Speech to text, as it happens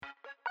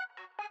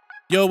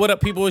Yo, what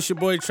up, people? It's your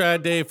boy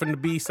Trad Dave from the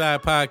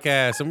B-Side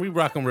Podcast, and we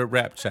rocking with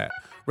Rap Chat.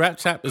 Rap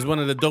Chat is one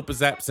of the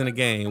dopest apps in the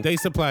game. They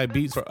supply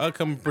beats for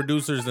upcoming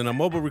producers in a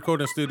mobile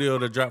recording studio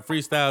to drop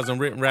freestyles and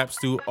written raps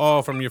to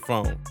all from your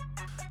phone.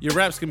 Your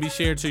raps can be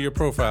shared to your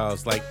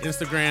profiles like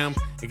Instagram.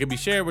 It can be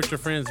shared with your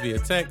friends via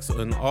text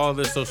and all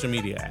their social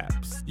media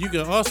apps. You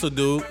can also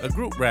do a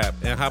group rap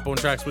and hop on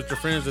tracks with your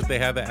friends if they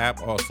have the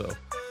app also.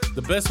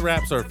 The best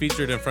raps are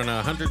featured in front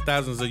of hundreds of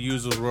thousands of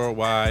users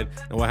worldwide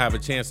and will have a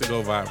chance to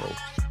go viral.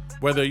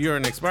 Whether you're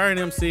an aspiring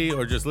MC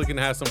or just looking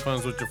to have some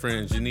fun with your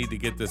friends, you need to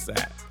get this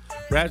app.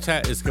 Rap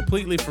Chat is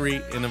completely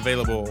free and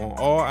available on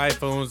all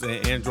iPhones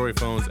and Android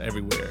phones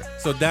everywhere.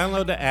 So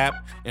download the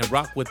app and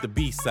rock with the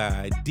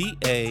B-Side,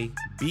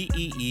 DABEESIDE.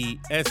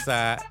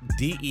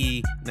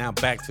 Now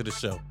back to the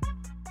show.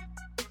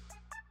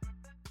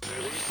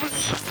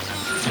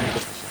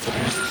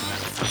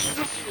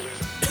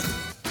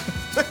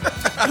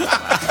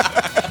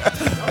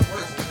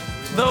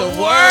 The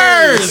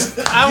worst.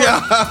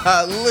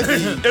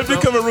 It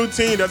become a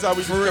routine. That's how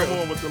we come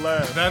on with the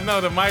laugh. I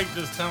know the mic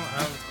just come.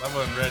 I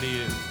wasn't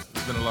ready.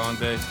 It's been a long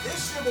day.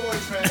 It's your boy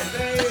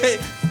Trad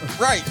Dave.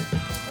 Right.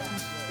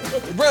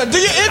 Bro, do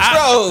your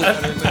intro.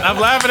 I'm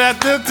laughing at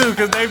them too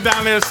because they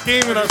down there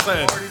scheming or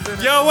saying,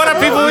 yo, what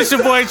up, people? It's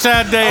your boy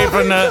Chad Dave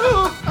from the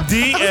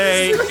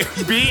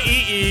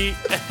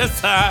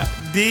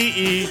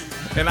DABEESIDE.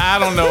 And I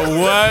don't know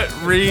what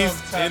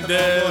Reese and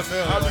Des.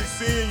 I be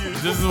seeing you.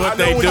 This is what I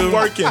know they when do. You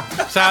working.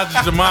 Shout out to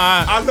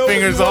Jamon. I know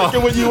Fingers when you off.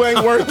 working when you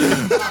ain't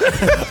working.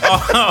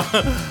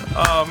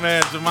 Oh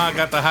man, Jamon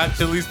got the hot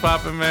chilies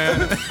popping,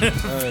 man.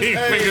 Hey,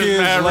 Fingers kids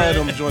mad love red.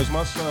 them joints.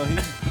 My son,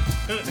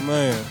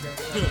 man.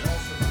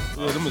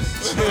 Yeah, them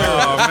is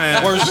Oh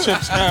man. worst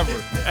chips ever.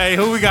 Hey,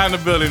 who we got in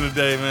the building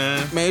today,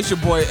 man? Man, it's your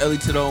boy Ellie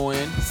to the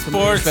O-N.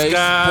 Sports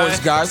guy. Sports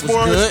guys. What's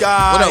Sports good?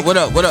 guy. What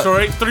up?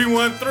 Detroit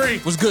 313.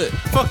 What's good?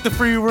 Fuck the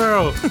free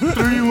world.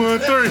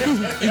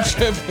 313. You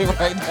tripping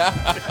right now?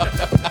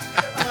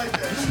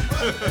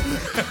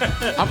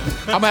 I'm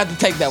gonna have to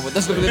take that one.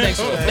 That's gonna be the next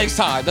one. Next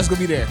time. That's gonna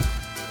be there.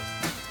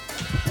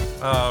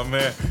 Oh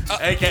man.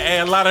 AKA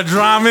a lot of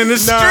drama in the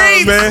Nah,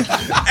 streets. man.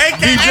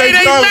 AKA DJ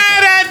they Drama.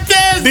 mad at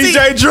Desi.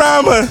 DJ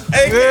Drama.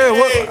 Yeah,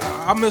 what?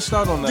 I missed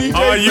out on that. DJ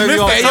Oh, you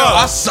missed Hey, it. yo,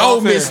 I so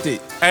Off air. missed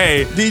it.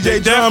 Hey, DJ they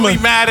definitely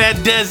Drama. mad at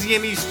Desi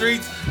in these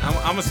streets. I'm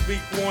gonna speak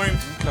for him.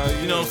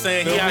 Okay, You know what I'm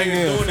saying? Fill He out me here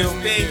in, doing his fill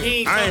me thing. in. He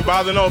ain't, I ain't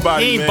bothering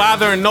nobody, he ain't man.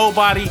 bothering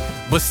nobody.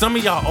 But some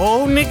of y'all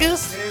old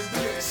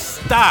niggas,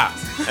 stop.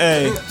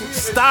 Hey,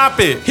 Stop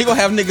it. He gonna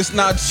have niggas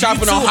not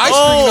shopping too on High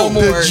Street no old.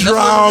 more. the That's what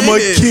Drama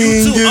it is.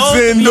 King You too old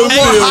is to in be the on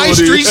building. High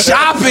Street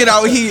shopping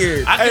out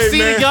here. I can Hey, see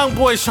man. the young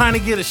boys trying to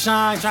get a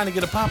shine, trying to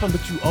get a poppin',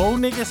 but you old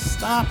niggas,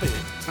 stop it.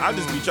 I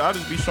just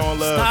be showing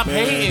love. Stop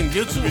man. hating.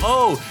 You're too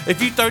old.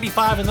 If you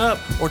 35 and up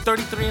or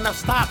 33 and up,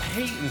 stop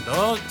hating,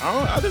 dog.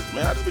 I just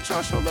be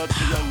trying to show love to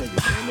the young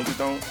niggas. Man, niggas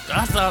don't.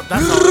 That's all.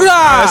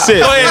 That's it.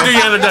 Go ahead and do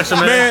your introduction,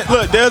 man. Man,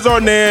 look, there's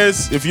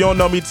Arnez. If you don't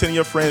know me, 10 of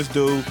your friends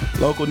do.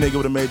 Local nigga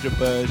with a major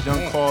buzz.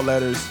 Young call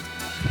letters.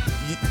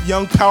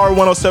 Young Power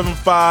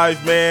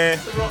 107.5, man.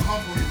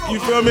 You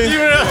feel me?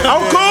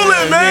 I'm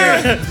coolin',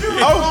 man.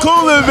 I'm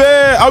coolin',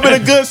 man. I'm in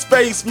a good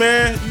space,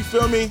 man. You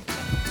feel me?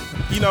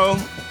 You know,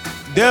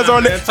 there's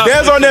Nah, man, talk your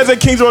Arnez at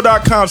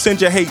kingsroad.com.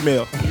 Send your hate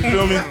mail. You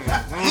feel me?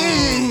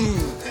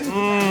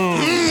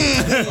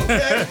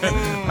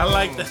 I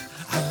like that.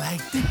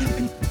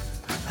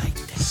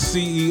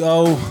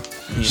 CEO,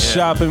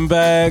 shopping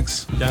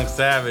bags. Young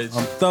Savage.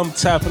 I'm thumb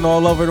tapping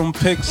all over them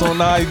pics on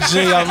IG.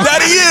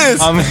 That he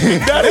is. I mean,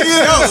 That he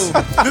is.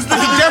 This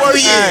nigga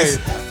definitely is.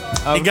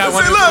 He got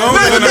one of Look,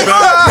 those in the look,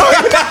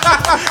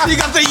 back. You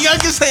got the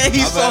youngest hand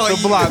he I'm saw. at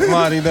the block,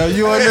 Monty. Though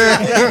you on there?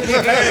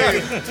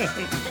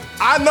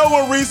 I know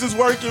when Reese is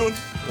working.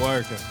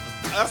 Working.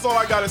 That's all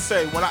I gotta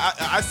say. When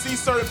I see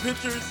certain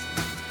pictures,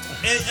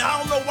 and I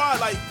don't know why,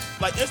 like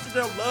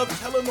Instagram love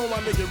telling on my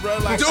nigga, bro.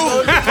 Like, Dude.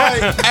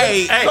 like,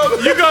 Hey, Hey,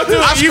 you go through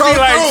I it, you be scroll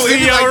like through, it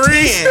be CEO like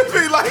Reese. 10. it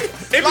be like,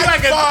 It be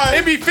like five.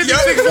 it be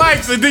 56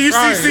 likes, and then you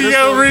Right, see this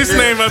CEO one- Reese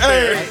name up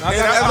there.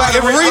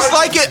 If Reese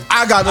like it,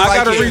 I gotta I like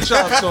gotta it. reach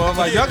out to him. I'm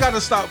like, y'all gotta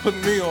stop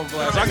putting me on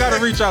blast. I gotta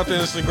reach out to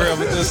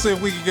Instagram and just see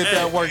if we can get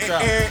that worked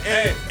out.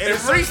 And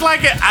If Reese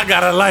like it, I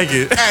gotta like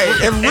it. Hey,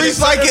 if Reese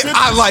like it,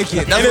 I like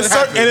it. That's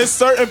what happens. it's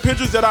certain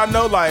pictures that I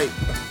know, like,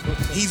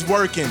 he's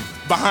working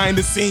behind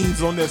the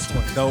scenes on this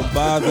one. Don't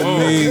bother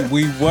me.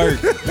 We work.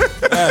 Shout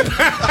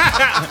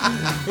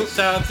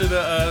out to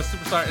the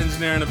superstar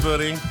engineer in the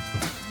building,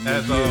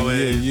 as Yeah,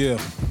 always. yeah.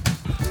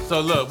 So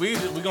look, we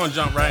gonna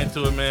jump right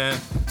into it, man.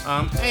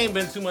 Ain't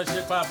been too much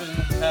hip hop in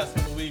the past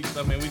couple weeks.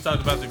 I mean, we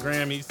talked about the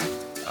Grammys.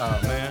 Oh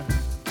man,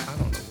 I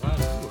don't know why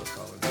you were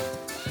calling me.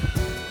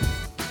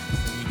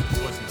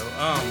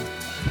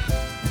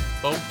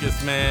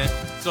 Focus, man.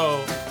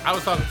 So I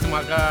was talking to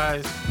my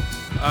guys.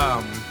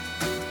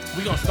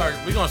 We gonna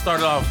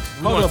start off.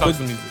 We Hold gonna up, talk but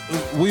some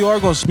music. we are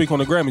gonna speak on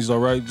the Grammys though,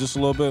 right? Just a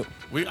little bit.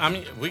 We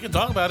can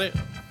talk about it.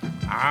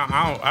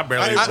 I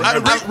barely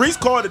remember. Reese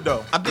called it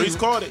though. I think- Reese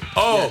called it.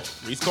 Oh.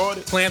 Yeah, Reese called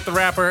it. Plant the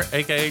Rapper,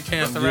 aka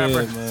Chance the Yeah,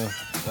 Rapper. man.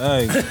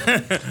 Hey,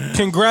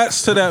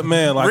 congrats to that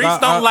man. Like Reese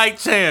don't like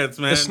Chance,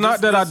 man. It's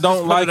not that I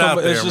don't like him,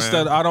 but it's just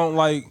that I don't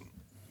like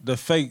the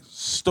fake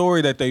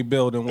story that they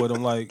building with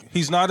him. Like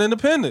he's not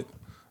independent.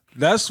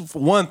 That's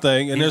one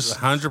thing, and he's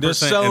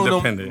 100%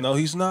 independent. No,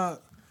 he's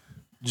not.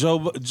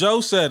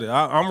 Joe said it.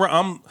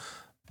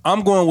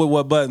 I'm going with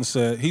what Button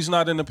said. He's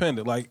not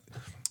independent. Like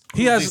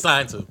he has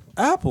signed to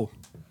Apple.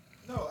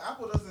 No,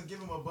 Apple doesn't give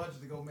him a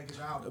budget to go make his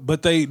album.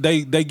 But they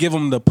give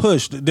him the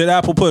push. Did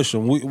Apple push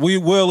him? We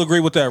will agree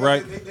with that,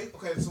 right?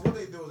 Okay, so what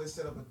they do is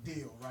they set up a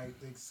deal, right?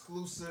 The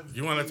exclusive.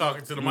 You want to talk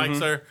into the mic,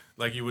 sir?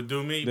 Like you would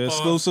do me? The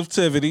Paul?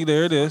 exclusivity.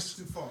 There it is.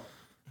 Too far.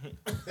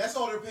 That's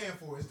all they're paying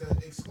for is the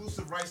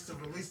exclusive rights to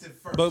release it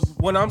first. But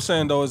what I'm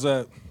saying though is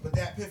that But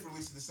that Piff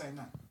released it the same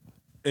night.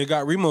 it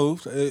got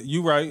removed.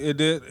 You right. It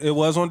did. It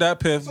was on that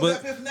Piff. So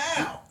But that Piff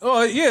now.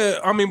 oh yeah,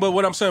 I mean, but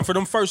what I'm saying for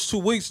them first 2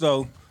 weeks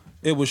though,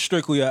 it was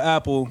strictly an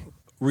Apple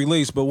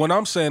release. But what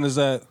I'm saying is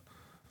that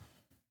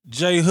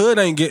J Hood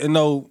ain't getting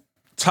no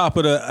top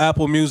of the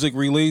Apple Music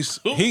release.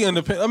 He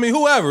independent. I mean,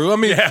 whoever. I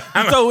mean,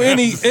 you throw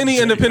any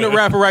independent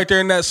rapper right there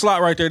in that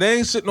slot right there. They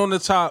ain't sitting on the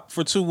top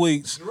for 2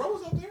 weeks. Jerome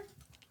was up there.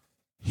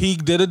 He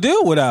did a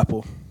deal with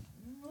Apple.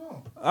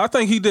 No. I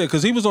think he did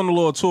because he was on the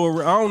little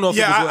tour. I don't know if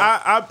it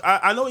was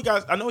I know he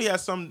got. I know he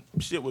has some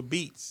shit with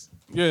Beats,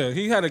 yeah,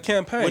 he had a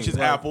campaign, which is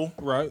right? Apple.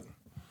 Right.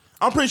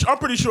 I'm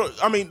pretty sure.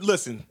 I mean,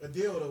 listen, A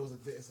deal though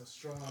is a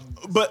strong.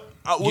 but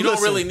You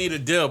don't really need a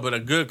deal, but a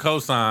good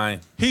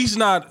cosign. He's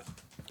not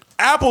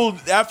Apple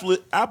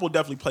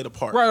definitely played a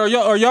part. right. Are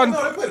y'all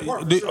No, they played a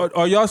part, for sure.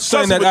 are y'all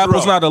saying Especially that with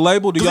Apple's Dro. not a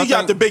label? Do y'all He got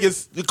think, the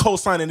biggest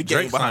co-sign in the game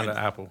Drake behind signed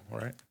to him. Apple,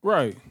 right?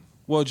 right?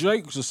 Well,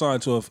 Drake's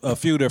assigned to a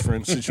few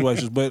different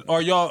situations, but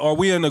are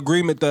we in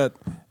agreement that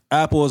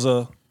Apple is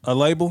a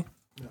label?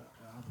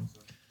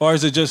 Or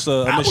is it just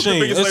a Apple's the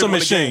machine? biggest It's a label in the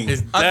machine. game.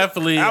 It's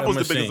definitely Apple's a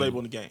the biggest machine. label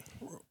in the game.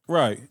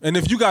 Right. And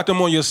if you got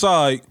them on your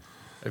side,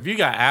 If you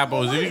got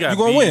apples, if you got you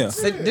gonna win.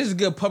 Beats, This is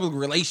good public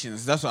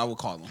relations. That's what I would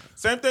call them.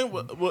 Same thing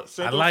with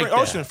I like Frank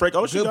Ocean. that. Frank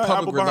Ocean Good got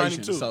public Apple behind him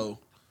relations. too. So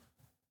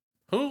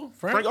Who?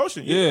 Frank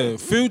Ocean. Yeah.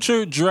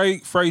 Future,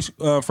 Drake, Frank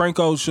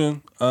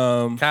Ocean,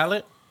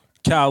 Khaled?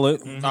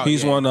 Khaled. Oh,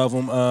 He's yeah. one of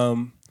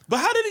them. But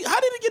how did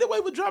he get away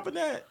with dropping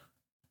that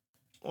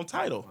on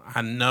Tidal?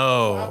 I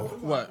know.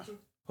 what?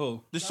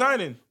 Who? The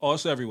Shining. Oh,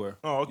 it's everywhere.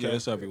 Oh, okay. Yeah,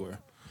 it's everywhere.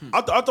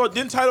 I thought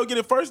didn't Tidal get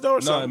it first though or No,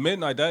 at something?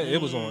 midnight it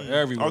was on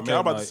everywhere. Okay, I'm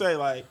about to Midnight. say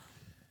like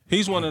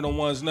He's one of the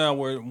ones now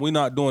where we're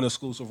not doing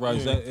exclusive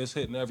rights. That it's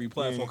hitting every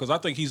platform because I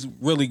think he's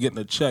really getting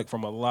a check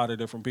from a lot of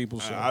different people.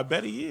 So I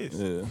bet he is.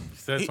 yeah, He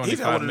said He's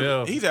 25 had one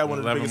mil. of the, he's had one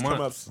of the 11 biggest come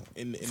months. ups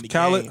in the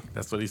Khaled? game.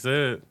 That's what he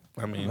said.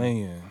 I mean,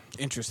 man.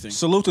 Interesting.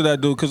 Salute to that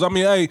dude because I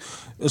mean, hey,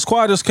 as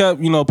quiet as kept,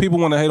 people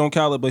want to hate on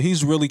Khaled, but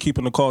he's really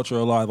keeping the culture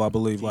alive. I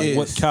believe like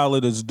what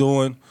Khaled is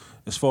doing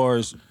as far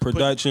as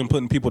production,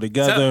 putting people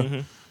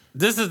together.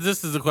 this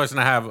is the question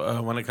I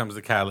have when it comes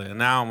to Khaled. And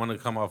now I want to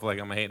come off like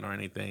I'm hating or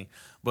anything.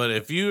 But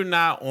if you're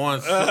not on...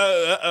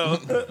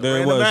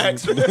 There it was.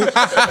 Max.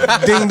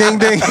 Ding, ding,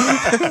 ding.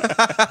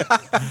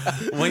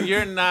 when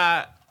you're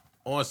not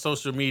on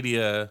social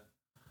media,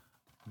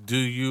 do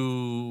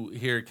you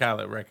hear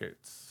Khaled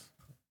records?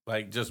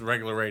 Like just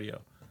regular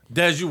radio?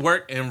 Does you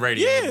work in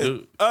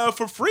radio? Yeah.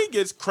 For Free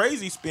gets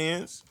crazy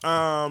spins.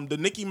 The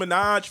Nicki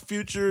Minaj,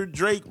 Future,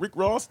 Drake, Rick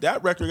Ross,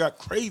 that record got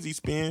crazy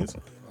spins.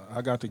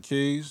 I got the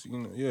keys.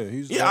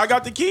 He's Yeah, I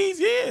got the keys,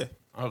 yeah.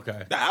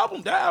 Okay. That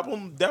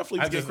album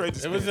definitely get crazy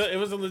spins. It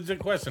was a legit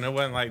question. It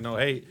wasn't like no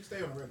hate.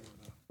 Stay on radio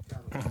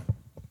though.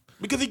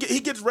 Because he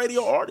gets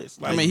radio artists.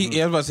 Like, I mean,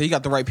 I was about to say he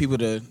got the right people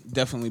to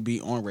definitely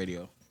be on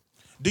radio.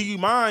 Do You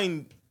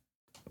Mind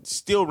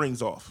still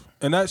rings off.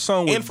 And that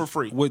song with, And for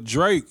free. with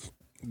Drake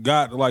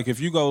got like if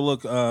you go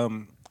look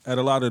at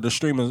a lot of the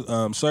streaming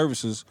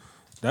services,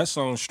 that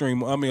song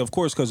stream. I mean, of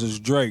course, because it's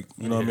Drake.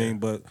 You know what I mean?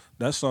 But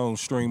that song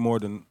streamed more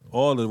than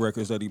all the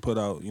records that he put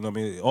out. You know what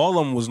I mean? All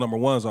of them was number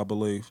ones, I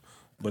believe.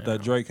 But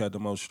that Drake had the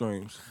most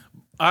streams.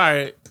 All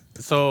right.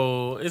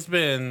 So it's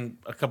been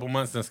a couple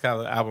months since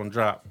Khaled album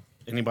dropped.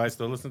 Anybody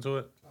still listen to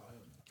it?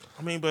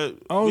 I mean, but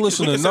I don't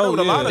listen to no.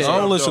 I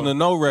don't listen to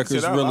no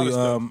records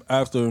really.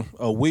 After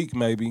a week,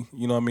 maybe.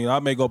 You know what I mean? I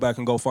may go back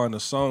and go find a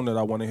song that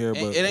I want to hear.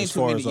 But It ain't as too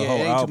far many. as a Yeah, whole it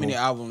ain't album, too many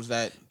albums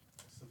that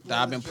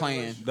I've been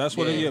playing. that's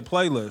what it is.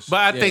 Playlist. But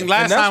I think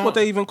last and that's time what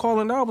they even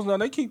calling albums now.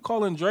 They keep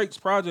calling Drake's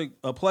project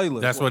a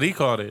playlist. That's what he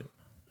called it.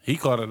 He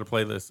called it a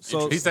playlist.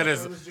 So- He said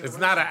it's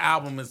not an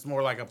album, it's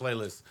more like a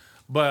playlist.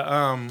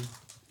 But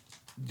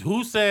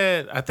who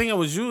said, I think it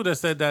was you that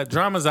said that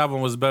Drama's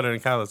album was better than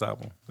Khaled's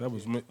album. That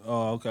was me.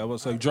 Oh, okay. I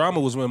was say Drama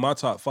was in my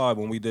top 5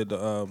 when we did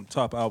the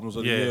top albums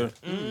of the year.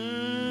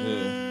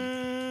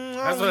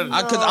 That's what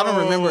Because I don't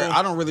remember.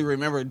 I don't really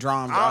remember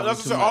Drums.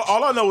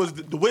 All I know is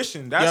the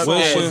Wishing. That's Yeah,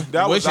 all.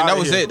 That was Wishing, out that of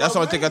was here. it. That's the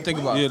only thing I think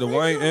about. Yeah, the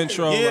Wayne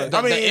intro. Yeah, like,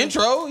 I mean, the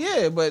intro,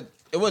 yeah, but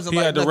it wasn't he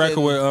like had the nothing-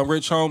 record with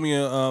Rich Homie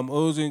and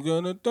Uzi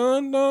gonna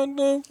dun dun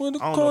dun with a I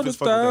don't know if quarter it's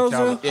fucking with that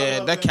thousand. Khaled. Yeah,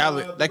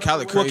 that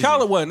Khaled Well, crazy.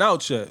 Khaled wasn't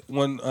out yet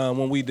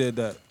when we did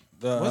that.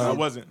 I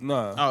wasn't.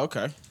 Nah. Oh,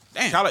 okay.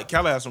 Damn, Khaled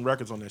had some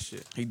records on that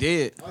shit. he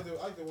did. I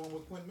like the one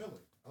with Quinn Miller.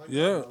 I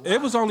Yeah,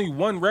 it was only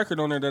one record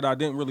on there that I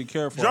didn't really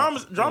care for.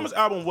 Drama's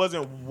album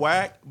wasn't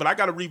whack, but I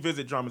got to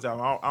revisit Drama's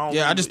album.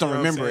 I just don't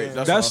remember it.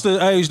 That's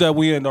the age that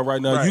we in though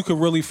right now. Right. You can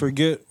really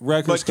forget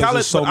records But because Khaled,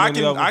 there's so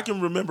many of them. I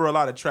can remember a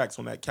lot of tracks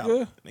on that Khaled.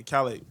 Yeah. And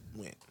Khaled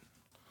went.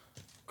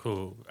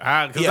 Cool.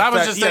 Because I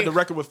was just he had saying the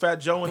record with Fat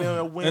Joe and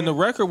them. And the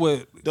record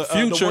with the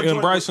Future one and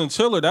joint Bryson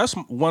Tiller, that's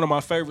one of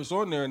my favorites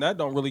on there, and that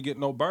don't really get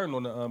no burn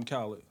on the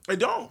Khaled. They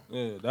don't.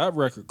 Yeah, that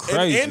record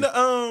crazy. And the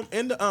I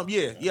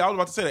was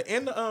about to say that.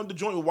 And the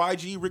joint with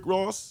YG, Rick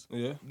Ross,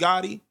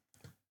 Gotti.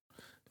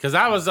 Because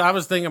I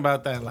was thinking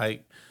about that,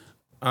 like,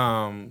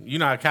 you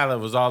know how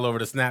Khaled was all over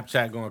the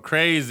Snapchat going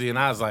crazy, and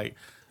I was like,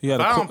 if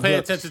I don't pay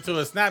attention to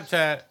a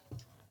Snapchat.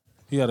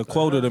 He had a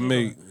quota to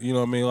make, you know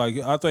what I mean? Like,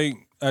 I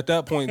think at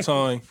that point in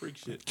time,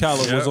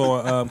 Khaled was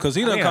on, because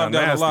he done calmed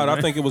down a lot. Man.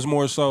 I think it was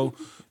more so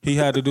he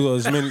had to do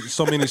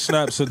so many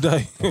snaps a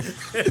day.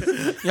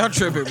 Y'all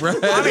tripping, bro.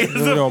 It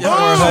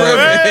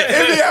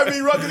be having me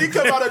rugged. He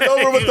come out of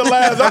nowhere with the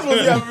laughs. That's what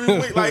he having me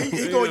weak. Like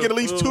he gonna get at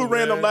least 2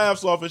 random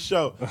laughs off his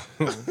show.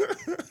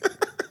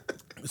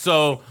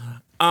 So,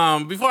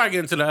 before I get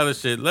into the other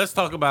shit, let's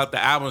talk about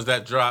the albums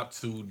that dropped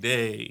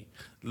today.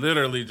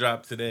 Literally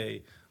dropped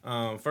today.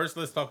 First,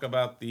 let's talk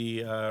about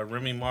the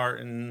Remy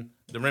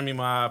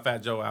Ma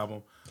Fat Joe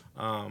album.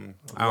 I don't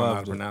know how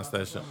to pronounce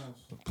that shit.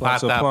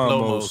 Plata Plata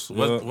Plomos.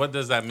 Plomos. What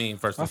does that mean,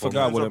 first I and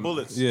forgot foremost? what it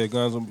Bullets. Yeah,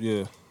 Guns N'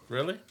 yeah.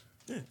 Really?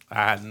 Yeah. I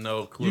had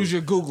no clue. Use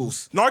your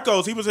Googles.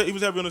 Narcos. He was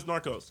heavy on his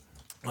Narcos.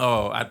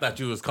 Oh, I thought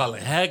you was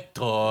calling Hector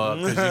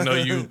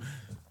because you know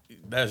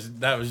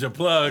that was your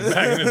plug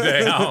back in the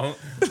day. I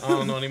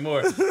don't know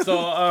anymore. So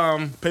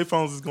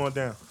Payphones is going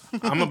down.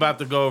 I'm about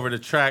to go over the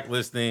track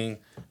listing,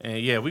 and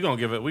yeah, we're gonna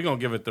give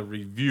it the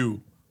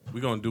review.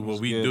 We're gonna do what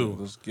we do.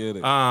 Let's get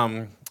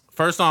it.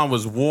 First song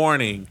was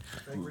Warning.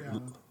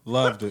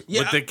 Loved it.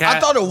 Yeah, With the cat- I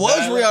thought it was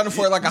Rihanna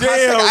for like a hot Damn.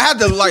 second. I had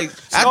to like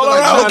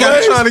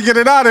Okay. Trying to get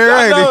it out of here,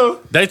 ain't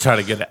he? They try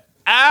to get it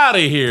out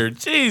of here.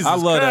 Jesus I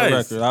love that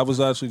Christ. record. I was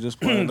actually just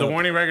playing The that.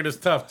 Warning record is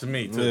tough to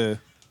me too. Yeah.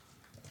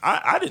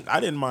 I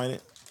didn't mind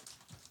it.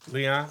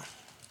 Leon,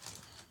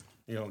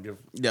 you don't give.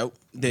 Yep.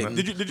 Didn't.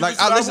 Did you like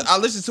listen to the I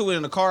listened to it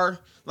in the car.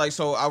 Like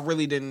so, I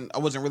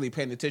wasn't really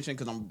paying attention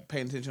because I'm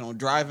paying attention on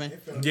driving.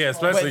 Yeah,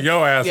 especially But-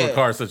 your ass yeah. with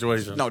car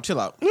situations. No, chill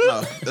out.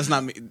 No, that's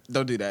not me.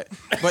 Don't do that.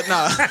 But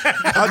nah.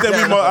 I think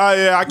we more.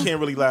 I can't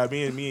really lie.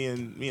 Me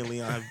and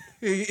Leon have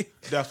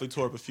definitely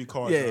tore up a few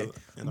cars. Yeah,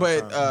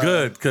 but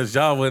Good, because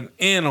y'all went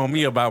in on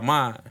me about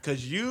mine.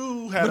 because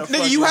you had a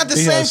nigga, you had the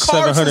He same had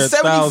car since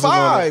 700,000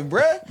 on it. 75,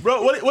 bruh.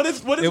 bro. What is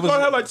It was- car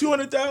have like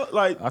 200,000?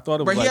 Like I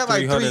thought it Bro, was he like had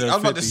like 350. I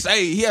was about to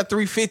say he had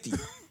 350.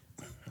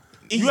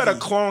 you had a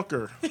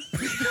clunker.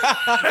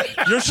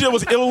 Your shit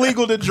was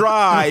illegal to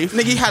drive.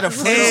 Nigga, he had a In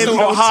Flintstone.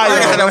 Ohio,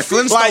 Nigga had a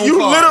Flintstone like you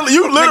car. literally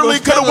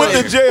Nigga could have went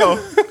to was jail.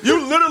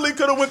 You literally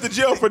could have went to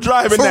jail for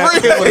driving For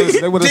that.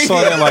 real. They would have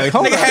saw that like,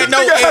 hold Nigga on. had no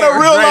Nigga had a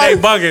air. real Dre,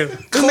 life. they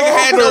bugging. This nigga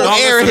had no Don't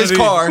air in his listen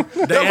to car. these.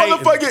 They That hate-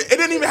 motherfucker, it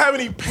didn't even have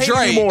any paint Dre,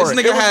 anymore. this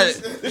nigga It was had-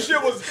 just- this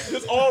shit was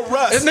just all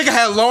rust. This nigga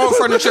had lawn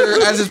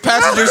furniture as his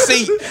passenger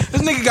seat.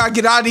 This nigga got to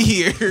get out of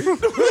here.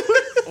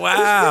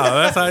 Wow,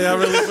 that's how y'all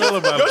really feel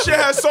about Your it. shit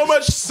had so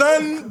much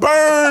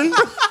sunburn.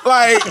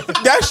 Like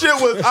that shit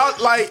was out.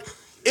 Like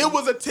it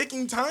was a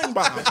ticking time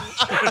bomb.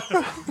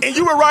 And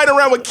you were riding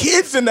around with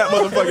kids in that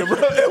motherfucker, bro.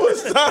 It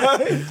was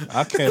time.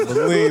 I can't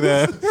believe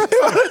that.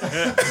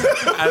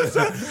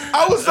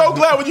 I was so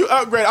glad when you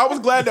upgraded. I was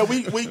glad that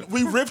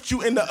we ripped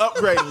you into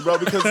upgrading, bro,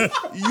 because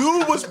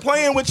you was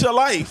playing with your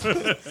life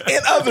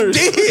and others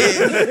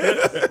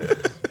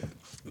did.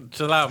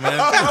 Chill out, man.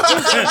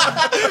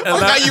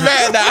 Now you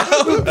mad now.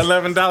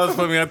 $11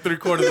 put me on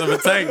 3/4 of a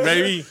tank,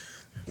 baby.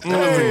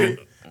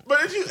 But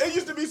it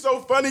used to be so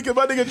funny because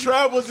my nigga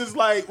Trav was just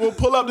like, we'll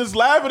pull up just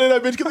laughing at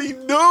that bitch because he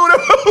knew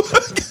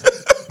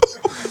that.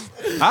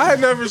 I had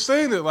never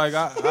seen it. Like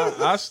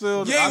I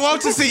still. You ain't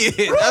want to see it.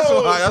 That's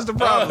why. That's the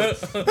problem.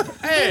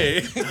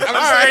 Hey, All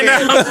right now.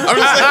 I'm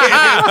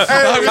just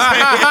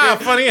saying.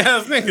 funny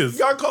ass niggas.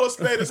 Y'all call a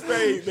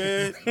spade,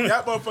 man.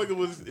 That motherfucker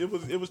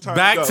was time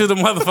Back to to go.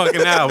 the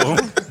motherfucking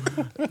album.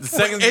 The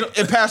second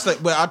It passed.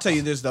 Like, but I'll tell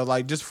you this though.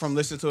 Like just from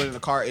listening to it in the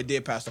car, it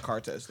did pass the car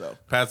test though.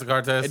 pass the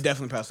car test. It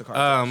definitely passed the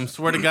car test.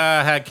 Swear to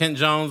God, had Kent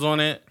Jones on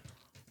it.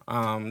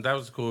 That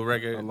was a cool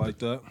record. I like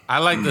that. I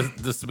like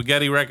the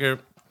Spaghetti record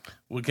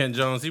with Kent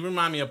Jones. He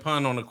reminded me of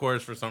Pun on the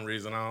chorus for some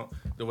reason.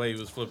 The way he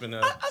was flipping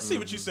that. I see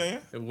what you're saying.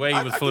 The way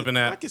he was flipping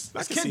that. I can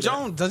see Ken that.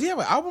 Jones, does he have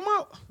an album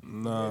out?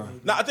 Nah.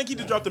 Nah, I think he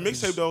just dropped a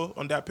mixtape though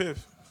on that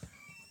Piff.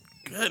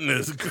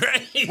 Goodness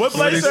gracious. What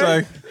What did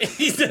Blake he say? say?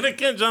 He said if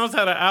Kent Jones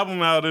had an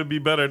album out, it'd be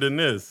better than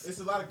this. It's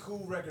a lot of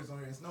cool records on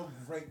here. It's no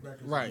great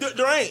records. Right.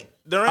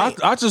 There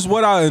ain't. I just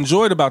what I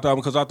enjoyed about the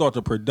album because I thought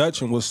the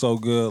production was so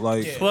good.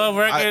 Like 12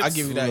 records. I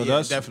give you that. know, Yeah,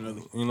 that's-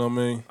 definitely. you know what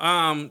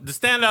I mean. The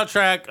standout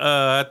track,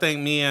 I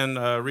think me and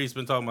Reese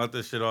been talking about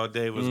this shit all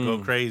day, was Go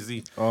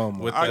Crazy. Oh my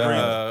With I the,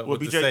 agree.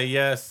 with With the BJ Say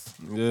Yes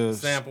Yeah.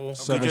 sample.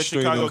 Seven BJ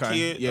Street. Chicago okay.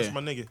 Kid. Yeah. That's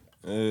my nigga.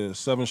 Yeah,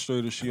 7th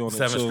Street. She on it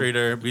 7th too.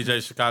 Streeter,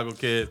 BJ Chicago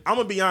Kid. I'm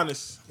gonna be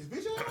honest. Is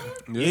BJ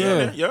on there?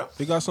 Yeah. Yeah.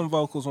 He got some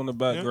vocals on the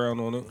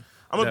background on it.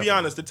 I'm gonna be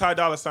honest. The Ty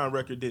Dolla $ign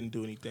record didn't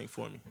do anything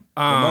for me.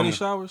 The Money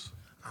Showers.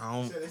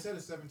 They said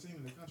it's 17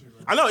 in the country.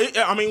 Right? I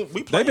know. I mean,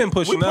 we play. They've been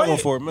pushing that one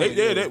for a minute.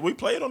 Yeah, we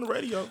play it on the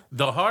radio.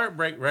 The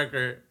Heartbreak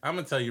record, I'm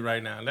gonna tell you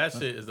right now, that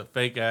shit is a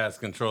fake ass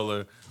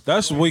controller.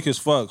 That's weak as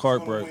fuck.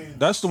 Heartbreak.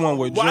 That's the one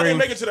with Well, I didn't Dream.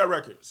 make it to that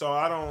record, so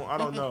I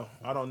don't know.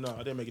 I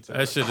didn't make it to that.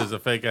 That shit is a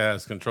fake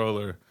ass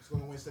controller. It's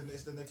gonna win.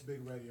 It's the next big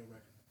radio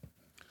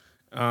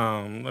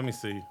record. Let me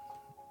see.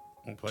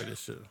 I'll play this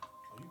shit.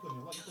 Oh, you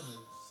putting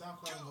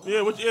SoundCloud. Yeah,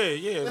 man.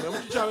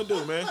 What you trying to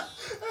do, man?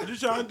 What you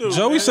trying to do?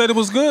 Joey man? said it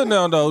was good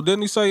now, though.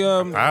 Didn't he say?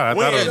 I We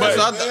thought ain't, it was.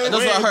 That's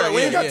what I heard.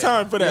 We ain't got Yeah.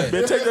 time for that,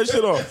 man. Take that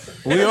shit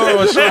off. We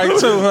on strike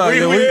too, huh? We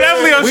Yeah,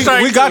 definitely on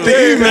strike. we got too.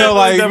 the email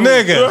like,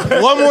 Definitely.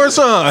 nigga, one more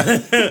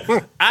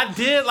time. I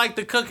did like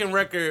the Cooking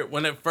record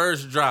when it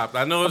first dropped.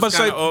 I know But it's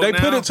say kind of old they now.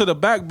 put it to the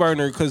back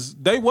burner because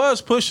they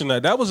was pushing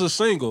that. That was a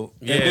single,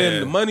 Yeah. and then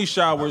the Money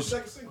Showers.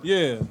 Second single.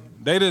 Yeah,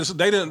 they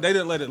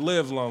didn't let it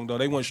live long though.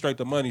 They went straight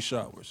to Money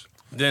Showers.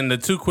 Then the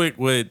Too Quick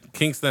with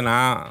Kingston,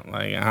 I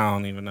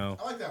don't even know.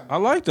 I like that. I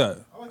like that.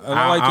 I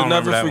I like to don't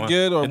Never remember that one.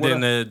 Forget or And whatever.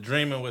 then the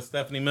Dreaming with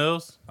Stephanie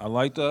Mills. I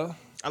like that.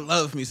 I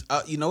love me.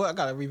 You know what? I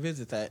gotta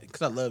revisit that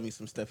because I love me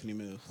some Stephanie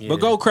Mills. Yeah. But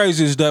Go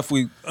Crazy is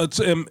definitely, in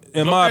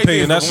Go my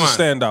Crazy opinion, is that's the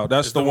the one. standout.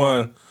 That's It's the the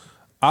one.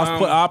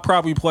 one. I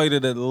probably played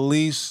it at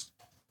least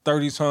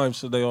 30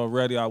 times today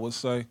already, I would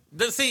say.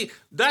 See,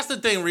 that's the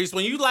thing, Reese.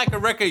 When you like a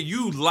record,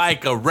 you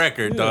like a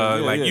record,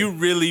 dog. yeah, like yeah. you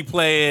really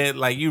play it,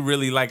 like you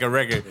really like a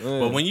record.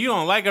 But when you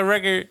don't like a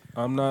record,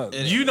 I'm not.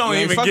 you don't You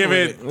ain't even fucking give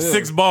with it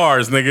 6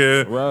 bars,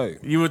 nigga. Right.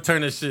 You would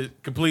turn this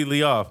shit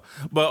completely off.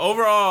 But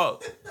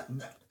overall,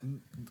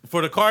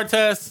 for the car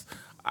test,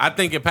 I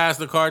think it passed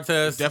the car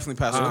test. Definitely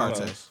passed the car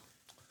test.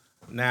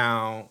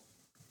 Now,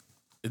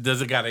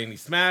 does it got any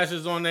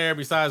smashes on there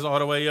besides All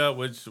the Way Up,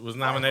 which was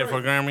nominated for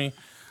a Grammy?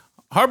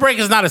 Heartbreak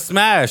is not a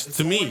smash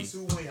to me. To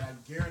win.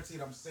 I guarantee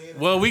it. I'm saying it.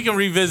 Well, we can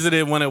revisit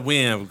it when it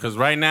wins because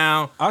right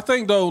now, I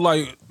think though,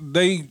 like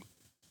they,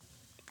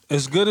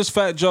 as good as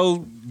Fat Joe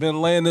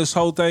been laying this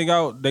whole thing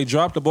out, they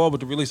dropped the ball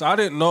with the release. I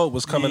didn't know it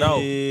was coming out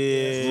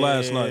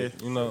last night.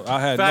 You know,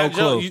 I had Fat no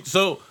Joe. clue.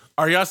 So,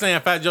 are y'all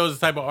saying Fat Joe's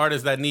the type of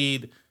artist that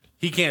he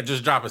can't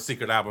just drop a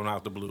secret album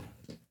out the blue?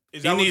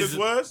 Is that what this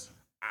was?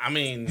 I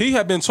mean, He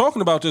had been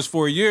talking about this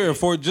for a year, and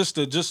for just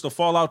to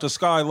fall out the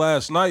sky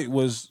last night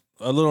was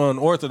a little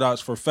unorthodox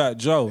for Fat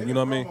Joe. You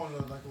know what I mean?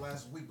 Like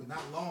last week, but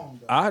not long.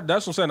 Though.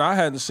 That's what I'm saying. I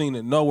hadn't seen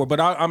it nowhere, but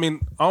I mean,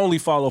 I only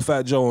follow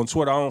Fat Joe on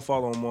Twitter. I don't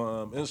follow him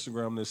on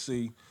Instagram to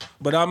see.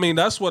 But I mean,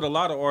 that's what a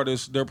lot of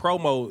artists, their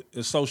promo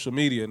is social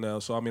media now.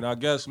 So I mean, I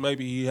guess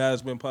maybe he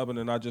has been pumping,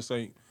 and I just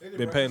ain't They did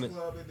been paying it.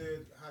 Breakfast Club, they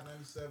did Hot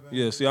 97.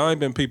 Yeah, see, I ain't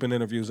been peeping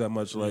interviews that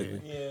much lately.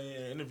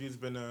 Yeah. Interviews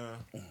been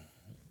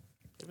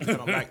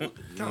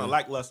kind of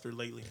lackluster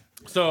lately.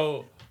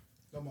 so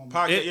Come on,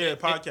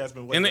 Podcast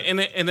been way better.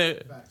 in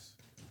the facts.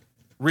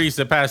 Reese,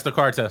 it passed the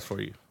car test for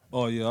you.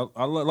 Oh yeah,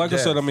 like I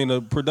said, I mean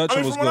the production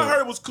I mean, was from what I good.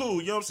 heard, it was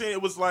cool. You know what I'm saying?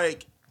 It was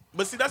like,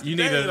 but see, that's the You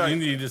thing.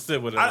 need to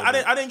sit with it. I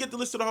didn't get to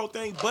listen to the whole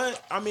thing,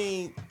 but I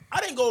mean,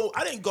 I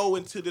didn't go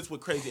into this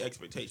with crazy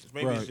expectations.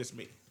 Maybe Right. it's just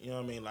me. You know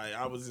what I mean? Like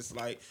I was just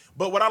like,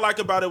 but what I like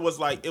about it was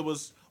like it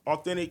was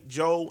authentic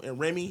Joe and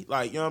Remy.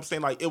 Like you know what I'm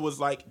saying? Like it was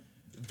like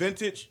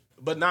vintage,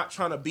 but not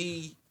trying to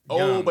be old,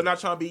 Young. but not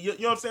trying to be. You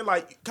know what I'm saying?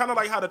 Like kind of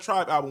like how the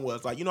Tribe album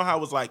was. Like you know how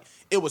it was like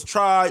it was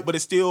Tribe, but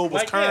it still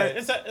was current.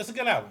 it's a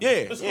good album. Yeah,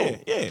 it's cool.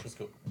 yeah. It's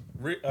cool.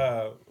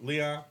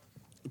 Leon,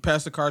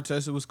 Passed the car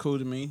test. It was cool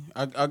to me.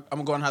 I'm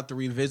going to have to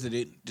revisit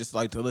it, just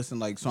like to listen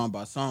like song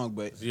by song.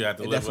 But you have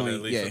to it live with it at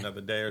definitely- least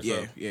another day or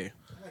so. Yeah.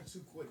 I like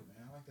Too Quick,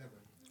 man. I like that record.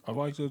 I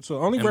liked it too.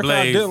 Only And record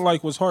I Blaze- didn't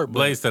like was Heartbreak.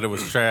 Blaze said it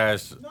was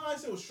trash, No, I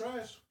said it was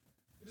trash.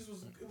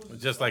 It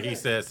was just like he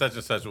said. Such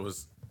and such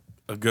was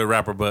a good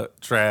rapper,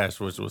 but trash,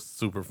 which was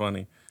super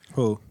funny.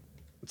 Who?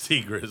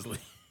 T Grizzly.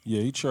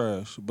 Yeah, he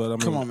trash. But I mean,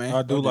 Come on, man.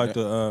 I do Don't do like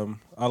that.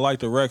 I like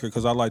the record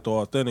because I like the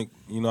authentic.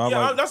 You know,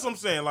 That's what I'm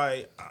saying.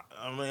 Like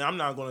I mean, I'm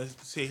not gonna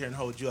sit here and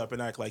hold you up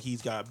and act like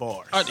he's got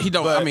bars. He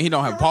don't. He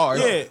don't have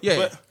bars.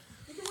 Yeah.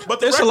 But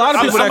the There's a record- lot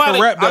of I- people that somebody-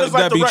 can rap I just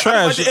that the be I just like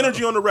trash. the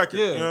energy on the record.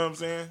 Yeah. You know what I'm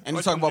saying? And you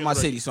Like talk about the my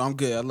record. city, so I'm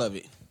good. I love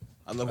it.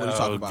 I love what he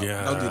talk about.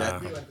 God. Don't do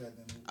that. Be like that, then.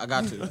 I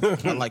got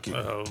to. I like it.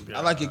 Oh, God.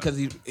 I like it because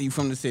he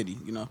from the city.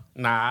 You know.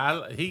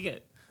 Nah,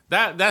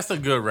 that's a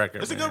good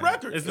record. It's a man. good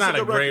record. It's It's not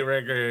a a good great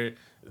record.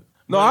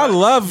 No, I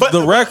love But-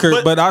 the record,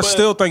 but- but I but-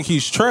 still think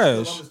he's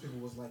trash. Columbus people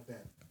was like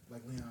that.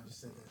 Like Leon just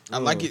said that. I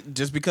like it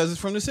just because it's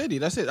from the city.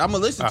 That's it. I'm gonna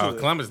listen to it.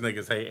 Columbus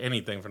niggas hate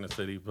anything from the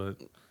city, but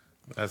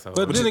that's how.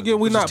 But it then is. again,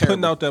 we're which is not putting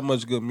terrible. out that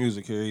much good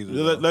music here either.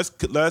 Let's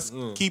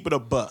keep it a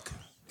buck.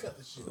 Cut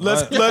the shit.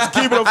 Let's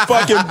keep it a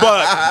fucking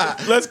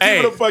buck. Let's keep Hey,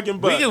 it a fucking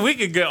buck. we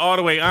could get all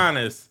the way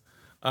honest.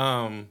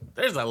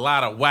 There's a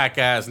lot of whack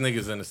ass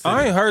niggas in the city.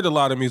 I ain't heard a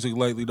lot of music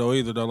lately though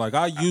either though. Like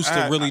I used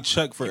to really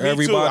check for Me too.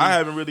 everybody. I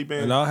haven't really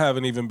been. and I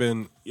haven't even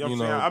been, You know you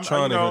what know, I'm saying?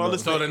 trying to I hear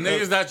listen so the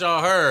niggas that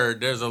y'all heard,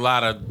 there's a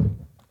lot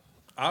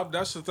of.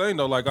 that's the thing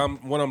though. Like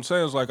what I'm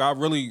saying is like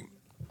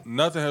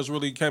nothing has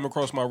really came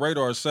across my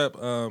radar except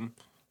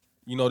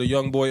you You know, the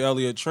young boy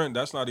Elliot Trent,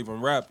 that's not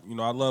even rap. You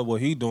know, I love what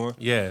he doing.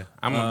 Yeah,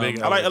 I'm a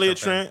big. I like Elliot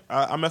Trent.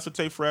 I mess with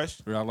Tay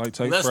Fresh. Yeah, I like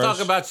Take Let's Fresh.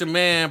 talk about your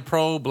man,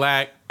 Pro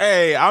Black.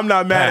 Hey, I'm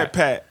not mad Pat. at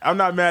Pat. I'm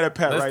not mad at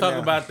Pat Let's right talk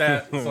now. about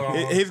that song.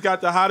 He's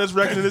got the hottest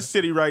record in the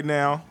city right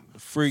now.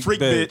 Freak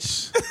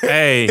Bitch.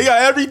 Hey, He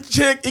got every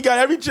chick in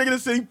the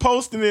city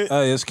posting it.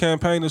 Hey, his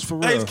campaign is for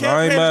real. Hey, his I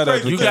campaign ain't mad is at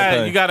crazy. the you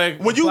campaign. gotta.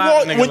 When you fly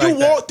walk a nigga like that.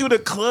 walk through the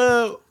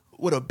club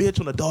with a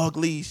bitch on a dog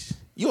leash,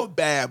 you a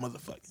bad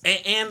motherfucker.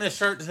 And the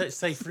shirt that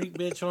say "freak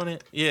bitch" on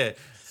it. Yeah.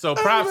 So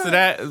props to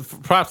that.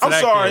 Props to I'm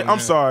that. sorry. kid, I'm man.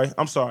 sorry.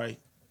 I'm sorry.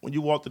 When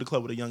you walk through the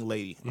club with a young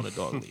lady on a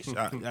dog leash,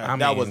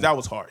 that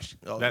was harsh.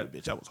 Oh, that-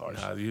 bitch, that was harsh.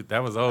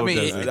 That was old. I mean,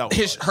 Desi. that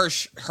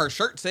was her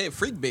shirt said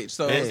freak bitch.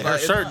 So Her it's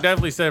like, shirt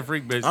definitely said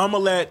 "freak bitch." I'm gonna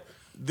let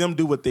them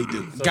do what they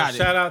do. So got it.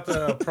 shout out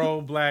to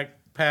Pro Black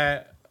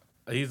Pat.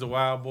 He's a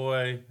wild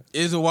boy.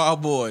 is a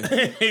wild boy.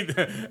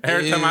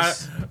 every time I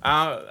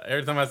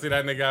see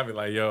that nigga, I be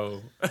like,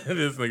 "Yo,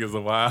 this nigga's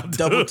a wild."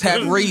 Double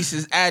tap Reese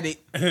is at it.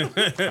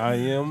 I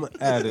am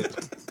at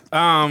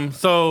it.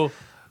 So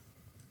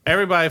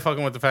everybody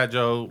fucking with the Fat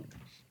Joe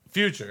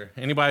Future.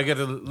 Anybody get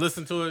to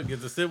listen to it?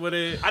 Get to sit with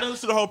it? I didn't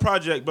listen to the whole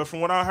project, but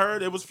from what I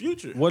heard, it was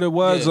Future. What it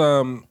was,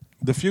 Yeah.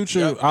 the Future,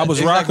 Yep, I was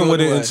that's rocking exactly with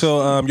what it it was.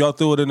 until y'all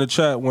threw it in the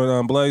chat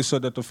when Blaze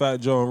said that the Fat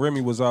Joe and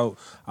Remy was out.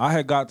 I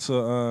had got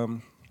to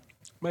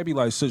maybe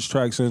like 6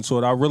 tracks into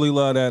it. I really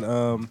love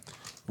that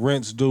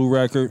Rent's Do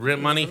record.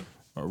 Rent Money.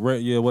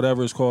 Rent, yeah,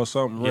 whatever it's called,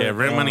 something. Yeah,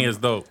 Rent Money is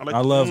dope. like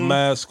I the love Zoom.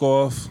 Mask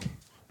Off.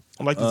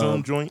 I like the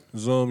Zoom joint.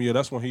 Zoom, yeah,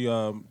 that's when he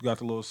got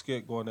the little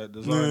skit going that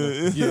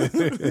designer.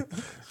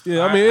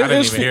 Yeah, I mean, I didn't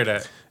it's even hear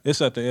that.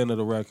 It's at the end of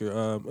the record.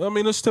 I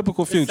mean, it's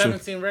typical Future.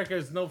 17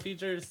 records, no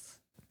features.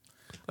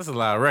 That's a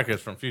lot of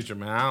records from Future,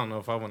 man. I don't know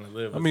if I want to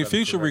live. I with mean,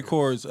 17 Future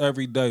records. records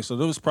every day, so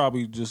it was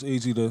probably just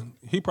easy to.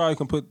 He probably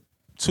can put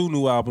 2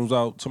 new albums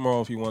out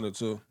tomorrow if he wanted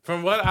to.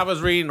 From what I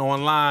was reading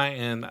online,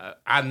 and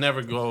I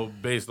never go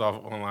based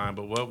off online,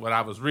 but what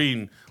I was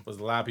reading was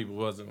a lot of people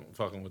wasn't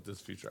fucking with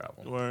this Future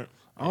album. Word.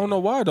 I don't know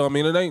why though. I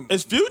mean, it ain't.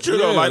 It's Future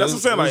though. Like that's what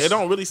I'm saying. Like it's- it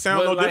don't really sound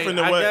But, no like, different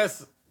than I what.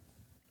 guess,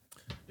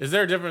 is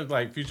there a difference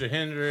like Future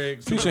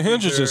Hendrix? Future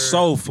Hendrix is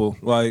soulful.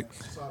 Like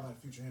Sound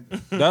like Future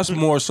Hendrix. that's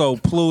more so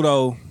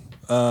Pluto.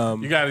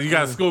 You got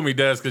to school me,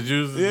 Des, because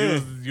you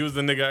was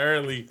the nigga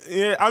early.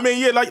 Yeah, I mean,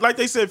 yeah, like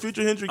they said,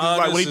 Future Hendrix is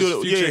like when he Honest do is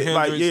the, Future yeah,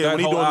 like Hendrix, yeah, that when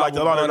he whole doing like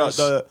a lot album, of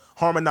the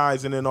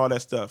harmonizing and all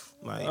that stuff.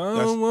 Like I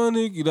don't want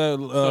to that.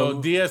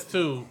 So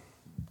DS2,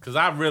 because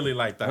I really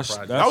like that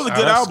project. That was a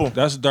good album.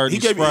 That's Dirty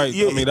He gave me- Sprite.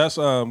 yeah. I mean, that's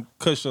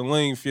Cushion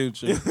Lean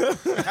Future.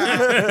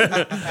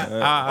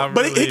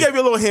 But he gave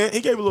you a little hint.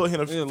 He gave you a little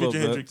hint of Yeah, a Future little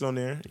bit. Hendrix on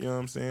there. You know what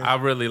I'm saying? I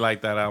really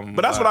like that album.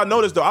 But that's what I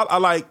noticed though.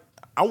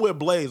 I'm with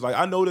Blaze. Like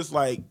I noticed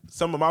like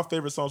some of my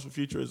favorite songs for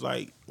Future is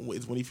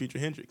when he feature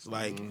Hendrix.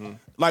 Like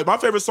like my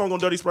favorite song on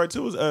Dirty Sprite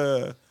 2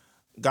 is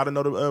Gotta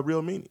Know the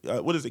Real Meaning.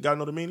 What is it? Gotta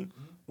Know the Meaning?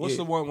 What's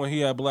the one when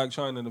he had Black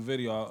China in the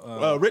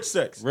video? Rich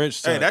Sex.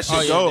 Rich Hey, that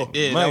Sex. shit go.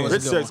 Yeah, Man, that was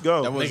Rich a good Sex one.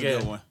 go. That was a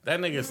good Nigga, one. that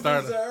nigga Mr.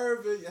 started.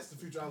 Irvin, that's the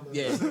Future I love.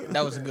 Yeah,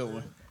 that was a good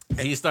one.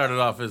 He started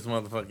off his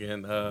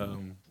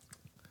motherfucking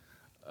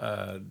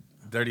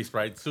Dirty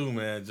Sprite 2,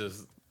 man.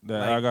 Just That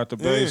like, I got the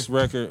bass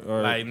record.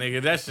 Or, like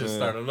nigga, that shit Yeah.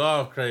 started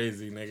off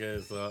crazy,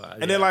 nigga. So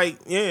And then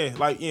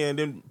and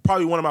then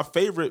probably one of my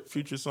favorite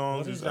Future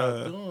songs what is is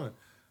y'all doing?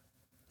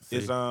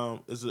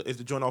 is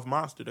the joint off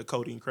Monster, the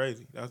Cody and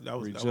Crazy. That was my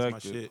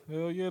rejected. shit.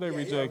 Hell yeah, they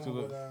rejected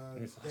it.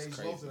 Dave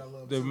Loafed, I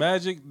love The too.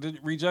 Magic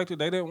rejected.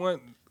 They didn't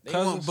want They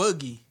want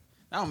cousins. Boogie.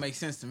 That don't make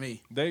sense to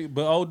me.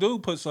 But old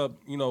dude puts up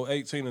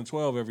 18 and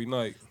 12 every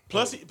night.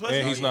 Plus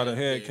And he's not a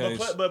head case.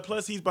 But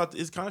plus his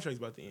contract's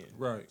about to end.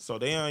 Right. So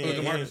they ain't. With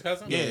DeMarcus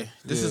Cousins? Yeah,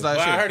 this Yeah. is Well,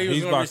 like I heard he was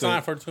He's going to about to-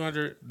 resign for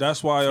 200.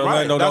 That's why Right.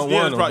 Orlando That's- don't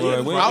yeah, want him. right, yeah,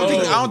 Boy. We- right.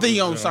 I don't think he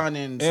gonna sign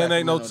in. And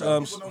ain't no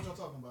Sacramento, though. People know what y'all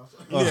talking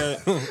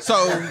about. Yeah.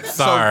 So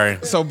Sorry.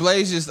 So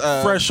Blaze just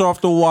fresh off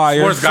the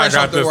wire. Sports guy fresh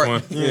got off the this work.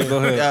 one. Yeah, go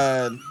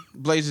ahead.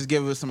 Blaze just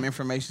gave us some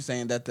information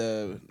saying that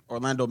the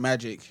Orlando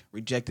Magic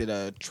rejected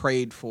a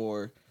trade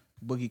for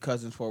Boogie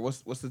Cousins for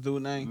what's the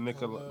dude name?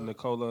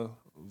 Nikola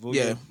Vujovic.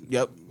 Yeah,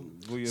 yep.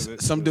 Vujovic.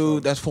 Some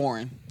dude that's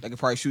foreign that can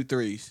probably shoot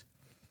threes.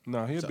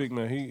 Nah, he a big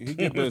man. He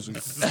get busy.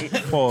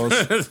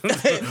 Pause.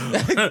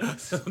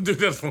 Dude,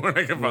 that's more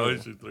I can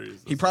probably shoot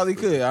threes. He probably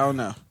could. I don't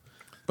know,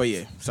 but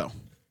yeah. So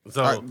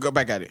So all right, go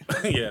back at it.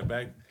 yeah,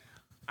 back.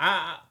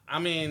 I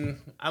mean,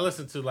 I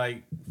listened to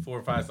like 4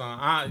 or 5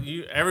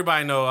 songs.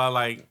 Everybody know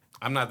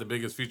I'm not the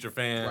biggest Future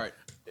fan. Right.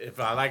 If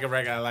I like a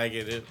record, I like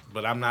it.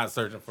 But I'm not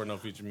searching for no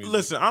Future music.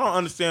 Listen, I don't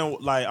understand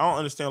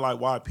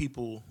why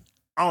people.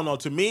 I don't know.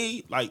 To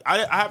me, like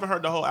I haven't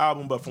heard the whole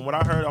album, but from what I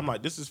heard, I'm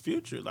like, this is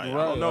Future. Like I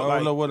don't know. I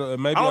don't know what.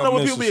 Maybe I don't know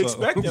what missing people be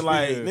something. expecting.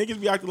 Like Yeah. niggas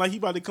be acting like he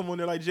about to come on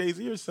there like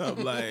Jay-Z or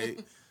something.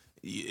 Like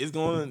it's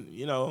going.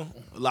 A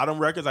lot of them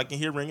records I can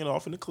hear ringing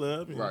off in the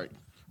club. and- Right,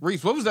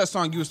 Reese. What was that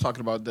song you was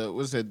talking about?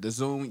 Was it the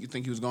Zoom? You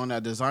think he was going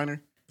that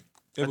designer?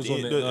 It was the on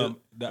end, the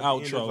the end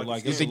outro. of,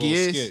 Like you it's think a little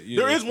he is? skit. Yeah.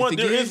 There is one.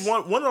 think There he is is?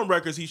 one of them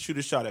records he shoot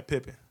a shot at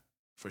Pippen,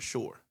 for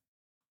sure.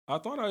 I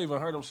thought I even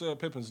heard him say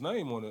Pippen's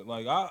name on it.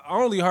 Like I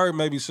only heard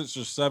maybe 6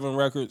 or 7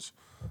 records.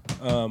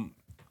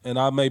 and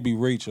I may be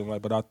reaching,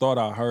 like, but I thought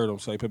I heard him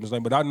say Pimpin's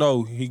name, but I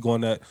know he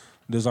going that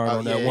design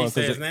on that yeah, one. He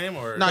say his It, name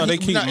or no, they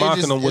keep it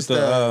mocking just- him with it's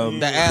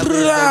the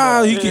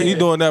ad-lib. he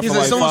doing that He's for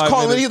like, like someone's 5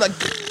 calling. minutes. He's like,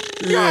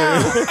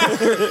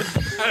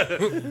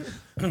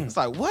 it's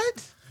like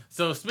what?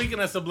 So speaking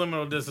of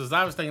subliminal disses,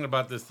 I was thinking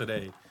about this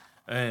today,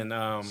 and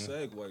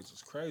Segways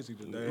is crazy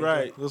today.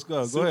 Right. Let's go.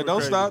 Go Super ahead. Don't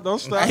crazy. stop. Don't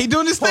stop. He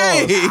doing this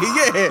thing.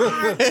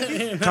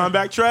 Yeah. Come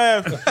back,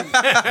 Trav.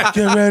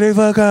 Get ready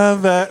for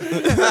combat.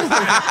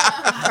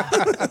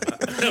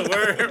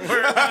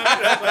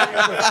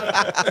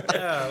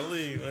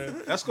 Golly,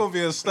 man. That's gonna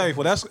be a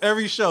staple. That's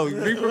every show.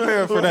 Be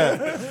prepared for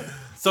that.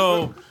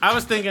 So I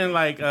was thinking,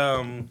 like,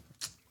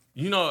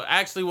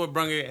 actually what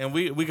brung it, and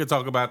we could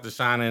talk about the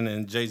Shining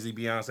and Jay-Z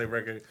Beyonce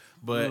record,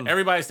 but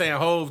everybody's saying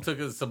Hove took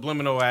a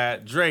subliminal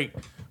at Drake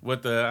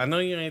with the, I know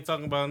you ain't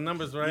talking about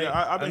numbers, right?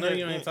 Yeah, I know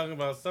you ain't talking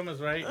about Summers,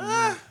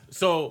 right?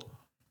 So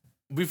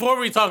before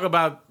we talk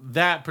about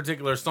that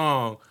particular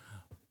song,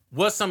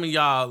 what's some of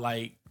y'all,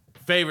 like,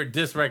 favorite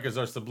diss records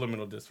or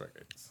subliminal diss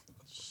records?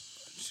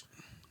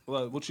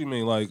 What you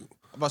mean? Like, I'm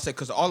about to say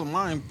because all of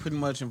mine pretty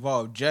much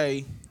involve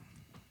Jay.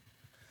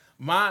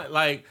 My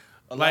like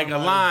a line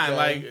line,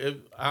 Jay. like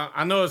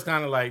I know it's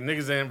kind of like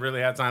niggas ain't really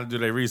had time to do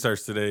their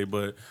research today,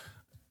 but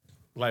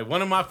like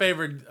one of my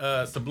favorite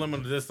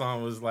subliminal diss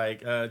song was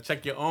like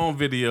check your own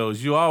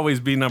videos. You always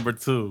be number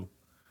 2.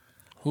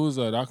 who is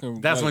that? I can.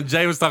 That's when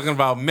Jay was talking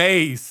about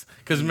Mace,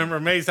 because remember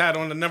Mace had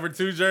on the number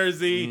 2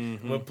 jersey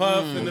with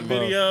Puff in the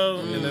video,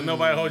 and then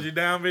Nobody Hold You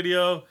Down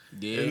video.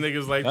 Yeah. And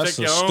niggas like That's check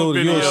a your own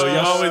student. You a video. You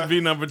student. always be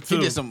number 2.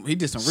 He did some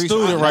research.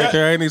 student right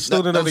there, ain't he?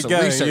 Student that of the was some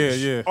game. research.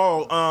 Yeah.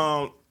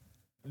 Oh,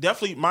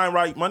 definitely Mind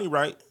Right, Money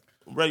Right.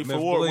 Ready for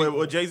Memphis War, Bleak.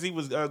 where Jay-Z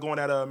was going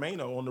at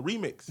Mano on the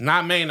remix.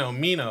 Not Mano,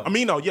 Mino.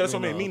 Amino, yeah, that's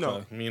what I mean, Mino.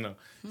 okay. Mino.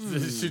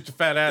 Shoot your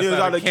fat ass Yeah, it was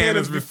out of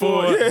cannons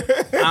before.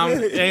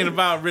 It ain't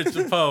about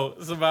Richard Poe.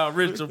 It's about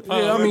Richard Poe.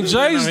 Yeah, I mean,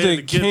 Jay's I'm here the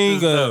to get king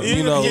this of, stuff.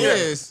 you know,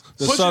 Yes.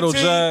 the subtle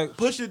jag.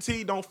 Pusha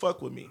T, don't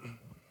fuck with me.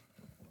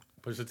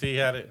 Pusha T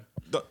had it.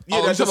 Oh, you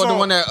talking about the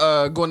one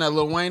that going that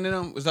Lil Wayne in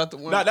them? Was that the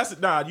one?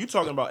 You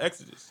talking about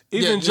Exodus.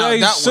 Even Yeah, nah,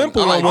 Jay's that one.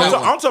 simple I like one. that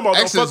one. I'm talking about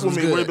Exodus don't fuck was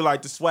with me, where good. it be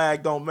like the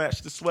swag don't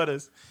match the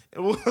sweaters.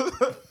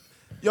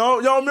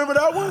 y'all remember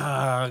that one?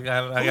 I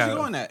got Who's he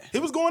going at? He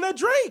was going at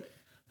Drake.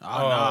 Oh, no,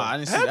 I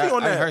didn't see heavy that.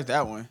 on I that. heard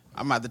that one.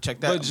 I might have to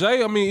check that. But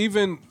Jay, I mean,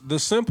 even the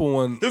simple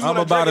one, This I'm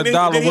one about that Drake,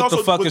 $1. then he What the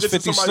also fuck was is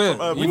just 50 somebody Cent?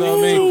 from, You know what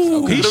I mean?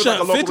 Okay. He It was like shut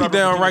a local 50 rapper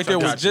down from right there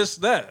Got with you.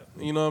 just that.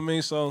 You know what I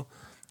mean? So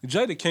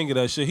Jay the king of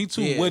that shit. He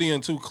too He is. witty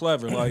and too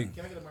clever. Like,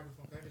 Can I get a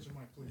microphone? Can I get your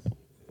mic, please?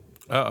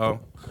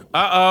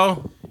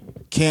 Uh-oh.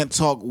 Can't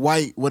talk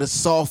white with a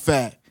soft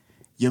fat.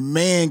 Your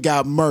man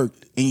got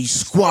murked and you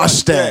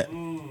squashed that.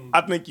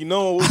 I think you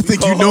know. I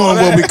think you know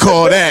what we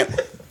call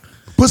that.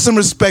 Put some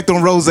respect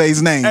on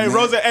Rose's name. Hey, man.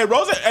 Rose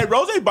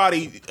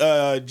body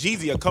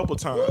Jeezy a couple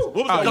times. What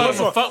was I that? call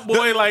him a fuck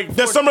boy, like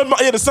The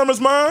Summer's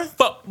Mine.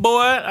 fuck boy.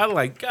 I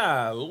like,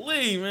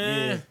 golly,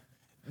 man.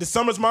 The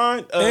Summer's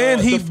Mine.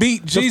 and he the,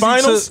 beat the Jeezy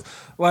finals. to,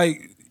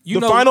 like, you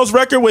The know, finals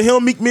record with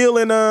him, Meek Mill,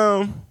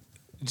 and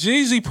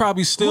Jeezy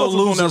probably still else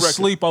was on that loses record?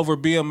 sleep over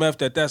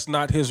BMF that's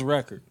not his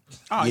record.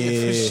 oh,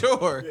 yeah, for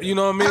sure. You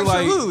know what I mean?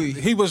 Absolutely.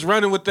 Like, he was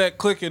running with that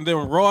click, and then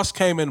Ross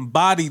came and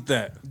bodied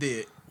that.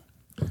 Did.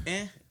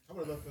 Eh? I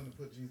would love for him to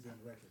put Jeezy on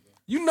the record, though.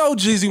 You know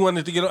Jeezy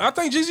wanted to get on. I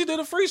think Jeezy did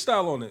a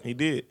freestyle on it. he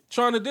did.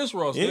 Trying to diss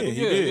Ross. Yeah, nigga.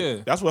 he did.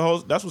 Yeah. That's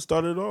what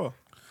started it all.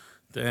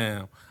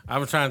 Damn. I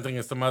was trying to think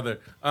of some other.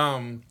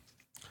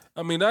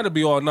 I mean, that'd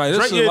be all night. This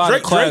Drake, is a lot of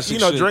Drake, classic you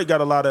know, shit. Drake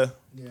got a lot of.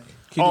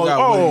 Keep it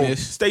out with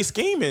this. Stay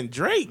scheming,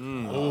 Drake.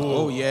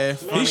 Oh, yeah.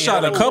 He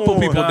shot a couple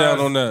people down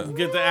on that.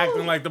 Get to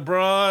acting like the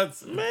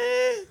broads.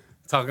 Man,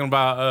 Talking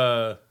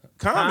about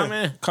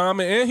Common.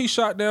 Common, and he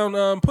shot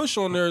down Push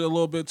on there a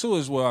little bit too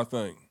as well, I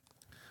think.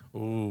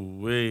 Ooh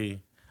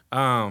wee.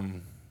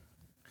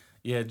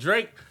 Yeah,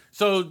 Drake.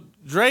 So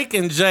Drake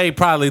and Jay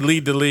probably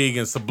lead the league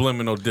in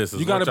subliminal disses.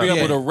 You got to What be y'all-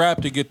 able to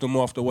rap to get them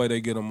off the way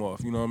they get them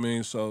off. You know what I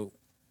mean? So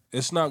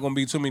it's not going to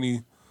be too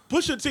many.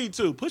 Pusha T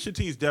too. Pusha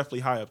T is definitely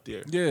high up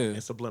there. Yeah.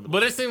 in subliminal.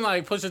 But it seemed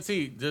like Pusha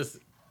T just.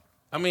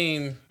 I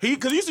mean,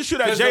 Because he used to shoot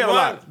at 'cause Jay the a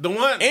lot, one, the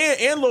one,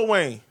 and Lil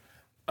Wayne.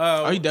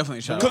 Oh, he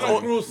definitely shot. Cause- out.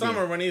 Cruel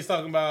Summer when he's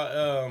talking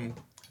about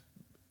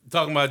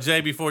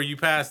Jay before you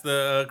pass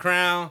the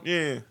crown.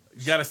 Yeah,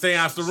 You got to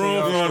seance the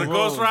room for all the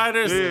Ghost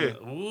Riders.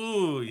 Yeah.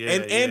 Ooh, yeah.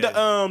 and yeah.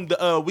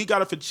 the We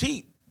Got It for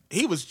Cheap.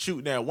 He was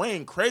shooting at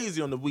Wayne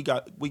crazy on the We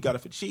Got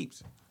It for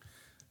Cheaps.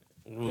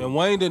 And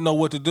Wayne didn't know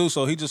what to do,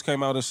 so he just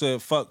came out and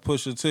said, "Fuck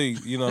Pusha T."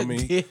 You know what I mean?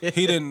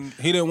 He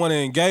didn't want to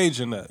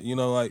engage in that. You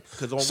know, like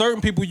 'Cause on-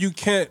 certain people, you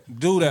can't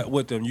do that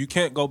with them. You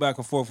can't go back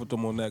and forth with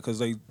them on that because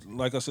they,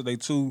 like I said, they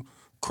too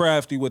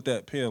crafty with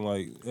that pen.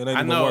 Like it ain't I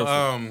even know.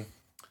 worth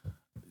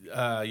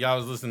it. Y'all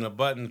was listening to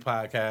Button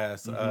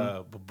podcast.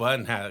 But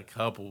Button had a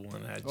couple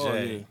one at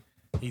Jay.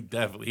 He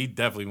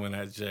definitely went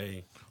at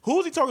Jay. Who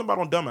was he talking about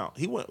on Dumb Out?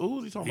 Who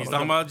was he talking He's about?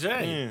 talking on about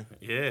Jay.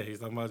 Yeah, he's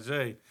talking about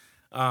Jay.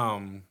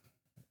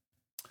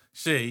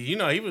 Shit, you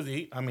know he was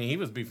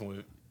beefing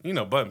with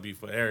Button beef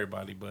for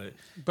everybody, but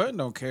Button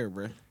don't care,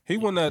 bro. He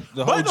won that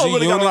the whole But G don't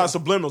really got a unit. lot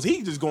of subliminals.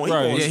 He just going.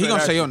 Right. Yeah, he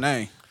gonna say your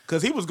name.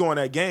 because he was going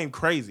that game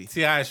crazy.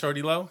 T.I.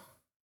 Shorty Low.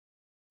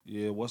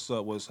 Yeah, what's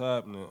up? What's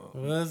happening?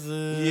 Was it?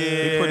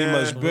 Yeah, He pretty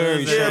much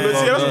buried Yeah, Shorty but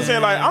see, Low that's what I'm down.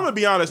 saying. Like, I'm gonna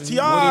be honest. What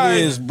T.I. it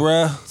is,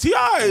 bruh?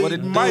 T.I. What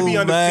it might do, be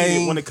undefeated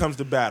man? when it comes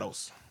to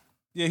battles.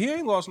 Yeah, he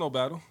ain't lost no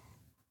battle.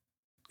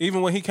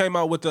 Even when he came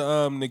out with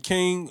the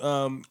King,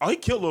 Oh, he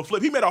killed Lil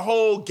Flip. He made a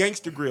whole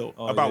gangster grill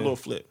about yeah. Lil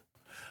Flip.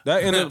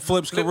 that ended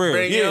Flip's career.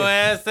 Bring your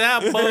ass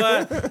out,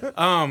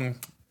 boy.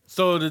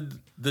 So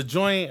the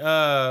joint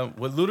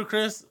with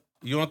Ludacris,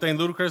 you don't think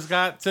Ludacris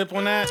got tip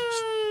on that?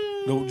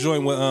 The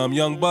joint with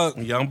Young Buck.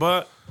 Young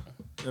Buck.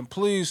 And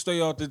please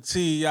stay off the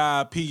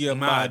TIP of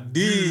my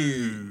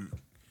dude.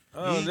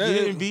 Oh, He that-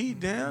 getting beat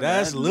down.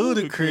 That's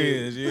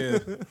ludicrous. Yeah.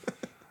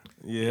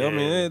 Yeah, I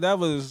mean that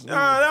was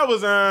That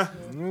was it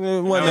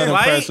wasn't that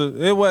light?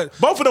 impressive. It was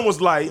both of them was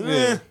like,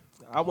 yeah.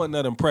 I wasn't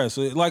that impressed.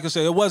 Like I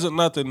said, it wasn't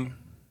nothing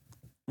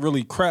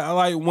really crap.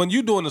 Like when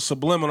you doing the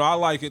subliminal, I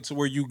like it to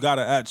where you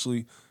gotta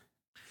actually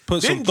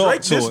put Didn't some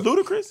Drake thought to diss it.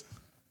 Ludacris?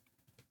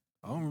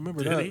 I don't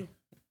remember Did that. he?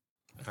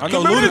 I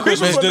know Remember the Ludacris Big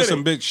was Sean dissing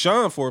minute? Big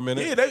Sean for a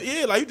minute.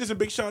 Yeah, like he dissed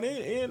Big Sean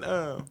and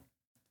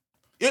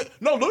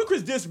no,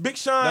 Ludacris dissed Big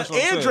Sean That's what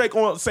I'm and saying. Drake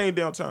on the same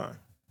damn time.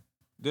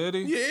 Did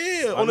he?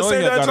 Yeah, I on the know same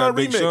he had damn got time that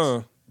Big remix.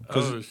 Sean.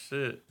 Oh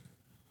shit.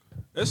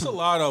 It's a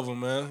lot of them,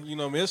 man. You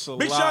know what I mean? It's a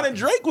Big lot. Sean and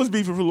Drake was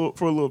beefing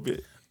for a little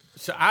bit.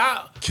 So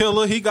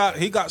Killer, he got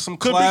some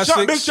Cause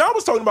classics. Big Sean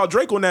was talking about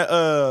Drake on that.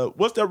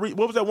 What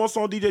was that one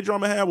song DJ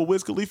Drama had with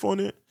Wiz Khalifa on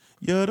it?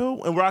 You're the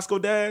and Roscoe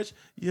Dash.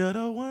 You're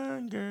the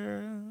one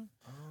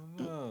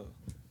girl.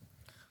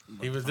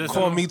 he was this.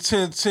 Call me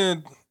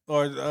 1010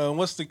 or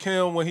what's the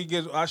Kim when he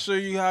gets? I show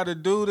you how to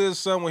do this.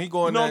 Son, when he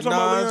going You know that what I'm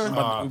talking about, nines.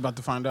 Leon? We about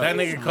to find out. That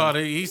nigga called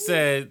it. He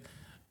said,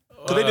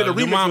 Cause they did a your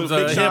remix mom's with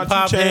Big a Sean, hip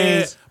hop 2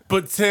 head. Chainz.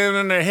 Put 10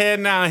 on their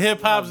head now.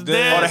 Hip hop's Or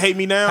dead. to Hate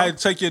Me Now. Had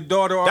to take your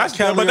daughter off. That's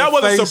Kelly but that in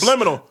wasn't face.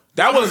 subliminal.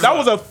 That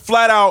was a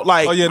flat out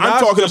like Oh yeah, I'm Nas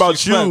talking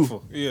about you.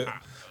 disrespectful. Yeah,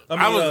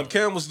 I mean,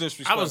 Cam was I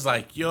disrespectful. was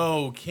like,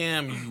 yo,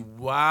 Cam, you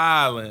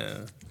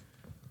wildin'.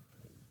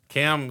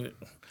 Cam,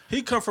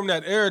 he come from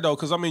that era though,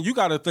 because I mean, you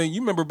got to think. You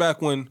remember back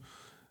when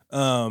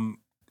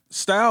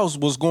Styles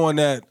was going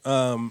at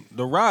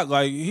the Rock,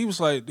 like he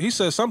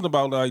said something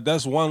about like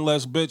that's one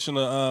less bitch in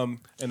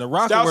the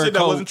Rock. Styles said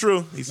that wasn't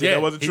true. He said yeah,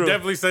 that wasn't he true.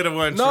 definitely said it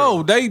wasn't No,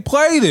 true. they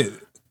played it.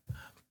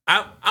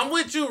 I'm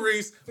with you,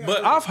 Reese,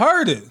 but I've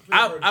heard it.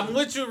 I'm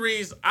with you,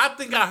 Reese. I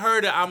think I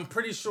heard it. I'm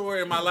pretty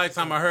sure in my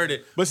lifetime I heard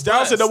it. But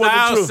Styles said that wasn't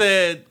Styles true.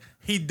 said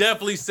he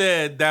definitely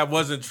said that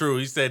wasn't true.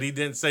 He said he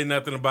didn't say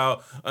nothing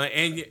about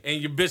and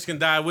your bitch can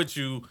die with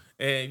you.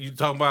 And you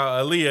talking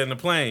about Aaliyah in the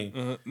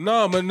plane.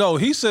 No, but no,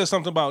 he said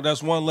something about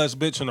that's one less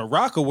bitch in a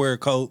rocker wear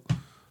coat.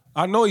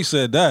 I know he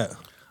said that.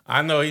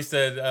 I know he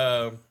said,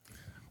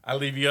 I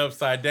leave you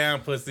upside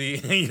down, pussy,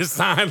 and your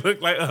sign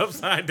look like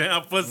upside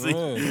down, pussy.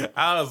 Yeah.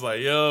 I was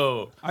like,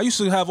 yo. I used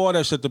to have all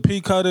that shit. The P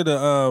Cutter,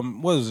 the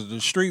what is it, the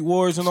Street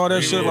Wars and all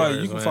that Street shit. Like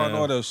Wars, you can find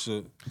man. all that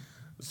shit.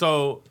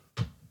 So,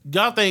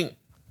 y'all think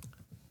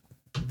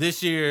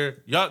this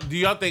year, do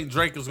y'all think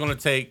Drake is going to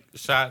take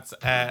shots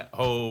at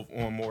Hove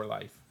on More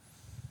Life?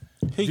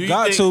 He Do you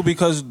got think- to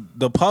because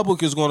the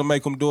public is going to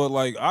make him do it.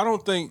 Like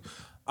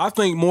I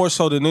think more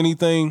so than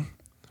anything,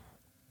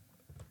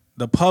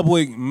 the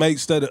public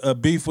makes that a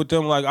beef with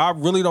them. Like I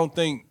really don't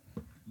think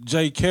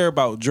Jay care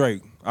about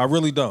Drake. I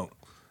really don't.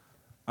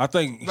 I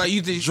think Like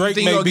you think Drake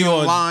you may gonna be give him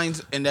on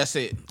lines and that's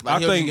it. Like I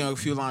he'll think just give him a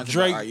few lines.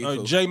 Drake, All right, you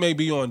cool. Jay may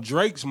be on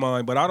Drake's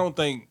mind, but I don't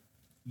think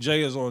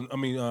Jay is on. I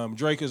mean,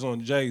 Drake is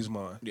on Jay's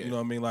mind. Yeah. You know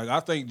what I mean? Like I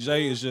think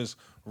Jay is just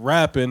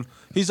rapping.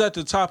 He's at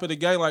the top of the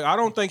game. Like I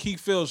don't think he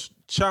feels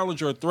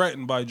challenged or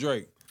threatened by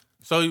Drake.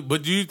 So,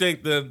 but do you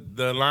think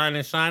the line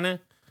is shining?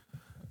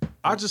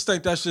 I just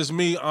think that's just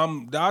me.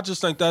 I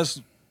just think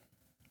that's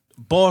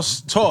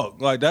boss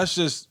talk. Like that's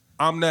just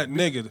I'm that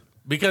nigga.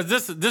 Because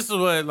this is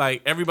what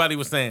like everybody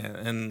was saying,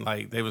 and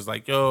like they was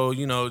like,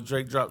 yo,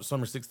 Drake dropped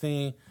Summer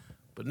 16,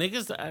 but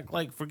niggas act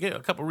like forget a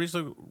couple weeks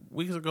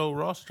ago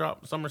Ross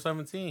dropped Summer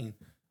 17.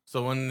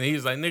 So when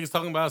he's like niggas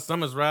talking about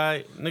Summer's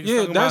right, niggas Yeah,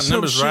 talking that's about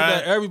him Numbers shooting right.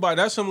 at everybody.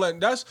 That's him. Like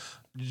that's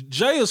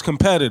Jay is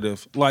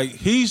competitive. Like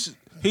he's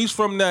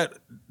from that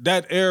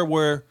era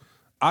where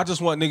I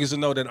just want niggas to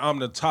know that I'm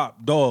the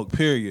top dog.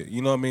 Period.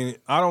 You know what I mean?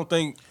 I don't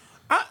think.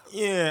 I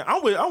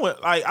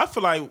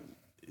feel like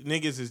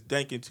niggas is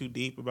thinking too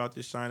deep about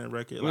this Shining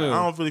record. Like, Yeah.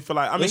 I don't really feel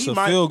like. I mean, It's he a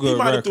might feel-good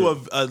have threw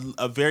record.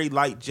 a very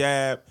light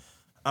jab.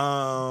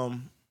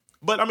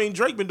 But I mean,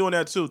 Drake been doing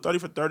that too. 30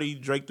 for 30,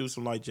 Drake threw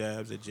some light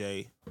jabs at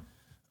Jay.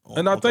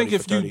 And I think 30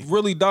 if for you 30.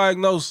 really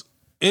diagnose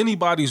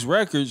anybody's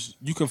records,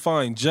 you can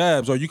find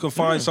jabs or you can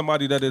find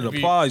somebody that it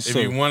applies If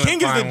to. you want to King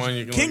is find the one,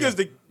 you can King look is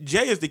at.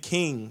 Jay is the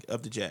king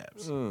of the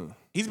jabs.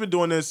 He's been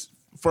doing this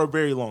for a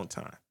very long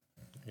time,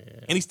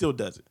 and he still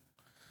does it.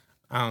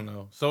 I don't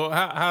know. So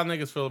how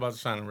niggas feel about the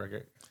Shining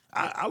record?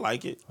 I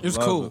like it. It's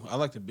cool. I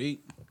like the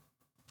beat.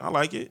 I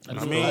like it. I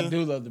I mean,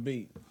 do love the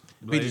beat.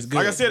 The beat is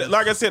good.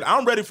 like I said,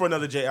 I'm ready for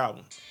another Jay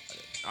album.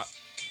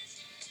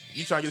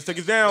 You trying to get his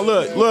tickets down?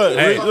 Look.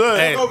 Hey.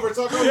 Talk over.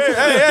 Turn up.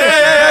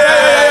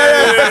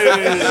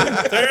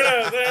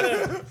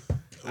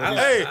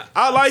 Hey,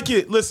 I like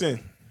it.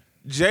 Listen,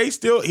 Jay he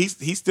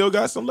still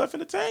got some left in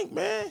the tank,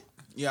 man.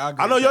 Yeah, I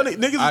agree. I know with y'all that.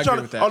 niggas I is agree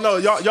trying with to. that. Oh no,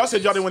 y'all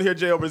said y'all didn't want to hear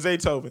Jay over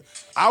Zaytoven.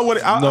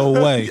 No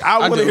way. I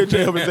want to do. hear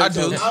Jay over I do.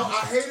 Zaytoven.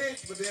 I hate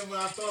it, but then when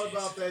I thought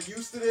about that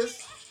use to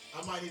this,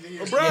 I might need to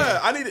hear it. Bruh,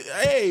 I need it.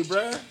 Hey,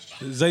 bruh.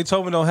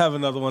 Zaytoven don't have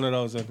another one of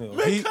those in him.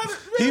 Man,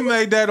 He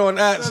made that on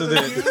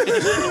accident.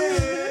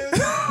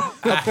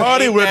 I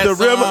party with the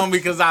song rim.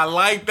 because I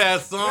like that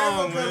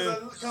song, man.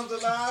 Comes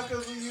alive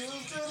because we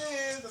used to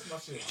this. That's my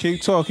shit.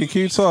 Keep talking.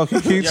 Yo, it's a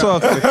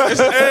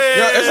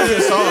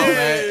good song,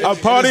 man. I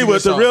party It's a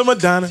with good the real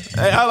Madonna.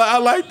 Hey, I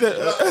like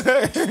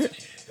that.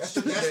 That's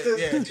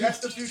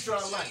the future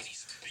I like.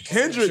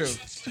 Hendrix.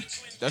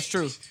 That's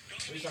true.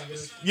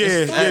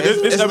 Yeah, this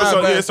it's not episode,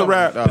 a bad it's a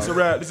wrap. song. It's a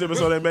wrap. This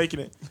episode ain't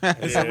making it.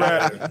 It's a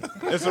wrap.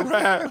 It's a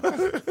wrap.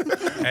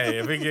 Hey,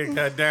 if it get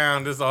cut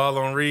down, this all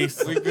on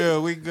Reese. We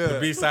good. The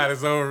B-side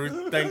is over.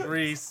 Thank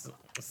Reese.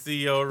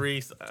 CEO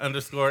Reese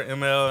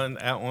 _ML and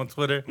out on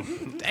Twitter.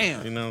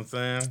 Damn. You know what I'm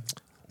saying?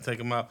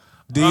 Take him out.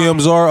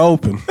 DMs are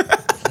open.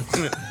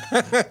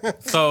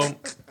 So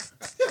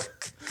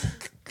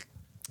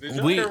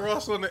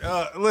Ross on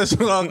the,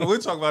 listen, Uncle, we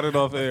talk about it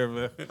off air,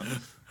 man.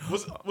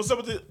 What's up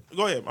with the?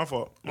 Go ahead. My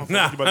fault.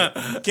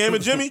 Cam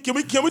and Jimmy. Can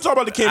we talk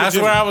about the Cam and that's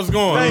Jimmy? where I was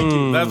going. Thank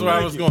you. That's where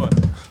I was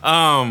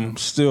going.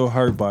 Still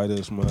hurt by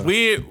this, man.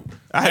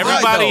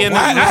 Everybody in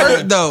Why the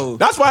hurt though?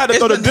 That's why I had to It's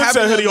throw the been Dipset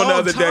happening hoodie a on the long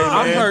other day, time. man.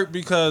 I'm hurt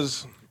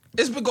because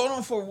It's been going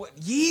on for what,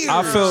 years?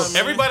 I feel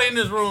everybody in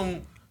this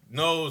room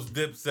knows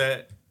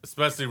Dipset,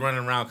 especially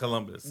running around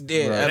Columbus. Yeah,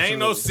 It absolutely. ain't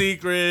no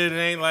secret. It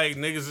ain't like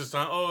niggas is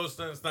trying,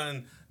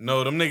 stunting.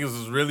 No, them niggas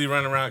is really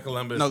running around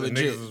Columbus. No, and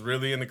legit. niggas is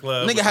really in the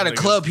club. Nigga with had them a niggas.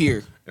 club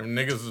here. And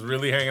niggas is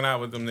really hanging out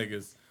with them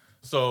niggas.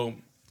 So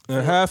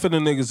and half of the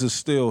niggas is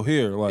still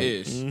here. Like,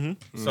 Is.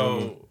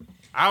 So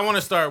I want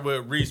to start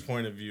with Reese's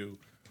point of view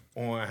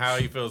on how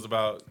he feels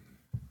about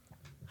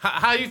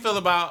how you feel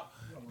about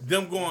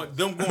them going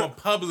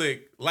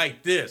public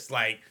like this.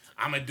 Like,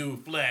 I'm gonna do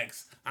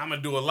flex. I'm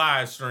gonna do a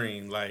live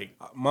stream. Like,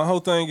 my whole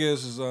thing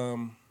is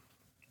I'm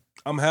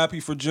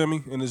happy for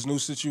Jimmy in his new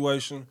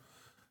situation.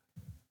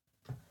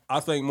 I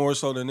think more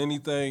so than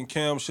anything,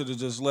 Cam should have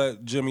just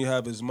let Jimmy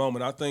have his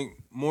moment. I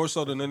think more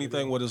so than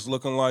anything, what it's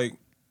looking like,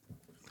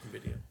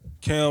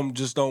 Cam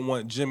just don't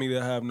want Jimmy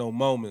to have no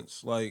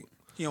moments. Like,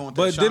 He don't want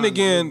that but then shine,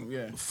 again,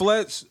 yeah.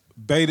 Fletch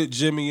baited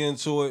Jimmy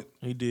into it.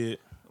 He did.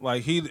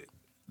 Like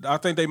I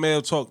think they may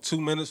have talked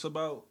 2 minutes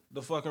about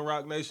the fucking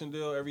Rock Nation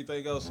deal,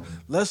 everything else.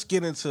 Let's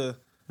get into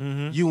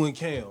you and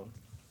Cam.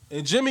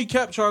 And Jimmy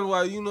kept trying to,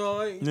 like, you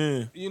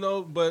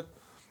know, but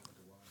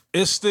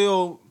it's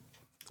still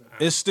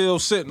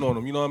sitting on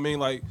him. You know what I mean?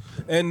 Like,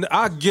 and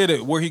I get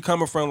it where he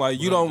coming from.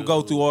 Like, you don't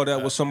go through all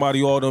that with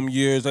somebody all them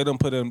years. They done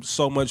put in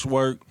so much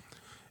work.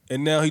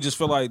 And now he just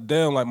feel like,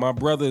 damn, like my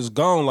brother is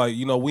gone. Like,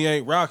 you know, we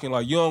ain't rocking.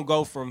 Like, you don't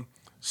go from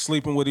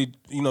sleeping with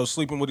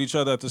each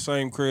other at the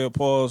same crib,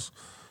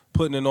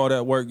 putting in all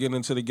that work, getting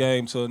into the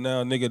game, till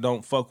now nigga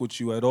don't fuck with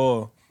you at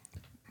all.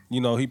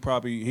 You know, he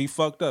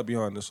fucked up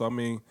behind this. So, I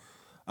mean,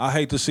 I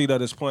hate to see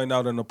that it's playing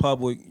out in the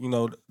public. You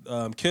know,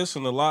 Kiss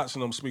and the Lots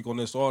and them speak on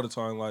this all the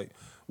time. Like,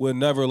 we'll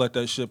never let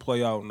that shit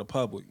play out in the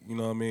public. You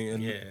know what I mean?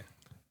 And yeah,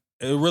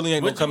 it really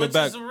ain't no coming which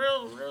back. is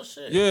real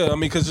shit. Yeah, I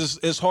mean, because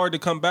it's hard to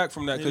come back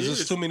from that because It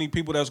there's is. too many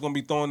people that's going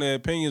to be throwing their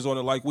opinions on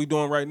it like we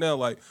doing right now.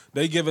 Like,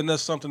 they giving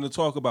us something to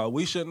talk about.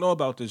 We should know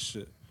about this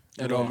shit.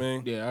 You know what I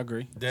mean? Yeah, I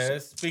agree. Des,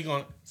 speak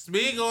on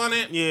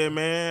it. Yeah,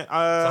 man.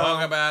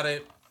 Talk about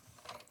it.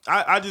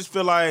 I just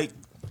feel like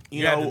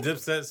You know got the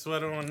Dipset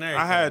sweater on there.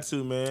 I had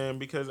to, man,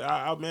 because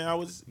I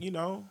was, you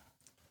know.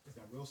 It's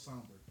got real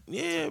somber.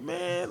 Yeah,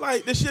 man.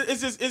 Like, this shit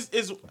is just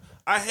it's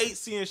I hate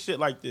seeing shit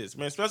like this,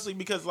 man. Especially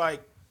because,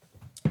 like,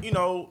 you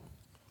know,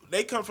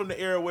 they come from the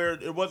era where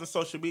it wasn't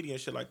social media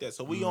and shit like that.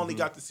 So we only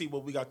got to see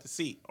what we got to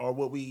see or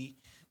what we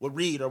would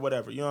read or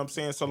whatever. You know what I'm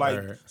saying? So like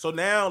Right. so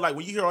now, like,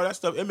 when you hear all that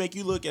stuff, it make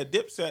you look at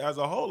Dipset as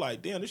a whole,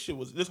 like, damn,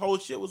 this whole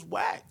shit was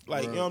whack.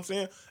 Like, you know what I'm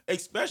saying?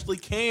 Especially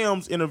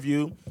Cam's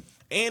interview.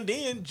 And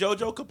then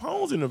JoJo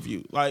Capone's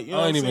interview. Like, you know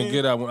I what I'm didn't even saying?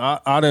 get that one.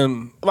 I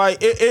didn't. Like,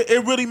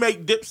 it really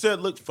make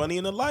Dipset look funny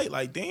in the light.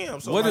 Like, damn.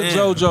 So What like, did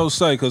JoJo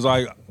say? Because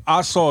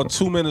I saw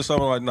 2 minutes of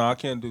it. Like, nah, I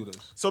can't do this.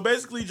 So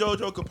basically,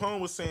 JoJo Capone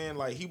was saying,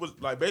 like,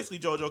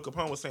 JoJo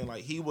Capone was saying,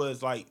 like, he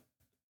was, like,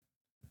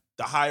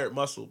 the hired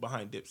muscle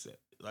behind Dipset.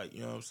 Like,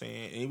 you know what I'm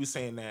saying? And he was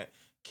saying that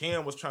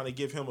Cam was trying to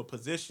give him a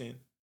position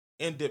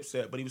in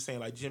Dipset, but he was saying,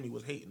 like, Jimmy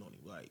was hating on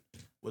him. Like,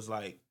 was,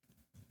 like,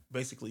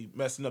 basically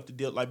messing up the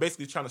deal. Like,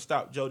 basically trying to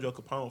stop JoJo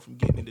Capone from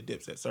getting into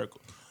Dipset circle.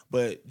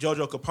 But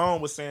JoJo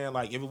Capone was saying,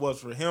 like, if it was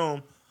for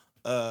him,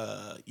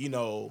 you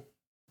know,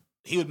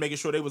 he was making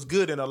sure they was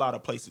good in a lot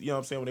of places. You know what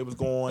I'm saying? When they was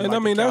going, And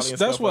like, I mean, to Cali that's and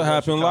stuff what like that,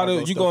 happened. Chicago,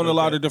 You stuff go in a like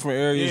lot that. of different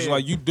areas. Yeah.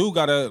 Like, you do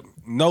gotta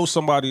know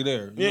somebody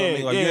there. You know what I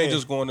mean? Like you ain't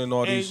just going in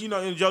all and, these. You know,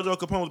 and JoJo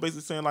Capone was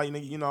basically saying like,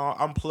 nigga, you know,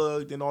 I'm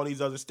plugged in all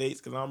these other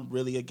states because I'm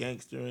really a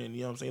gangster, and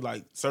you know what I'm saying,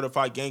 like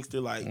certified gangster.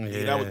 Like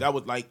that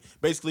was like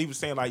basically he was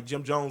saying like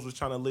Jim Jones was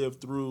trying to live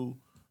through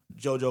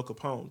JoJo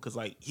Capone because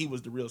like he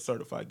was the real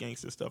certified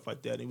gangster, stuff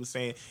like that. And he was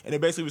saying, and they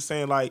basically was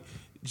saying like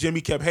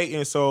Jimmy kept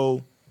hating,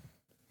 so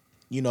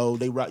you know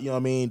they, you know what I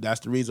mean.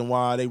 That's the reason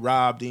why they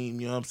robbed him.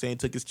 You know what I'm saying?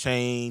 Took his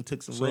chain,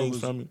 took some rings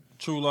from him.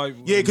 True Life.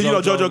 Yeah, because you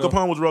know JoJo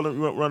Capone was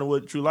running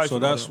with True Life. So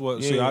that's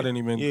what. See, I didn't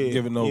even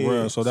give it no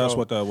run. So that's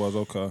what that was.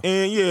 Okay.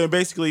 And yeah,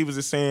 basically he was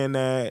just saying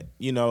that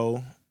you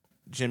know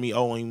Jimmy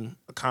owed him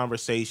a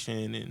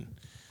conversation and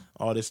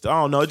all this stuff.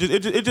 I don't know.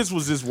 It just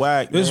was just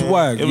whack. It's man.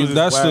 whack. It was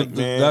That's whack,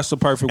 the man. that's the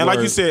perfect and word.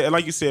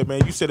 like you said,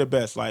 man, you said it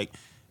best. Like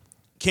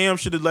Cam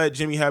should have let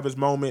Jimmy have his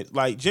moment.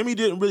 Like Jimmy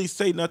didn't really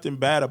say nothing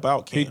bad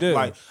about Cam. He did.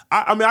 Like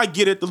I mean, I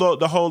get it. The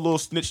whole little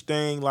snitch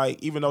thing.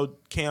 Like even though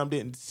Cam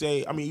didn't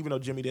say, I mean, even though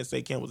Jimmy didn't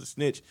say Cam was a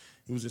snitch,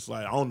 he was just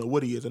like, I don't know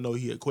what he is. I know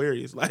he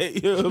Aquarius.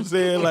 Like you know what I'm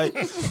saying. Like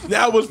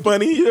that was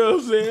funny. You know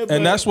what I'm saying.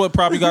 And that's what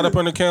probably got up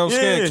under Cam's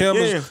skin.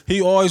 Cam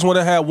he always would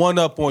have had one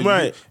up on you.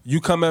 Right.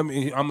 You come at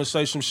me, I'm gonna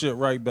say some shit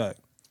right back.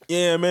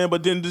 Yeah, man.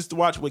 But then just to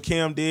watch what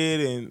Cam did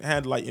and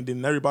had like, and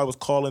then everybody was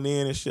calling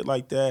in and shit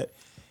like that.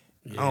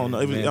 I don't know.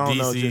 It was, I don't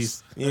know.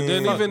 Just, and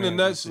then even the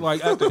next,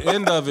 like at the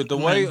end of it, the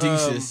way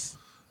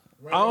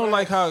I don't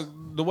like how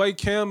the way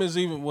Cam is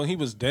even when he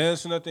was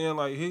dancing at the end.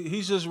 Like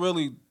he's just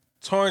really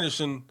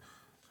tarnishing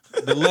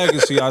the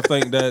legacy. I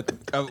think that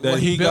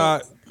he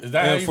got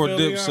for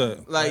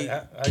Dipset.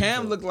 Like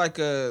Cam looked like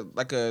a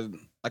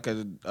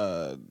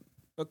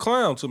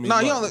clown to me. No,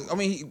 he don't look, I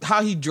mean,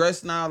 how he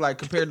dressed now, like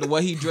compared to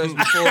what he dressed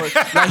before,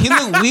 like he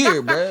look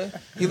weird, bruh.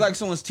 He like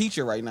someone's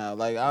teacher right now.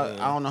 Like I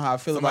don't know how I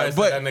feel about it.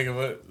 But that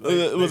nigga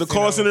it was a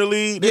call center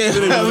lead. Yeah,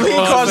 lead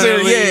call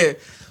center, yeah.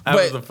 That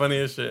was the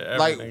funniest shit ever.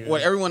 Like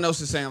what everyone else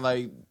is saying,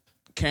 like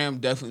Cam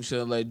definitely should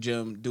have let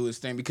Jim do his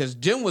thing because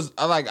Jim was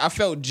I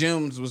felt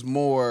Jim's was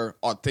more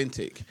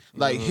authentic.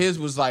 Like his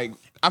was like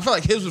I feel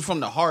like his was from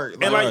the heart.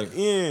 Like,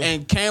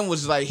 and Cam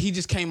was like he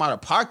just came out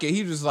of pocket.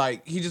 He was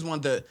like he just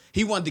wanted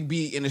to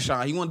be in the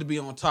shine. He wanted to be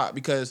on top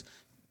because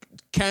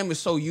Cam is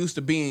so used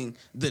to being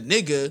the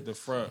nigga. The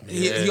front.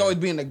 He always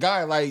being the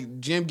guy. Like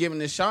Jim giving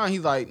the shine,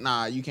 he's like,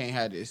 nah, you can't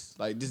have this.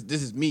 Like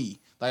this is me.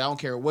 Like I don't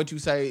care what you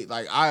say.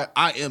 Like I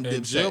am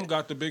Dipset. Jim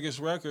got the biggest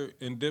record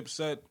in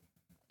Dipset's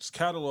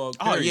catalog.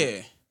 Oh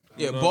period.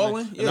 yeah, You know balling. what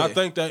I mean? Yeah. And I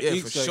think that for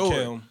eats at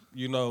Cam.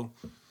 You know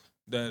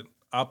that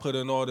I put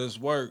in all this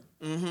work,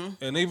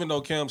 and even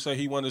though Cam said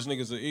he wanted his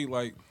niggas to eat,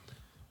 like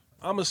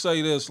I'm gonna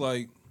say this,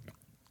 like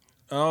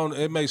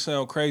it may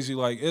sound crazy,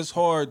 like it's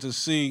hard to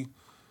see,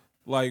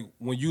 like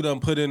when you done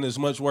put in as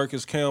much work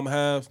as Cam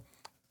have,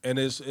 and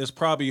it's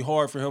probably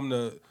hard for him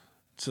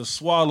to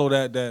swallow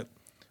that the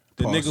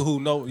nigga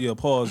who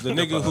the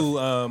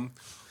nigga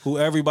who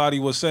everybody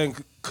was saying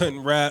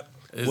couldn't rap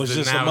was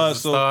just a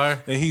muscle, and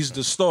he's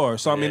the star.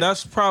 So I mean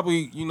that's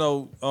probably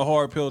a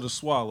hard pill to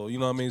swallow. You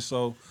know what I mean?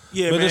 So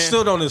but man. it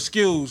still don't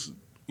excuse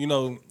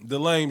the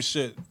lame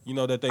shit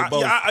that they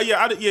both.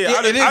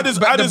 I just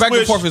back wish,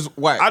 and forth is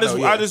whack.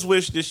 I just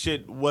wish this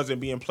shit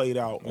wasn't being played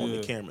out on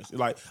the cameras.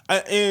 Like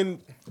and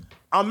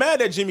I'm mad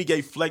that Jimmy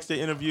gave Flex the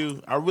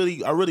interview. I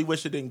really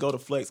wish it didn't go to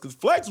Flex because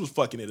Flex was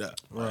fucking it up.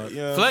 Right. You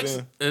know Flex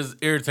is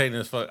irritating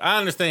as fuck. I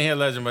understand he a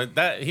legend,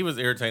 but he was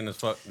irritating as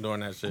fuck during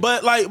that shit.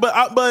 But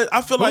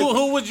I feel like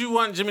who would you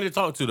want Jimmy to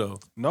talk to though?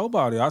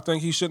 Nobody. I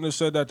think he shouldn't have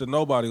said that to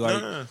nobody.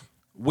 Like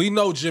we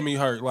know Jimmy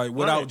hurt. Like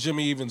without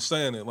Jimmy even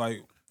saying it.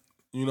 Like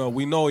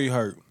we know he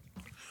hurt.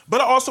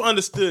 But I also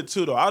understood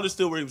too though. I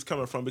understood where he was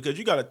coming from because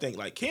you got to think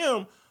like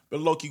Cam. But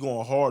low-key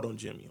going hard on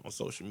Jimmy on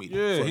social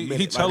media. Yeah,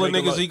 he telling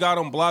niggas he got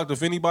him blocked.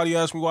 If anybody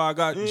asks me why I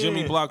got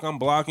Jimmy blocked, I'm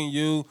blocking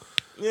you.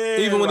 Yeah,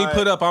 even when he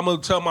put up, I'm going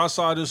to tell my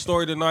side of the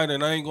story tonight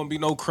and I ain't going to be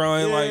no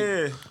crying. Yeah.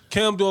 Like,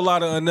 Cam do a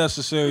lot of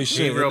unnecessary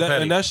shit.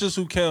 And that's just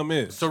who Cam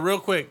is. So real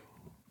quick,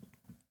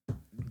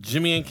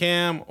 Jimmy and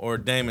Cam or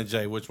Dame and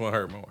Jay, which one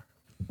hurt more?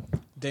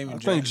 I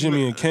think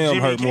Jimmy and Cam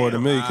hurt more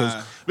than me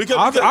because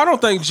I don't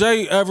think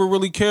Jay ever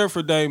really cared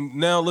for Dame.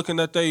 Now looking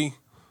at the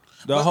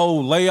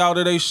whole layout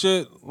of they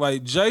shit,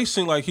 like Jay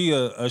seemed like he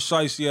a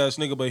shicey ass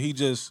nigga, but he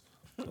just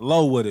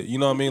low with it. You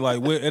know what I mean?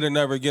 Like it'll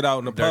never get out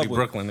in the Dirty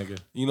public. Brooklyn nigga.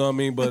 You know what I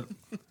mean? But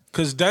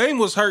because Dame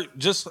was hurt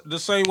just the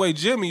same way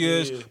Jimmy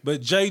is,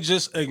 but Jay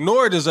just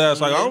ignored his ass.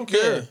 Like I don't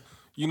care. Yeah.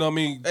 You know what I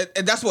mean?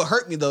 And that's what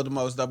hurt me though the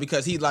most though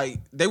because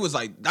they was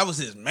like that was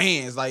his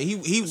man's like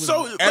he was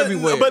so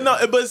everywhere.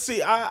 But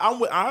see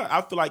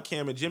I feel like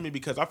Cam and Jimmy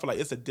because I feel like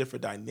it's a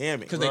different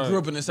dynamic because they grew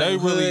up in the same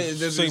hood. They really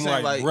really seem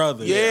like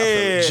brothers.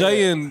 Yeah,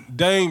 Jay and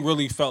Dame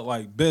really felt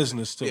like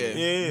business to me.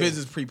 Yeah,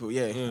 business people.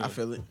 Yeah, I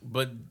feel it.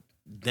 But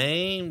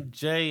Dame,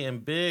 Jay,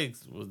 and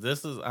Biggs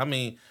I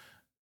mean,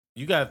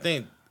 you gotta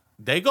think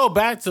they go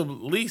back to at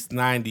least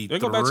 93. They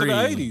go back to the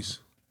 80s.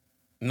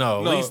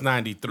 No, at least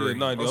 93. Yeah,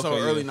 90, so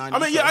early 90s. I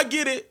mean,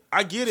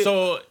 I get it.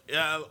 So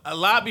a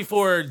lot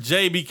before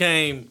Jay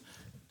became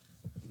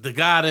the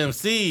God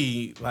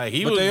MC, like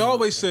But they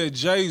always said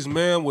Jay's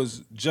man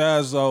was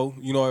Jazzo.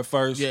 At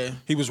first, yeah,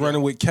 he was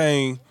running with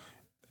Kane,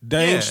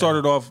 Dame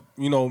started off,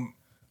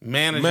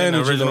 managing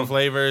original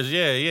flavors.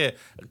 Yeah.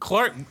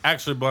 Clark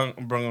actually brung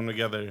them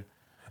together.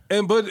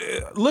 But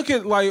look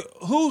at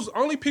who's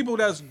only people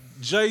that's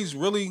Jay's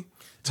really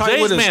tight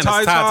Jay's with is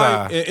Ty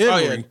Ty and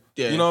Emory. Oh,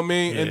 yeah. You know what I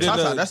mean? Yeah. And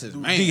then that's his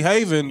man. D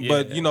Haven,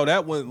 but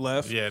that went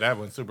left. Yeah, that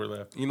went super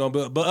left.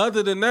 But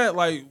other than that,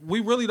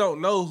 we really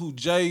don't know who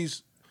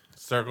Jay's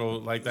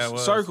circle like that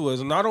was. Circle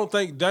is, and I don't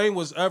think Dame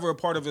was ever a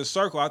part of his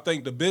circle. I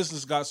think the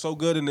business got so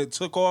good and it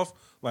took off.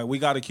 We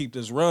got to keep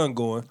this run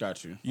going.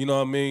 Got you. You know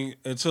what I mean?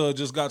 Until it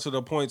just got to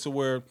the point to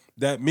where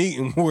that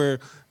meeting where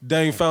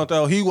Dame found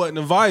out he wasn't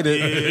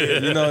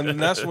invited, and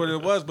that's what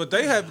it was. But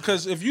they had,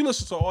 because if you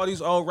listen to all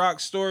these old rock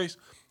stories,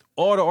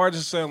 all the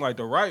artists saying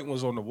the writing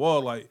was on the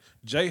wall.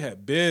 Jay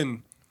had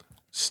been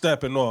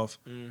stepping off.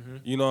 Mm-hmm.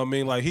 You know what I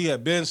mean? He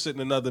had been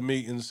sitting in other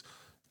meetings,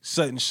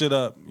 setting shit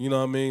up. You know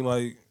what I mean?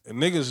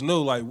 And niggas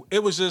knew.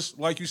 It was just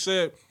like you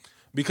said.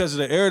 Because of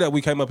the era that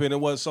we came up in, it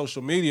wasn't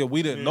social media.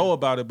 We didn't know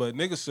about it, but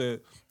niggas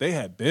said they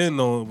had been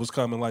knowing it was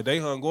coming. They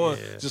hung on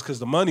just because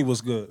the money was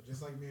good.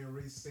 Just like me and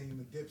Reese seen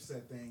the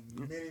Dipset thing.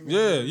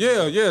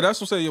 Yeah. That's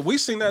what I'm saying. We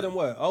seen that in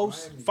what?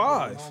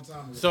 05.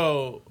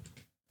 So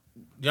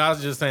y'all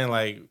was just saying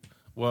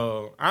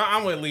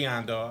I'm with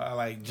Leon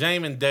though.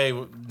 James and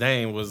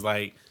Dame was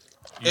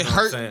it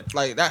hurt.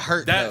 That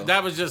hurt.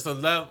 That was just a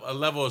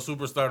level of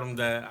superstardom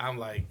that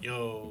I'm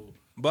yo.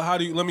 But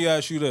let me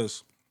ask you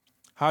this.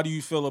 How do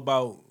you feel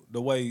about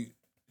the way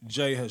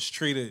Jay has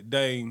treated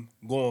Dame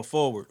going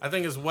forward? I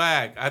think it's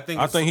whack. I think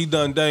he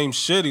done Dame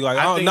shitty.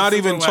 I'm not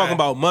even talking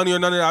about money or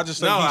none of that. I just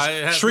think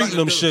he's treating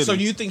him shitty. So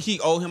you think he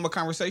owe him a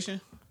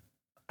conversation?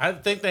 I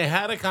think they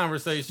had a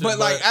conversation.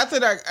 But after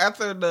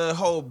the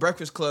whole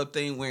Breakfast Club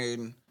thing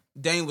when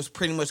Dame was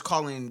pretty much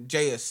calling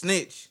Jay a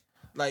snitch,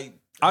 but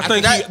after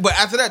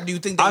that, do you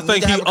think they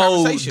need to have a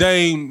conversation? Owed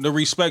Dame the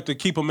respect to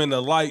keep him in the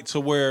light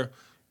to where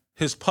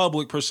his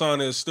public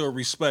persona is still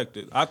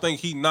respected. I think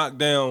he knocked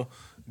down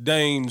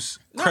Dame's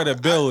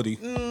credibility.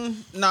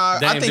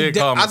 I think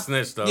call him a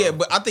snitch though. Yeah,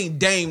 but I think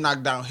Dame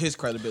knocked down his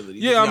credibility.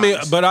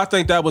 Yeah, but I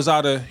think that was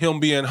out of him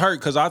being hurt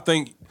because I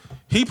think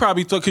he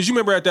probably thought, because you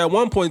remember at that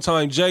one point in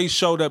time, Jay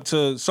showed up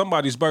to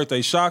somebody's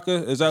birthday, Shaka,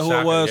 is that who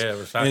it was? Yeah, it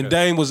was Shaka. And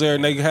Dame was there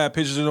and they had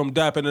pictures of them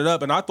dapping it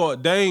up. And I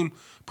thought Dame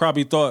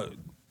probably thought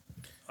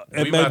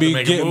it maybe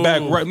getting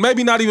back right,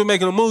 maybe not even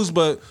making the moves,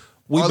 but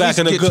we back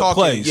in a good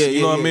place.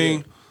 You know what I mean?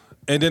 Yeah.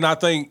 And then I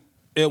think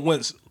it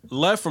went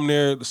left from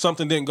there.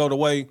 Something didn't go the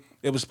way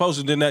it was supposed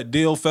to. Then that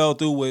deal fell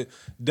through with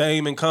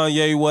Dame and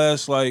Kanye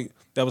West.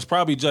 That was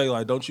probably Jay.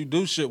 Don't you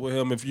do shit with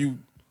him if you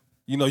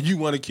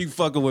want to keep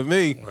fucking with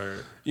me.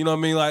 Word. You know what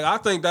I mean? I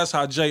think that's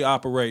how Jay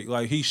operate.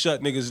 He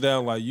shut niggas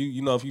down.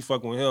 If you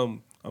fucking with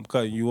him, I'm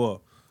cutting you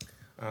off.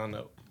 I don't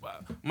know.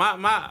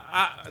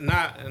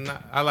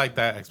 I like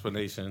that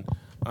explanation.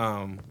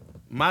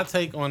 My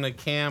take on the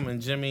Cam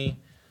and Jimmy.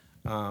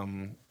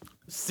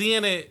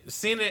 Seeing it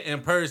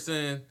in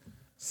person,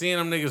 seeing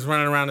them niggas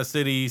running around the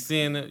city,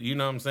 seeing it, you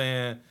know what I'm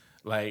saying?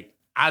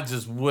 I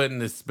just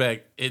wouldn't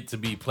expect it to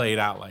be played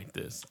out like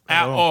this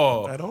at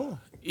all. At all.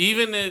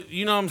 Even if,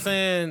 you know what I'm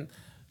saying?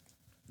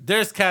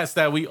 There's cats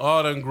that we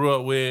all done grew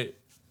up with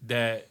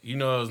that,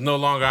 is no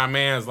longer our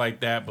mans like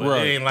that, but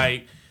it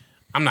ain't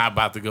I'm not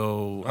about to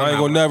go. I ain't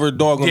gonna never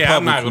dog them. Yeah,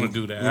 I'm not gonna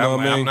do that. You know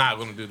what I mean? I'm not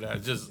gonna do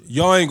that. Just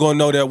y'all ain't gonna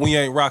know that we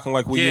ain't rocking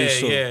like we used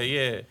to.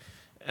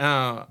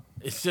 Yeah.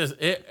 It's just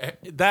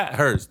that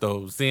hurts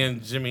though. Seeing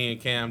Jimmy and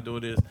Cam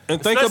do this,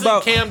 and think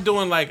about Cam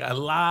doing a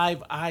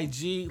live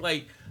IG,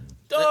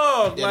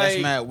 dog. Yeah,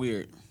 that's mad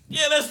weird.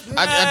 Yeah, that's.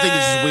 I think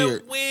it's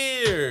just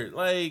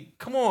weird.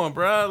 Come on,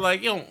 bro.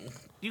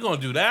 You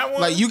gonna do that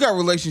one? You got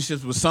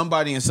relationships with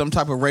somebody in some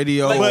type of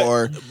radio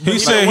or. He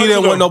said he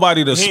didn't want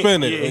nobody to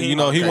spin it. He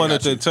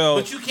wanted to tell.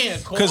 But you can't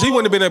because he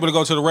wouldn't have been able to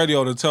go to the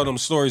radio to tell them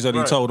stories that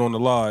he told on the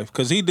live.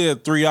 Because he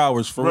did 3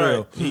 hours for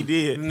real. He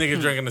did. Nigga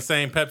drinking the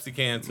same Pepsi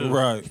can too.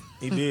 Right.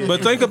 He did.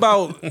 But think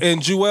about in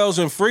Jewels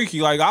and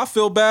Freaky. I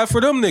feel bad for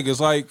them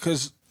niggas.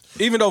 Because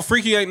even though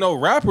Freaky ain't no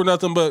rap or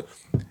nothing, but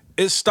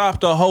it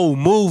stopped the whole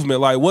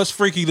movement. What's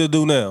Freaky to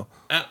do now?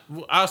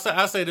 I'll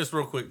say this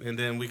real quick, and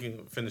then we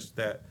can finish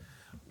that.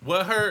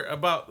 What hurt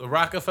about the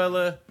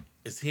Rockefeller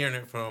is hearing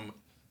it from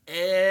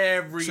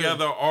every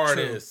other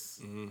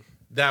artist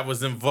that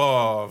was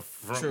involved.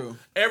 From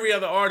every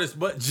other artist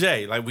but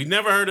Jay. We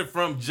never heard it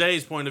from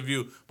Jay's point of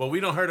view, but we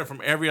don't heard it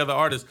from every other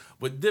artist.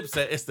 With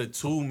Dipset, it's the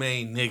two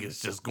main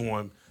niggas just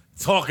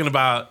talking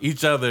about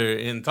each other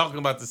and talking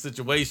about the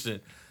situation.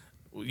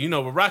 With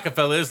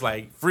Rockefeller, it's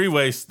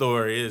Freeway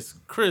story, it's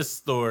Chris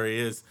story,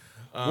 it's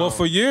well,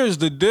 for years,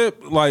 the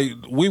Dip,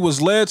 we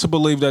was led to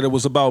believe that it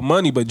was about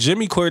money, but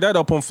Jimmy cleared that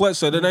up on Flex,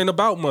 said it ain't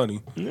about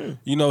money. Yeah.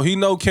 He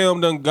know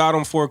Cam done got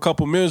him for a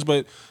couple millions,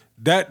 but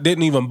that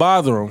didn't even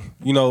bother him.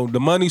 The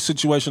money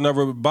situation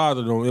never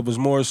bothered him. It was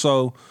more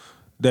so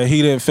that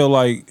he didn't feel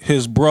like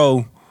his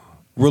bro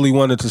really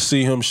wanted to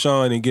see him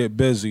shine and get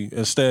busy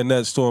and stand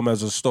next to him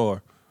as a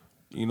star.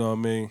 You know what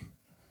I mean?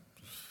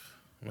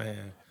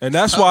 Man. And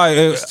that's why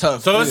it's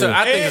tough. So I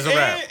think it's a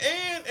wrap.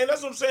 And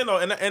that's what I'm saying though,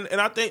 and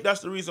I think that's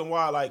the reason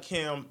why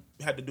Cam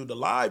had to do the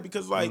live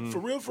because like for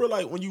real,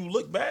 like when you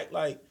look back,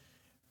 like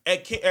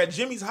at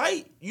Jimmy's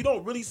height, you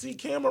don't really see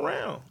Cam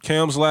around.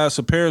 Cam's last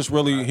appearance,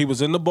 really, he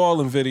was in the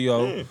balling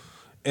video.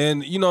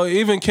 And, you know,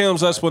 even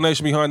Cam's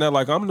explanation behind that,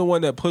 like, I'm the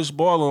one that pushed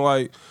balling,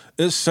 like,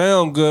 it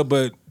sound good,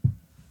 but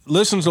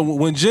listen to,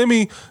 when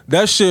Jimmy,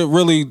 that shit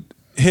really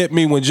hit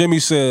me when Jimmy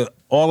said,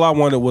 all I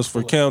wanted was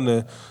for Cam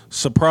to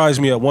surprise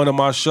me at one of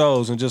my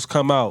shows and just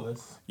come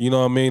out, you know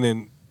what I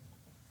mean,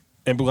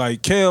 and be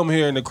like, Cam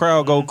here, and the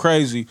crowd go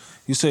crazy.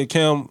 He said,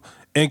 Cam...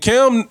 And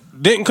Cam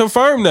didn't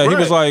confirm that. Right. He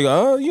was like,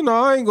 you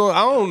know, I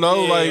don't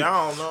know. Yeah, like,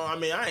 I don't know. I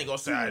mean, I ain't gonna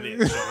say I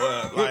didn't show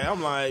up. Like,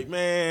 I'm like,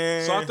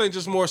 man. So I think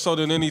just more so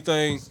than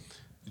anything,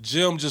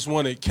 Jim just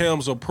wanted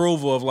Cam's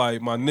approval of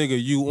like, my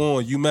nigga,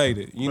 you made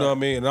it. You know what I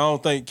mean? And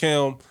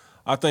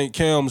I think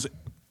Cam's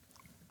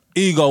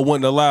ego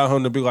wouldn't allow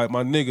him to be like,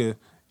 my nigga,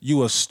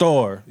 you a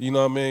star. You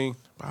know what I mean?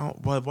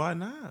 But why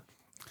not?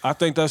 I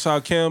think that's how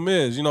Cam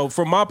is. You know,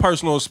 from my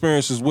personal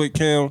experiences with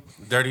Cam.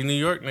 Dirty New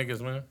York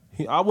niggas, man.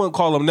 I wouldn't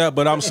call him that,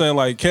 but I'm saying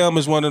like Cam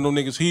is one of them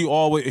niggas. He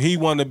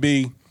want to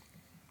be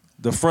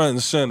the front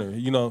and center.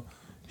 You know,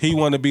 he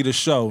want to be the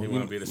show. He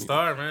want to be the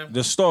star, man.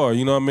 The star.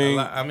 You know what I mean?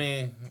 I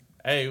mean,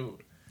 hey,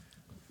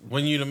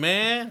 when you the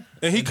man,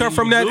 and he come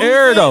from that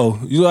era though.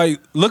 You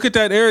like look at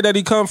that era that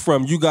he come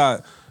from. You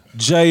got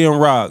Jay and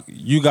Rock.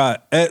 You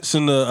got X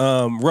and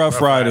the Rough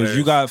Riders.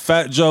 You got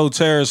Fat Joe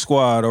Terror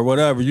Squad or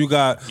whatever. You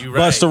got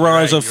Busta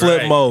Rhymes and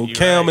Flip Mode.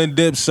 Cam and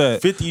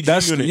Dipset. 50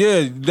 that's unit.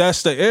 Yeah,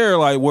 that's the era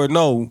like where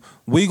no,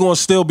 we gonna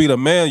still be the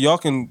man. Y'all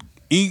can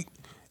eat,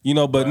 you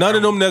know, but none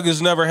of them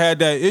niggas never had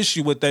that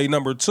issue with they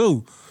number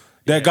two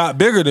that got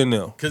bigger than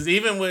them. Because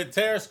even with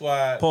Terror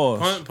Squad,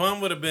 Pun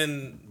would have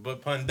been,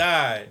 but Pun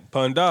died.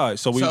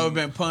 So it would have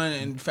been Pun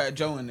and Fat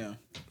Joe in them,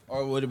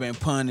 or it would have been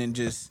Pun and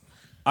just.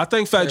 I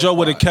think Fat Joe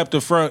would have kept the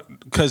front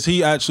because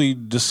he actually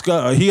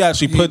discovered.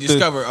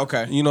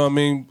 Okay. You know what I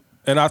mean?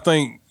 And I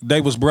think they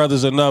was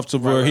brothers enough to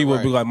where he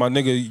would be like, my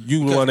nigga,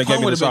 you the one that gave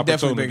me this opportunity.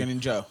 Definitely bigger than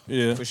Joe.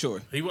 Yeah, for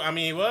sure. He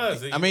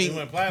was. He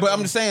went but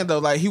I'm just saying though,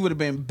 like he would have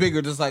been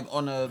bigger, just like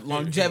on a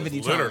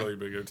longevity. Literally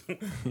bigger.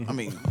 I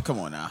mean, come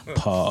on now.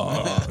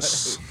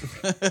 Pause.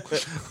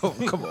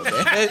 Come on,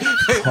 man.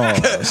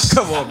 Pause.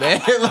 Come on,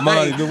 man. Like,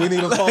 Monty, do we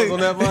need a pause on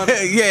that, Monty?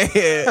 Yeah.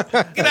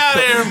 Get out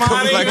of here,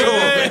 Monty. Like, come on,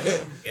 man.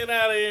 Get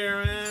out of here,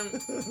 man.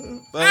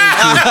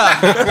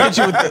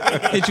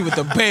 Hit you with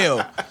the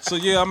bell. So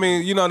yeah, I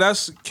mean, you know,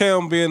 that's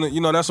Cam being, you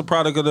know, that's a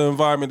product of the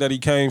environment that he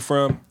came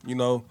from. You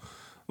know,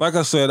 like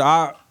I said,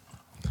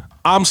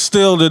 I'm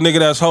still the nigga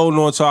that's holding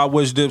on to I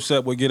wish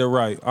Dipset would get it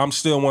right. I'm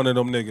still one of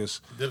them niggas.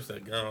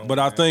 Dipset girl. But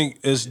I think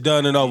it's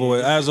done and over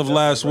with. As of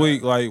last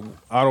week, like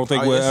I don't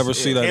think we'll ever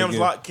see that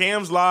again.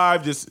 Cam's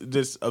live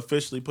just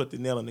officially put the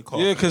nail in the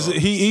coffin. Yeah, because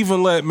he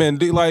even let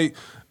Mendy like.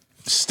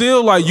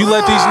 Still, like, you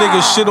let these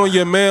niggas shit on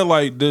your man,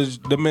 like, the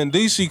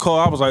Mendici call,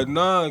 I was like,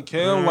 nah,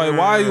 Cam, like,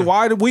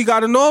 why did we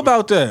gotta know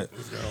about that?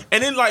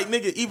 And then, like,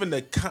 nigga, even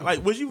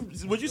like, would you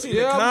see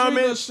the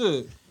comments?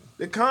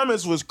 The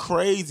comments was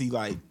crazy,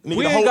 like,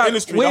 nigga, the whole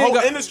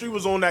industry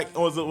was on that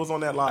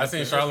live. I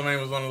seen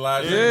Charlamagne was on the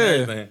live.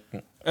 Yeah.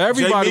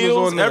 Everybody Mills,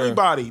 was on there.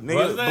 Everybody.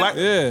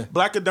 Nigga,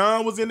 Black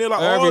Adon was in there.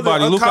 Like,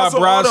 everybody. Luca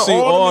Brasi,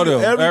 all them.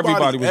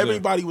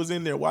 Everybody was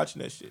in there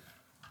watching that shit.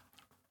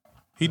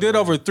 He did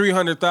over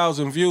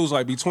 300,000 views,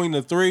 like between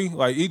the three,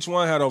 like each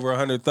one had over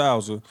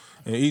 100,000,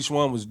 and each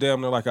one was damn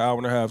near like an hour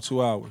and a half,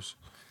 2 hours.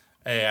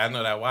 Hey, I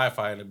know that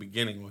Wi-Fi in the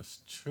beginning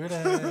was trash.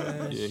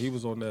 Yeah, he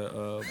was on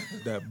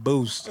that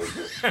boost.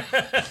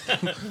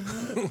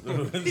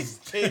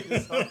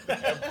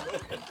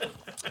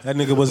 That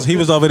nigga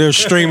was over there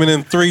streaming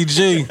in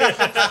 3G.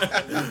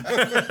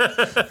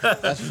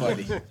 That's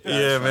funny.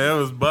 Yeah, man, it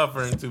was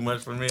buffering too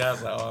much for me. I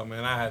was like, oh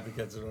man, I had to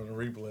catch it on the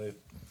replay.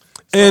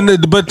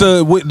 And but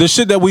the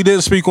shit that we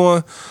didn't speak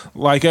on,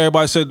 like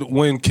everybody said,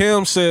 when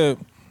Cam said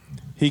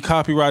he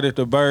copyrighted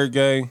the Bird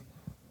Gang,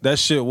 that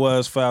shit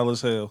was foul as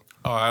hell.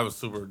 Oh,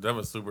 that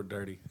was super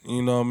dirty.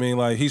 You know what I mean?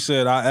 Like he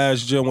said, I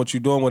asked Jim what you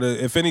doing with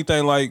it. If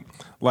anything, like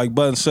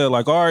Button said,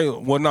 like, all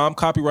right, well, no, I'm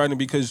copyrighting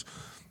because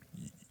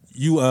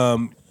you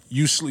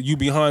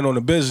behind on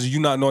the business. You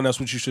not knowing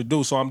that's what you should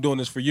do. So I'm doing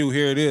this for you.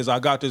 Here it is. I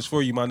got this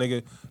for you, my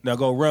nigga. Now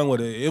go run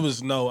with it. It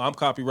was I'm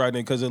copyrighting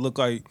it because it looked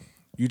like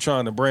you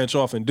trying to branch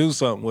off and do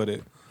something with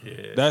it.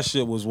 Yeah. That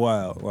shit was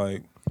wild.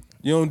 Like,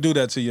 you don't do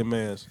that to your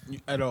mans.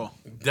 At all.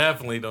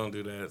 Definitely don't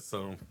do that.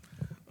 So,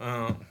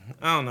 I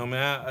don't know,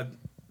 man.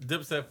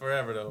 Dipset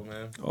forever, though,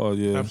 man. Oh,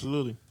 yeah.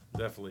 Absolutely.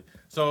 Definitely.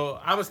 So,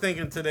 I was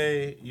thinking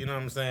today, you know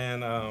what I'm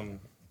saying,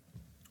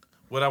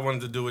 what I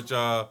wanted to do with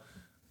y'all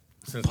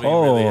since we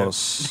really have...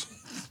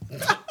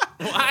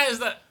 Why is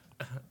that?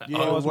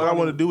 Yeah, what I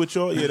want to do with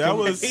y'all? Yeah, that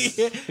was...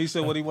 He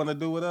said what he want to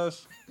do with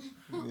us?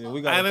 Yeah,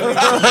 we got.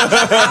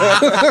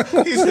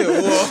 He said,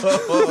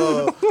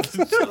 "Whoa,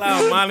 chill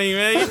out, money,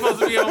 man. You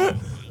supposed to be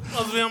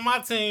on my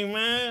team,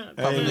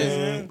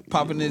 man.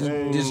 Popping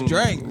this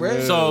drink, bro."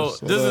 So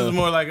this is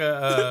more like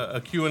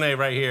a Q&A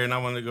right here, and I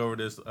want to go over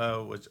this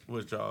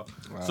with y'all.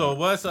 Wow. So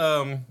what's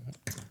I'm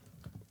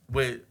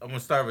gonna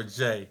start with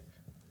Jay.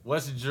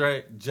 What's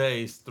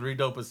Jay's 3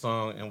 dopest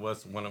song and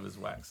what's one of his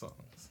whack songs?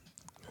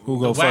 Who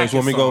go first?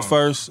 Want me go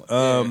first?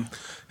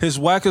 His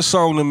wackest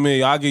song to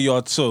me, I'll give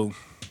y'all 2.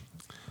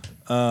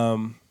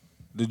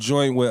 The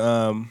joint with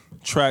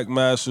Track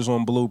Masters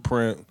on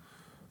Blueprint.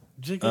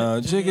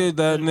 Jigga,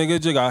 that nigga,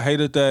 Jigga. I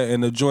hated that.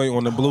 And the joint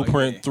on the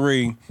Blueprint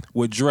 3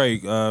 with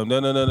Drake. Off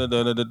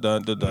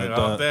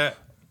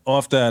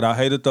that, I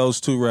hated those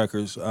 2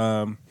 records.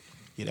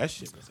 Yeah, that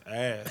shit was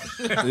ass.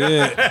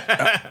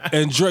 Yeah,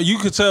 and Drake, you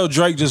could tell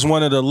Drake just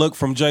wanted to look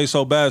from Jay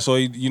so bad, so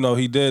he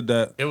did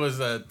that. It was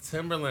a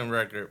Timberland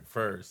record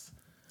first.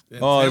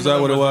 Oh, is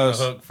that what it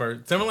was? On the hook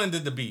first. Timberland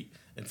did the beat,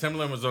 and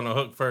Timberland was on the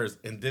hook first,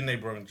 and then they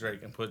brought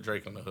Drake and put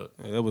Drake on the hook.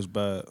 Yeah, it was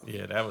bad.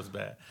 Yeah, that was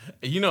bad.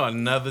 You know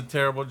another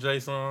terrible Jay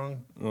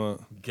song?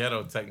 What?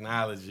 Ghetto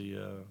Technology.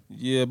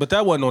 Yeah, but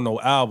that wasn't on no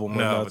album.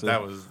 No, but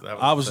that was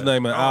I was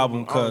naming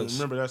album I don't cuts.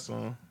 remember that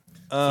song.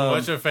 So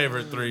what's your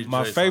favorite 3?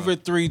 My Jay favorite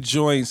songs? 3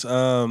 joints.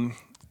 One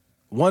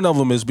of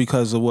them is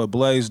because of what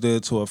Blaze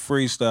did to a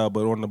freestyle,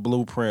 but on the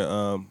Blueprint,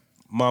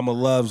 "Mama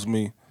Loves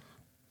Me,"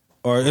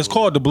 or it's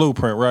called the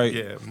Blueprint, right?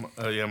 Yeah,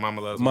 Mama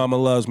Loves Me. "Mama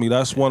Loves Me."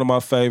 That's one of my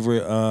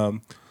favorite.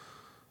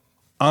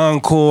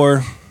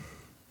 Encore.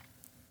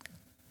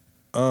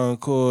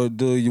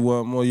 Do You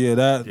Want More? Yeah,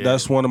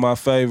 that's one of my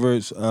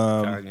favorites.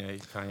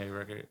 Kanye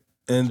record.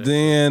 And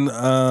then,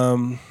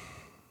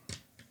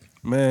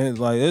 man,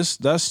 like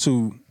that's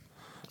too.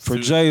 For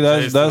Jay,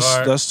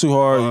 that's too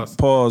hard.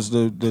 Pause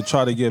to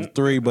try to give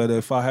 3, but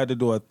if I had to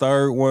do a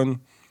 3rd one,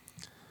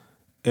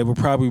 it would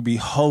probably be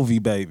Hovey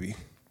Baby.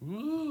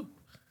 Woo.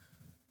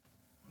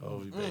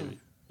 Hovey Baby.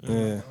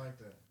 Yeah.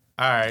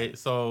 All right,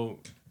 so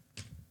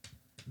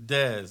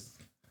Dez,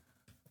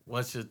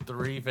 what's your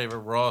 3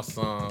 favorite Ross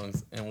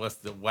songs, and what's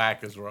the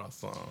wackest Ross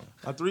song?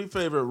 My 3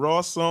 favorite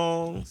Ross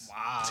songs: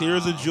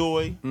 "Tears of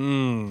Joy,"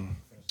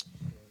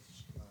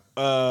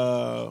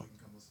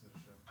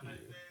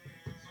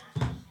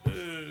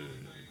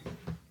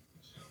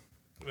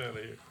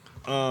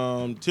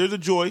 "Tears of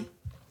Joy."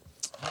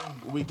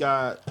 We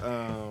got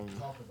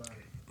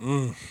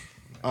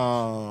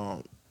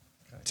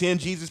 10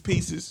 Jesus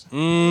Pieces.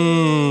 Lord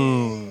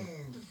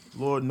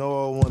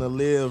know I wanna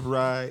live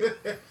right.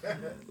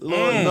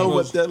 Lord know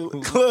what that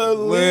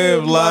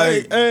live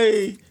like.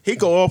 Hey, he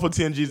go off for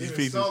 10 Jesus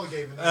Pieces.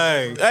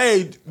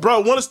 Hey,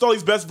 bro, one of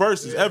Stolly's best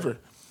verses ever.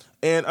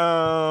 And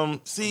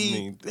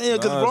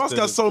because Ross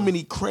got so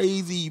many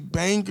crazy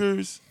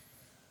bangers.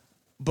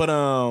 But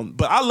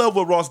I love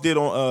what Ross did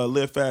on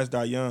Live Fast,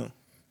 Die Young.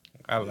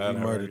 I love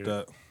He murdered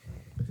that.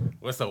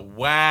 What's a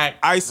whack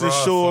Ice Ross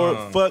Insured,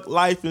 song? Fuck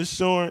Life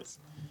Insurance.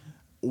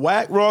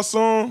 Whack Ross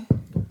song.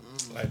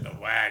 Like the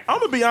whack. I'm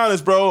gonna be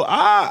honest, bro.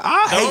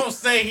 I Don't hate.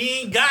 say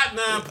he ain't got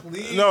none.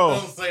 Please No.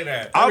 don't say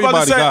that. I was about to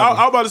Everybody say. got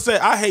I was about to say.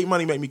 I hate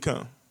Money Make Me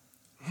Come.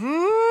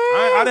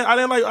 I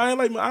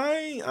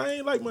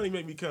ain't like Money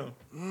Make Me Come.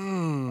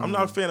 I'm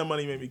not a fan of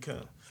Money Make Me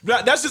Come.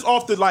 That's just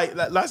off the like.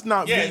 That's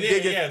not me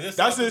digging. This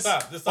That's off the just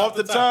top. This off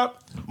the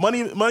top.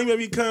 Money Make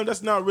Me Come.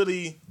 That's not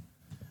really.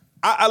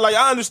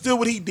 I understood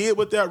what he did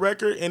with that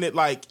record, and it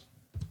like,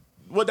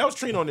 well, that was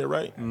Trina on there,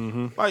 right?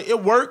 Mm-hmm. Like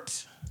it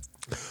worked.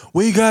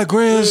 We got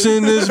grants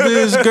in this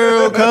bitch,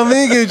 girl. Come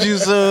and get you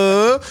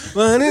some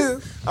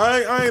money.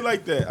 I ain't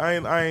like that.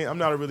 I'm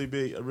not a really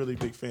big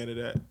fan of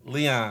that.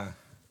 Leon,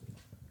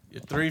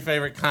 your 3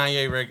 favorite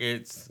Kanye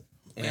records,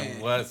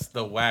 and what's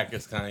the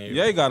wackest Kanye?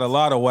 Ye got a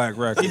lot of whack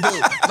records.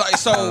 Like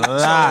so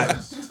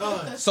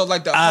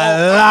like the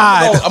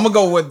lot. I'm gonna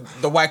go with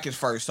the wackest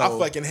first. So I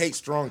fucking hate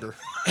Stronger.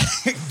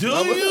 Do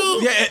you?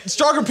 yeah,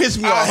 Stronger pissed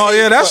me off. Oh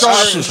yeah, that's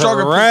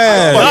Stronger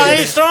trash. I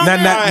hate Stronger.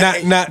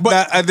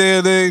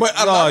 But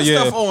a lot of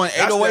yeah. stuff on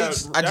That's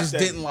 808s I that's just that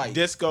didn't like.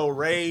 Disco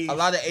rave. A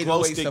lot of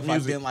 808 stick stuff I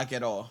music. didn't like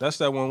at all. That's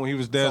that one when he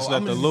was dancing So at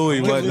I'm the just-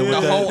 Louis, wasn't it? the With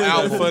whole that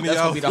album. funny That's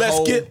gonna be the Let's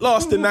whole. get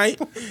lost tonight.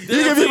 You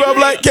give me my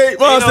black cake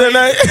monster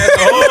tonight.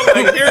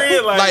 Like,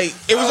 period. Like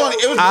it was on.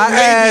 It was.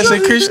 ass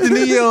and Christian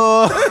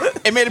Dior.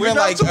 It made it been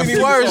like too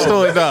many words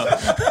to it though.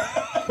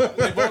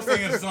 They both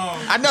singing a song.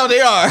 I know they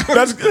are.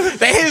 That's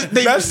They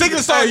sing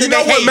the song. You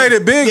know what made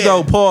it big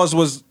though? Pause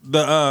was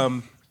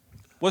the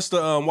what's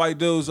the white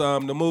dudes the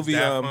movie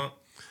Daft Punk?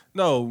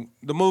 no,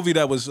 the movie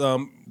that was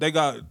they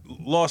got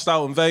lost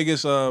out in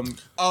Vegas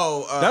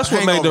that's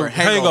what made the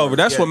Hangover.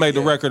 That's what made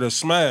the record a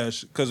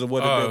smash because of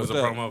what Oh, it did it was with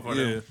a that. promo for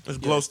yeah. them. It's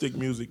glow stick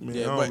music, man.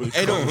 Yeah, I but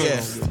don't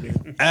really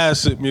 808,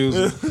 Acid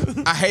music.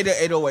 I hated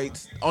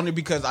 808s only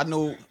because I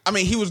knew. I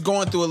mean, he was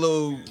going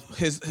through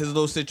his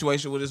little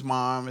situation with his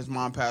mom. His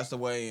mom passed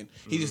away, and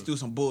he just threw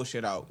some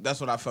bullshit out. That's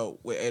what I felt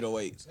with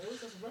 808s.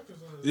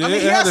 Yeah, I mean,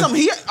 it he had had a- some.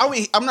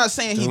 I'm not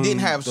saying he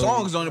didn't have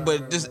songs on it,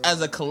 but just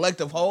as a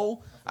collective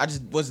whole, I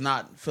just was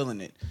not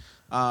feeling it.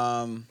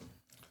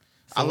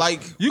 I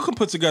like. You can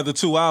put together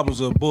 2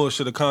 albums of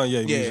bullshit of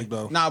Kanye Yeah, music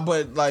though. nah,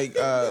 but like,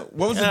 what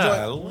was the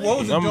Yeah, joint? What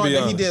was the I'ma joint be that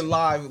he honest. did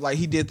live? Like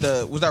he did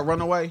was that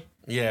Runaway?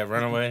 Yeah,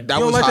 Runaway. That You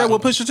don't was like hot. that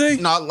with Pusha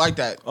T? No, I like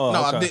that. Oh,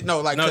 no, okay. I did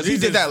no like No, because he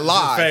this did is that his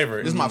live.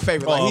 favorite. This is my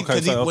favorite. Oh, Like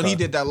okay, when okay. he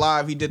did that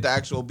live, he did the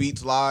actual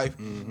beats live.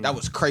 That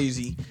was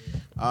crazy.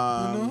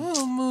 I'm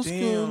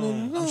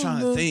trying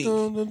to think.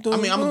 I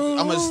mean,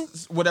 I'm a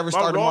whatever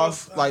start them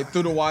off like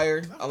Through the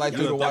Wire. I like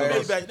Through the Wire.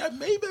 That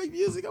Maybach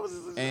music.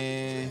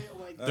 And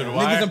Through the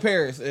Wire. Niggas in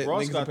Paris. Ross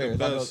Niggas got in the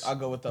Paris. best. I'll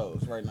go with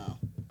those right now.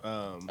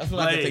 That's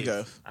what I can think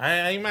of. I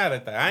ain't mad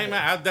at that.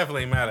 I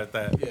definitely ain't mad at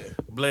that. Yeah.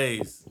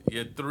 Blaze,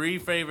 your 3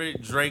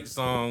 favorite Drake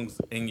songs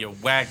and your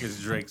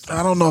wackest Drake songs.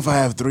 I don't know if I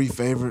have 3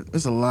 favorite.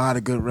 There's a lot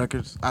of good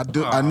records.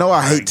 I know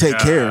I hate Take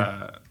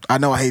Care. I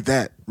know I hate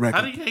that record.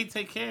 How do you hate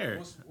Take Care?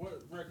 What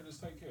record is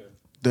Take Care?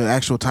 The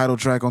actual title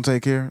track on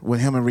Take Care with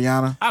him and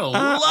Rihanna. I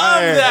love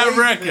that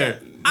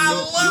record. I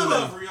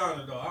love it.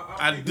 Rihanna though.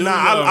 I do. Nah,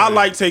 I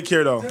like Take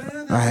Care though.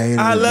 I hate it.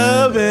 I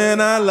love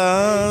and I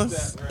love.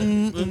 I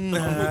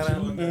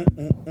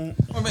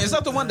mean, is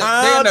that the one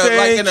that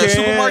they're in the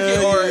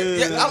supermarket or?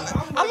 Yeah,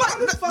 I like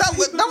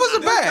that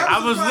wasn't bad.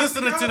 I was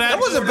listening to that. That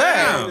wasn't just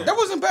bad. now. That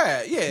wasn't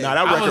bad. Yeah. Nah, that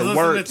I was record listening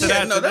worked. to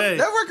that today.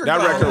 That record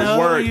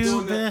worked.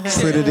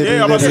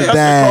 Yeah, I'm about to say,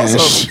 that's the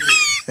crossover.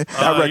 That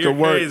Oh, record you're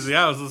worked. crazy.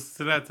 I was listening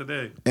to that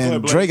today.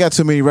 And Drake got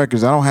too many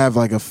records. I don't have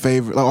like a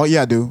favorite. Oh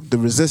yeah, I do. The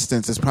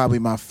Resistance is probably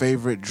my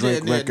favorite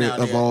Drake record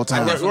of all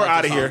time. We're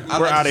out of here.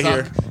 We're out of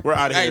here. We're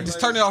out of Hey, here. just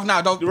turn it off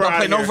now. Don't We're play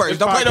outta no here. verse. This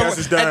Don't play no podcast verse.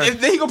 is done. And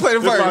then he gonna play the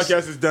This verse.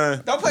 podcast is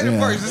done. Don't play the Yeah.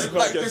 verse.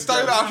 Just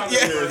start it off.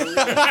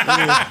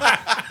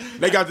 Yeah.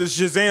 They got this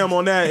Shazam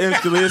on that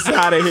instantly. It's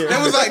out of here.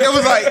 That was like.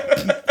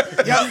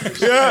 Yeah,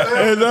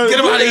 Get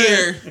him outta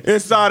here.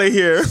 It's out of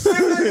here.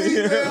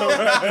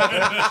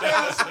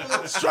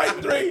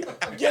 Strike 3.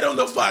 Get him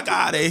the fuck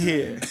out of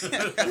here.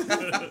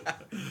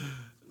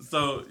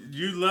 So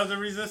you love the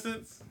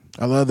Resistance?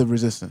 I love The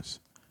Resistance.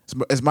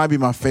 It might be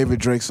my favorite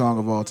Drake song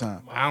of all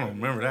time. I don't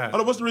remember that.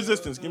 Hold on, what's the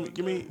Resistance?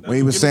 Give me. When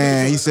he was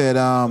saying, he said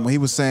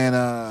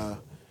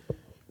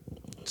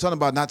something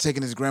about not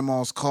taking his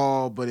grandma's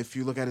call, but if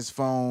you look at his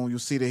phone, you'll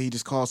see that he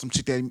just called some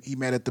chick that he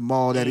met at the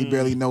mall that he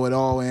barely know at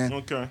all, and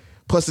Okay.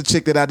 plus the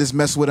chick that I just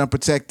messed with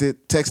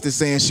unprotected texted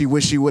saying she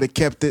wish she would have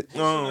kept it.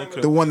 Oh, okay.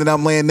 The one that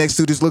I'm laying next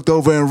to just looked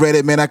over and read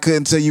it. Man, I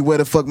couldn't tell you where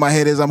the fuck my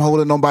head is. I'm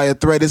holding on by a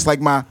thread. It's like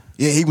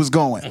he was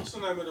going. What's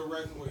the name of the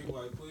record where he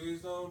like, please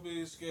don't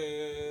be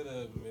scared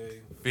of me?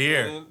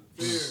 Fear.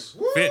 That's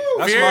Fear-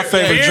 my favorite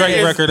Fear Drake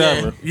is- record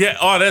ever. Yeah.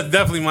 Oh, that's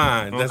definitely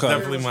mine. That's Okay.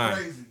 definitely mine.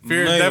 crazy.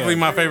 Fear is Man. definitely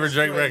my favorite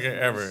Drake record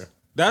ever.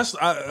 That's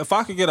if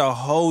I could get a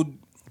whole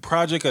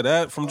project of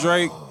that from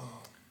Drake,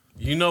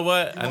 You know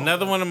what?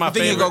 Another one of my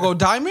Think you favorite. gonna go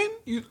diamond?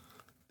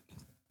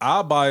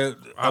 I'll buy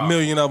a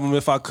million of them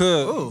if I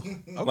could.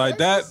 Like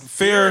that, Fear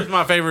Fear. is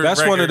my favorite. That's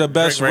one of the record-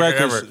 best Drake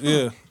record records. ever.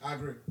 Yeah, I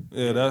agree.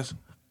 yeah. That's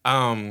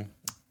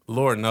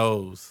Lord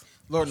knows.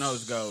 Lord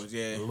knows goes.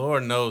 Yeah.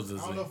 Lord knows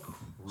is I don't know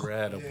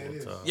incredible. Yeah, it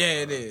is. tough. Yeah,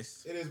 it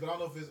is. It is, but I don't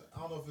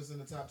know if it's in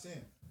the top 10.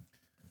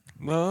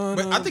 But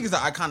I think it's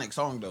an iconic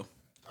song though.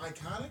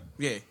 Iconic.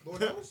 Yeah.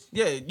 Lord knows.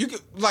 Yeah, you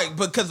could like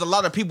because a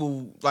lot of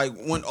people like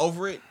went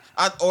over it.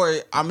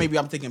 Maybe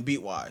I'm thinking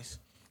beat wise.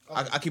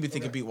 I keep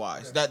thinking beat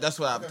wise. That's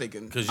what I'm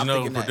thinking. Because you I'm know who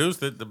thinking that.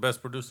 produced it, the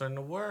best producer in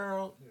the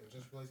world.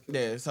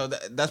 Yeah, so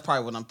that's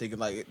probably what I'm thinking.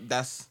 Like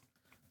that's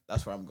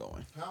where I'm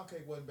going. Pound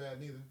Cake wasn't bad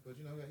neither, but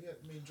you know,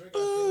 Drake got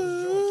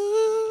those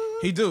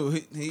joints. He do.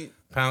 He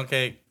Pound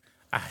Cake.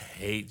 I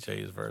hate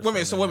Jay's verse. Wait a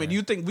minute. So wait a on minute. there.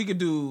 You think we could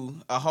do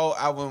a whole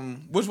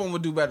album? Which one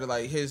would do better?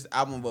 Like his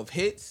album of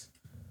hits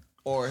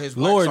or his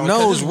wax Lord songs? 'Cause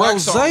knows his wax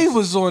Rose songs-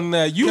 was on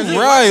that. You 'cause his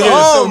right? wax songs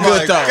Oh so my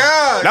good, though.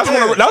 God!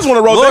 That's one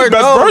of Rose's Lord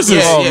best knows. verses.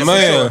 Yeah, Oh yeah,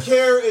 man!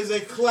 Care is a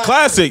classic.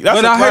 Classic. That's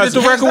But a I hated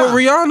classic. the record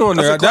with Rihanna on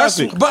there. That's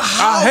a classic. But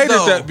how, I hated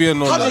though? that being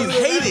on How there. do you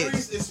hate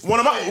it? One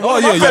of my Oh,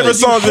 yeah, yeah. favorite You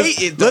songs hate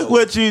is it, though. "Look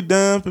What You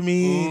Done For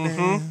Me."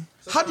 Now.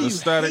 How do you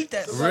Static. hate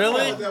that?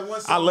 Really?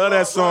 I love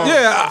that song.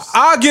 Yeah,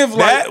 I give like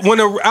That- when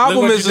an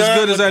album what is you as done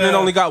good as with that, and it the-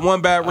 only got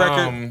one bad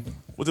record.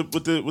 With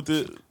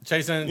the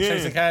Chasing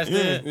Yeah, Cash yeah.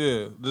 did.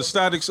 Yeah, the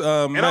Statics. and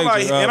I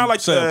like the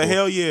sample.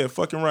 Hell Yeah,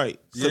 fucking right.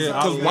 Yeah,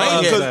 I love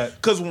Wayne, that.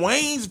 because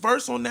Wayne's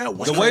verse on that.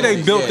 The way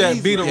they built Yeah.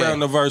 that beat Yeah. around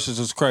the verses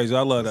is crazy.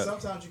 I love that.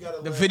 Sometimes you gotta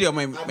The let- video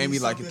made I me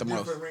need like it the something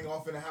most. different ring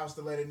off in the house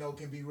to let it know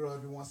can be real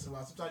every once in a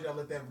while. Sometimes you gotta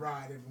let that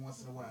ride every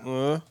once in a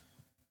while.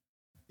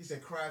 He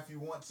said, "Cry if you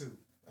want to.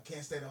 I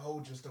can't stay to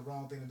hold just the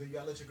wrong thing to do. You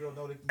gotta let your girl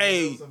know they can be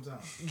Hey. real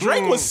sometimes."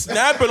 Drake was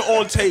snapping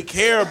on "Take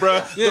Care,"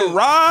 bro. The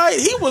ride,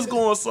 he was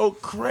going so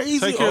crazy.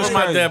 Take Care on is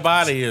My crazy. Dead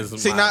Body is.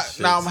 See my now,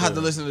 shit, now I'm gonna have to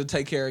too. listen to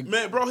Take Care.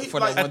 Man, bro, he For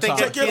like that I think I one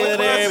time. Take Care killed was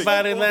classic.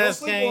 everybody Don't last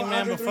sleep game, on man.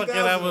 Andre But fuck it,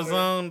 I 3000, was man.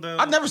 on. Though.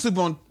 I never sleep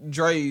on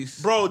Dre's.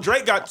 Bro,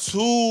 Drake got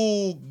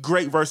 2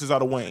 great verses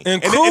out of Wayne.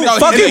 And then- Crew, no,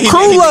 fucking he-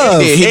 Crew he-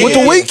 Love he did. with the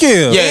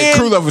Weeknd. Yeah, And-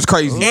 Crew Love was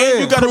crazy.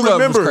 And you gotta Crew Love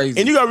was remember,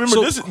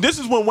 crazy. this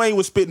is when Wayne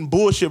was spitting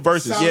bullshit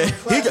verses. Yeah.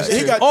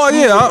 He got. Oh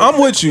yeah,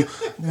 I'm with you.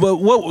 But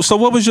what? So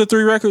what was your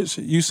 3 records?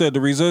 You said The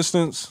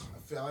Resistance,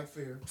 I like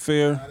Fear.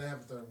 Fear. I didn't have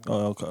a third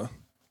one. Oh okay.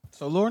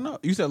 So Lord knows.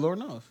 You said Lord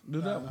knows.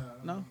 Do that one.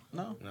 No.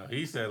 No,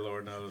 he said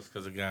Lord knows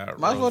because it got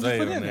Might as well just Rosé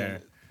put it on in there.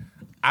 there.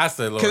 I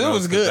said Lord Because knows it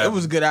was good. that It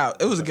was good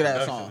out. It was a good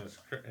ass production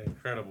song. is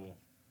incredible.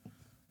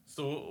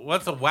 So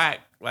what's a whack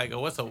like?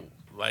 What's a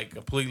like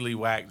completely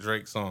whack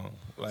Drake song?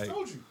 Like I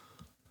told you.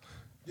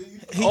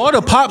 All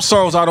the pop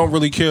songs I don't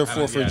really care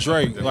for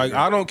Drake. Like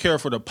I don't care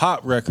for the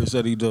pop records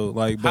that he do.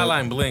 Like but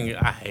Hotline Bling,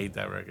 I hate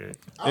that record.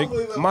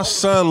 my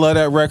son love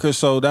that record,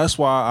 so that's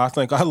why I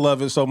think I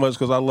love it so much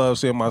because I love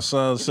seeing my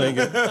son sing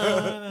it.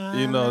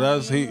 You know,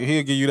 that's he'll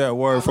give you that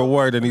word for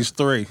word, and he's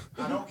 3.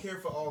 I don't care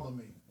for all of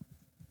me.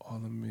 All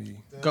of me.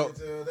 Go.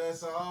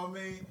 That's all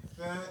me.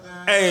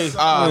 Hey, 2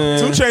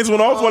 Chainz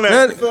went off on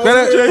that.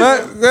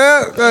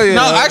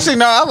 No, actually,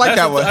 no. I like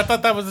that one. I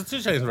thought that was a 2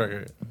 Chainz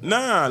record.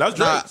 Nah, that's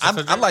Drake.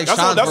 I like That's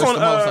Sean's on, verse the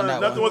most on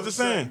that Nothing one. Was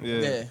the Same.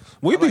 Yeah.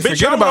 We be Big forgetting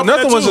Sean about went off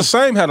Nothing that Was too. the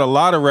Same had a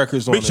lot of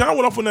records on Big it. Sean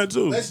went off on that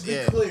too. Let's be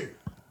clear.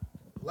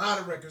 A lot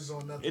of records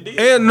on nothing.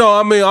 And no,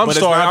 I mean, I'm But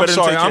it's not better than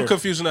sorry. Take I'm Care.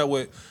 confusing that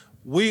with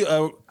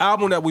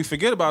album that we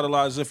forget about a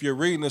lot is If You're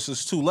Reading This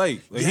Is Too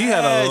Late. Like, he had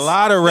a Yes.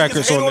 lot of Niggas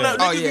records hate on on that.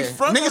 that. Oh Niggas yeah. be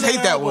front Niggas on hate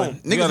that that album. one.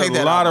 You Niggas got hate a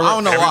that lot one. of- I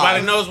don't know Everybody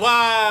why. knows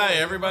why.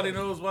 Everybody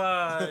knows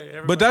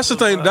why. But that's the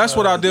thing. That's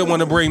what I did want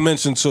to bring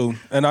mention to.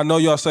 And I know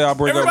y'all say I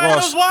bring Everybody up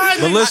knows Ross. why.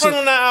 But Niggas listen, front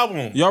on that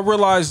album. y'all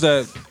realize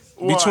that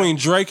between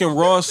Drake and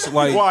Ross,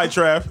 like, Why,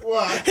 Trav?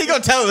 He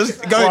gonna tell us.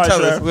 Go Why, ahead,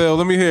 tell us. Trav? well,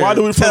 let me hear. Why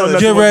do we front on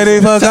Get Nothing Was ready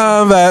the for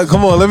combat.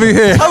 Come on, let me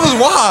hear. Tell us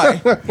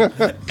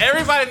why.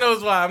 Everybody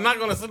knows why. I'm not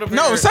gonna sit up here.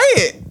 No, say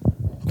it.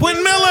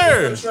 Quentin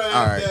Miller.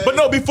 All right. But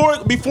no, before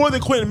the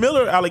Quentin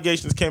Miller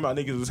allegations came out,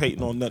 niggas was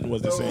hating on Nothing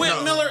Was the Same.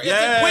 Quentin Miller is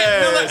Yes. a Quentin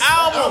Miller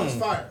Album's album.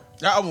 fire.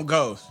 That album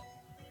goes.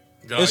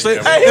 It's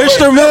yeah, the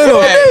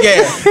instrumental.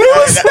 Yeah.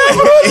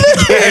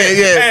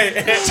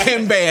 Yeah.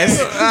 10 bands.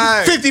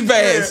 50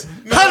 bands.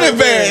 100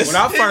 bands. When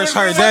I first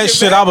heard that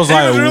shit, I was He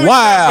like, was really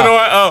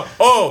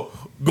wow.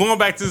 Going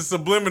back to the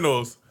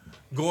subliminals,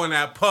 going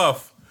at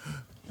Puff.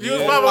 You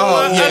was my Oh,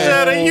 boy. yeah. I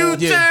had a U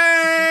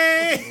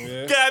Yeah.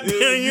 chain.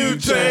 Goddamn U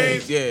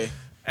chain. Yeah.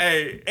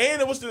 Hey,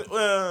 And it was the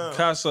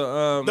Casa,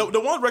 the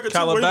one record too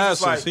where he was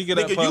just Calabasas. like, He get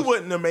that nigga, you Puff.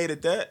 wouldn't have made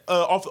it that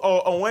off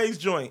on Wayne's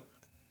joint.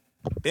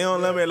 They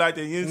don't love me like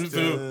they used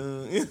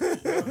to. Yeah, that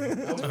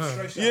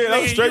was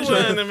nigga, straight you shit.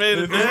 wouldn't have made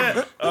it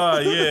that. Oh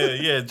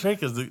yeah.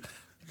 Drake is the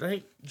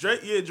Drake.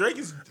 Drake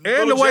is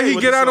And the Lil way J he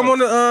with get the at him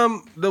song.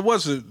 on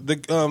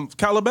the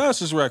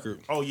Calabasas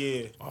record. Oh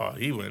yeah. Oh,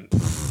 he went.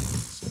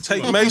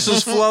 Take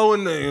Mace's flow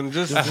and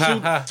just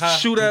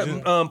shoot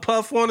at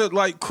Puff on it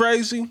like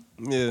crazy.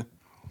 Yeah.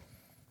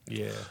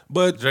 Yeah.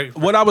 But Drake-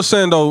 what I was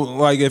saying though,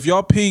 like if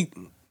y'all peep,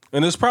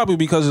 and it's probably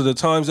because of the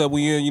times that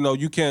we in, you know,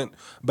 you can't,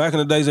 back in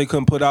the days they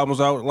couldn't put albums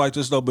out like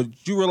this though, but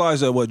you realize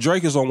that what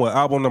Drake is on what,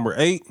 album number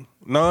 8,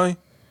 9?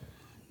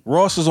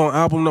 Ross is on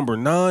album number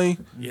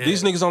 9. Yeah.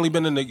 These niggas only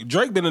been in the,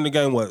 Drake been in the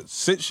game what,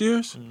 6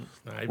 years?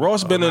 Nah,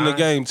 Ross been in the 09.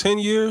 game 10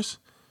 years.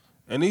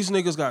 And these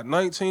niggas got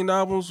 19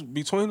 albums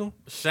between them.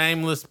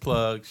 Shameless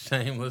plug.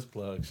 Shameless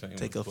plug.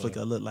 Take a flick,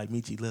 I look like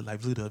Michi, look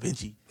like Blue Da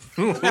Vinci.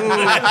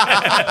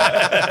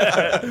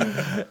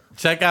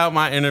 Check out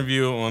my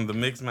interview on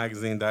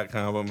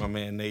themixmagazine.com with my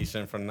man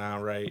Nation from Nah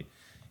Right.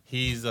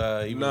 He was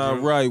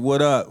Right,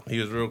 what up? He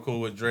was real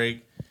cool with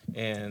Drake.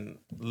 And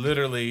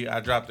literally, I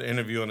dropped the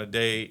interview on a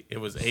day. It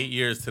was 8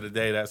 years to the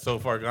day that So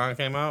Far Gone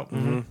came out.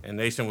 And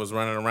Nation was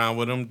running around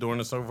with him during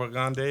the So Far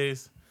Gone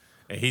days.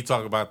 And he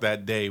talked about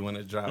that day when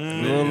it dropped.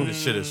 And the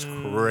shit is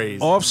crazy.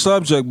 Off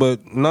subject,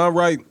 but Not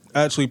Right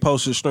actually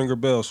posted Stringer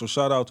Bell, so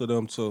shout out to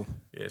them too.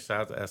 Yeah,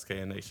 shout out to SK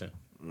and Nation.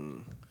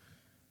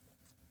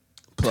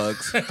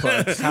 Plugs.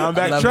 Time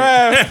back, love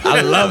Trav.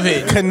 I love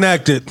it.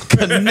 Connected.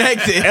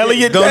 Connected.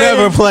 Elliot Don't Dave.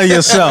 ever play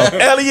yourself.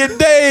 Elliot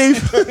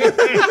Dave.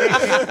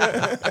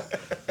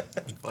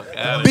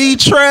 B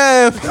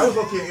Trav. That was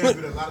okay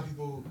interview that a lot of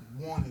people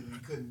wanted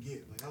and couldn't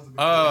get. Like, that was a big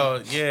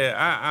Oh,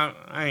 yeah.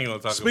 I ain't going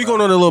to talk Speak about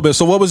on it a little bit.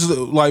 So what was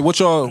like? What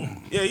y'all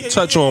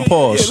touch on?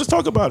 Pause. Yeah, let's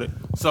talk about it.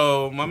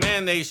 So my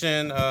man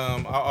Nation,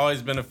 I've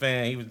always been a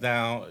fan. He was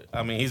down.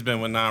 I mean, he's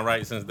been with Non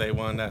Right since day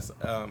one. That's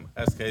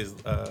SK's,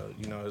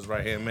 his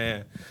right hand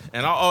man.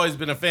 And I've always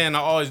been a fan. I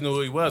always knew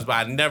who he was, but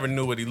I never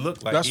knew what he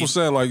looked like. That's what I'm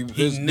saying. Like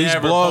He these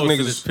never blog posted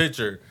niggas. his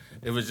picture.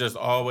 It was just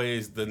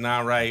always the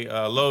Non Right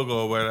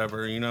logo or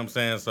whatever. You know what I'm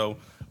saying? So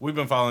we've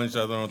been following each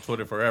other on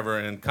Twitter forever.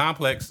 And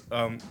Complex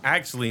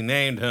actually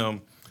named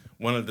him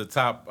one of the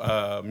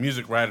top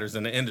music writers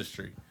in the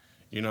industry.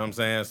 You know what I'm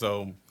saying?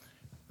 So.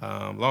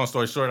 Long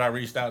story short, I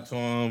reached out to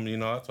him. You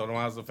know, I told him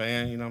I was a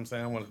fan. You know what I'm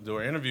saying? I wanted to do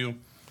an interview.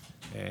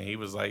 And he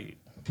was like,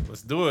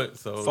 let's do it.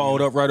 So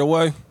Followed up right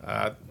away.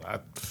 I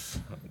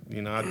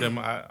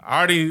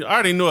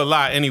already knew a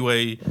lot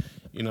anyway.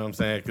 You know what I'm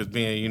saying? Because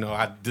being,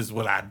 this is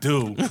what I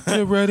do.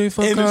 Get ready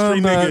for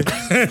Industry combat.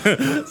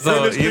 nigga. So,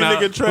 Industry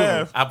nigga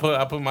Trav.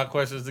 I put my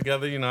questions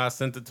together. You know, I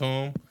sent it to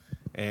him.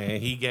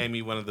 And he gave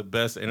me one of the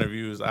best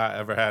interviews I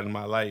ever had in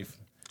my life.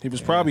 He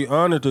was probably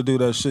honored to do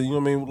that shit. You know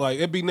what I mean? Like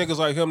it'd be niggas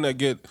like him that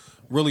get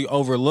really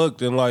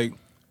overlooked and like,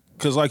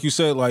 cause like you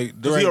said, like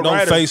there he ain't a no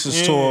writer.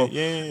 faces to him.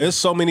 Yeah. There's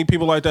so many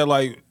people like that.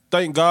 Like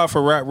thank God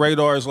for Rap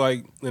Radars.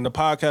 Like in the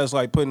podcast,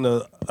 like putting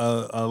a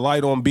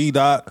light on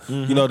B-Dot.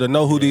 You know to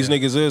know who these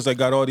niggas is. They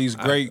got all these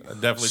great I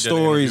definitely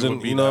stories did an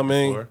and interview you with know what I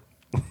B-Dot mean. before.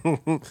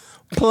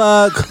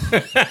 Plug.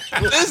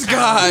 This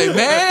guy,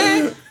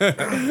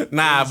 man.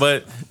 Nah,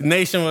 but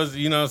Nation was,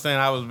 you know what I'm saying?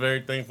 I was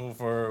very thankful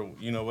for,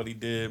 you know, what he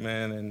did,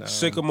 man. And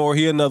Sycamore,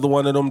 he another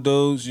one of them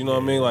dudes. You know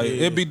what I mean? Like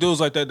it be dudes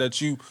like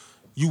that you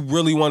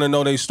really want to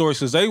know their stories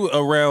because they were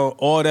around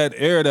all that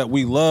era that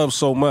we love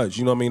so much.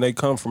 You know what I mean? They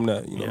come from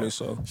that. You know what I mean?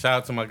 So shout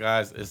out to my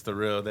guys. It's the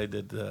real. They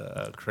did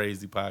the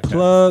crazy podcast.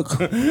 plug.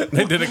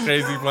 They did a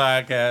crazy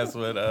podcast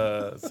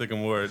with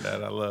Sycamore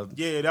that I loved.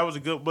 Yeah, that was a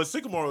good. But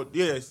Sycamore,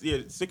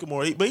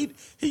 Sycamore. He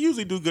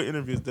usually do good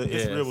interviews. The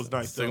It's Real was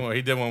nice. Sycamore,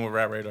 he did one with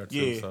Rap Radar too.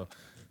 Yeah. So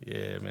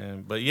yeah,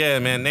 man. But yeah,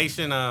 man,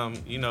 Nation.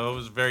 You know, it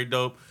was very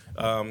dope.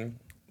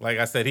 Like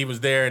I said, he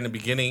was there in the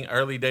beginning,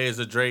 early days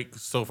of Drake,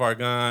 So Far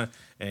Gone,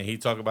 and he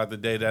talked about the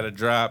day that it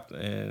dropped,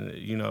 and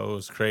you know it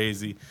was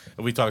crazy.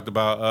 And we talked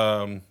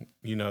about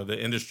you know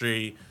the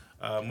industry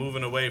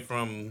moving away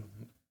from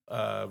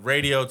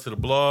radio to the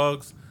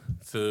blogs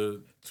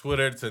to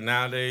Twitter to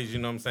nowadays. You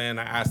know what I'm saying?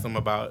 I asked him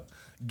about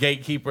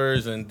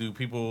gatekeepers and do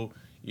people.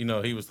 You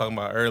know, he was talking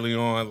about early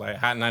on, like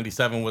Hot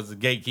 97 was the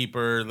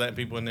gatekeeper, letting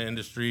people in the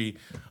industry.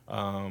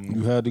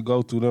 You had to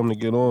go through them to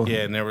get on.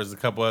 Yeah, and there was a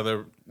couple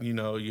other, you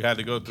know, you had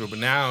to go through. But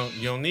now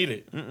you don't need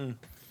it.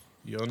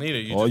 You don't need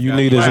it. All you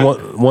need is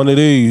one of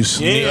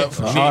these. Yeah. An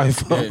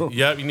iPhone.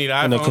 Yep, you need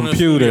an iPhone And a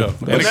computer.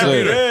 That's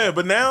it. Yeah,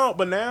 but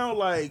now,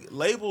 like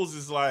labels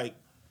is like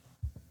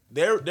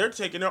they're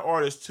taking their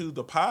artists to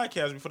the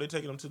podcast before they're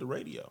taking them to the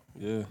radio.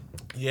 Yeah.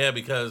 Yeah,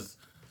 because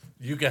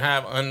you can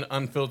have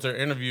unfiltered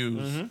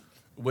interviews,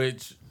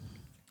 which,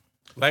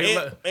 like,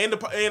 And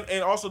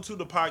also to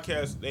the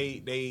podcast,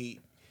 they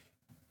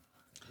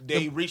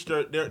reach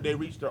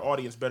their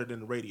audience better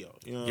than the radio.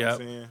 You know what I'm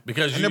saying?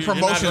 Because And the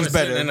promotion's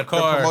better. in the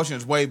car. The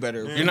promotion's way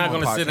better. You're not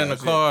going to sit in the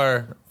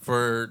car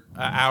for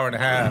an hour and a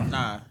half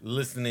Nah.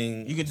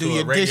 listening You can to do a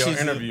your radio dishes.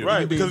 interview.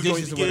 Right, be because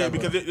dishes or whatever.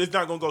 it's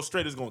not gonna go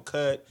straight. It's gonna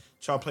cut.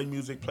 Try to play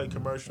music, play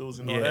commercials,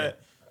 and all Yeah. that.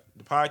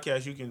 The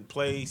podcast you can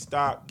play,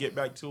 stop, get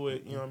back to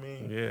it. You know what I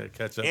mean? Yeah,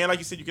 catch up. And like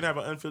you said, you can have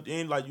an unfiltered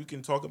and like you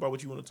can talk about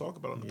what you want to talk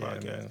about on the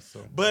podcast. Man, so.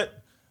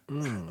 But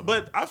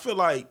I feel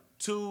like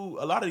too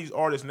a lot of these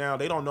artists now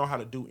they don't know how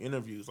to do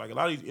interviews. Like a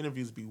lot of these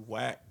interviews be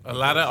whack. A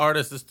lot of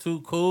artists is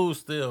too cool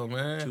still,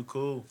 man. Too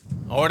cool.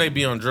 Or they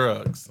be on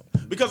drugs.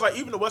 Because like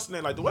even the Western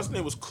name, like the Western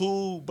name was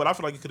cool, but I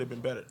feel like it could have been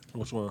better.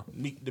 Which one?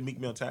 The Meek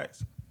Mill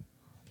Tax.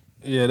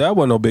 Yeah, that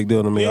wasn't no big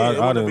deal to me. Yeah, it I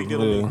wasn't a didn't. big deal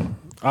to me.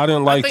 I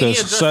didn't like think he the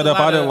addressed setup.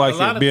 a lot I didn't of- like a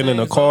lot it of being in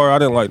the things, car. I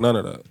didn't like none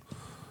of that.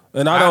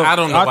 And I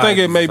don't know I why think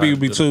he it may decided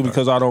be to too do that.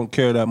 because I don't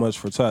care that much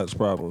for tax,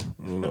 probably.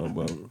 You know,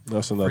 but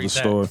that's another Free tax.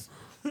 story.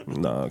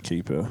 Nah,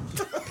 keep it.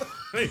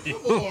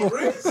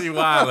 You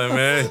wildin',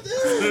 man.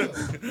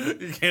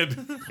 You can't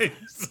do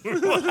this.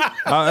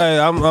 Hey,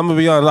 I'm gonna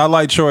be honest. I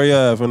like Troy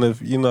Ave, and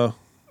if you know,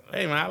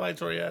 Hey, man, I like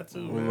Troy Ave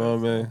too, you man. know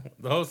what I mean.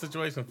 The whole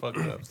situation fucked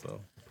up,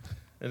 so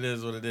it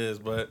is what it is.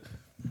 But,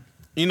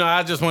 you know,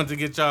 I just wanted to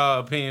get y'all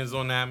opinions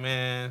on that,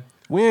 man.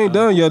 We ain't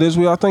done yet. This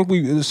week, I think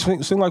it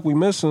seem like we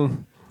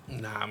missing.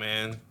 Nah,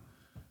 man.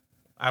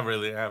 I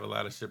really have a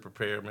lot of shit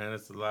prepared, man.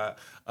 It's a lot.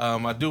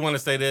 I do want to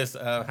say this.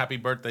 Happy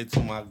birthday to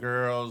my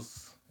girls.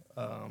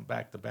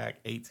 Back to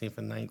back, 18th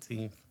and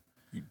 19th.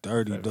 You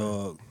dirty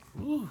dog.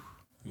 You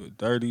a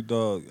dirty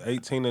dog.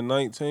 18 and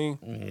 19.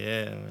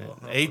 Yeah, man.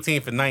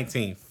 18th and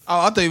 19th. Oh,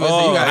 I thought you were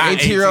saying you got not an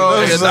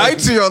 18-year-old and 18. an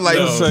 19-year-old. Like,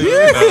 No.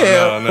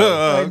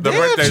 Like, The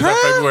damn, birthdays are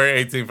Trav.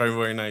 February 18th,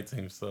 February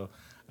 19th. So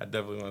I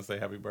definitely want to say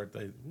happy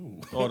birthday. Ooh.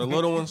 Oh, the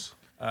little ones.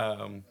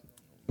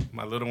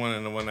 My little one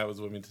and the one that was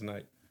with me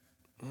tonight.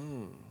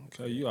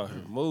 Okay, you out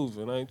here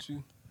moving, ain't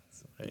you?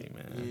 Hey,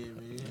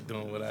 man.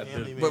 Doing what I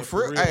do. but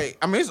for hey,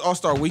 I mean, it's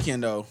All-Star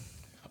Weekend, though.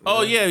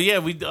 Oh, yeah.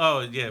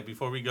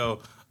 Before we go,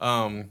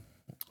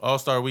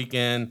 All-Star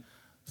Weekend.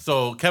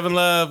 So Kevin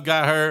Love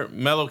got hurt.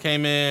 Melo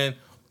came in.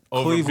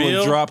 Over Cleveland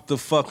Beal. dropped the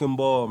fucking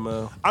ball,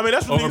 man. I mean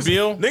that's what Over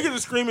Beal? niggas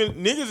is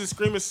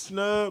screaming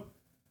snub.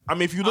 I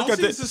mean if you look don't at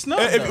see it's a snub,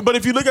 though. but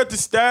if you look at the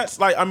stats,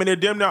 like I mean they're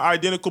damn near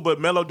identical, but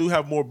Melo do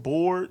have more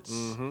boards,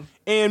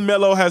 and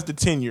Melo has the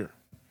tenure.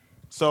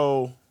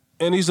 So,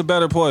 And he's a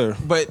better player.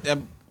 But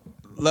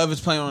Love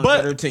is playing on a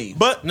better team.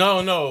 But No,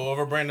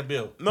 over Brandon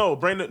Beal. no,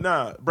 Bradley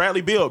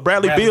Beal. Bradley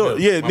Bradley Beal. Beal.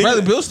 Yeah,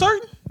 Bradley Beal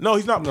starting? No,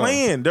 he's not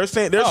playing. They're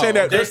saying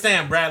that They're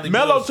saying Bradley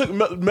Melo Beal. took.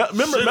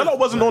 Remember, Melo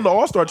wasn't on the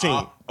All-Star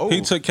team. He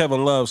took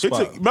Kevin Love's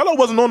spot. Melo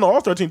wasn't on the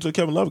All-Star team until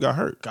Kevin Love got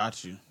hurt.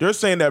 Got you. They're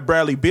saying that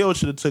Bradley Beal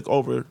should have took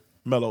over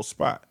Melo's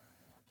spot.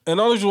 And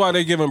the reason why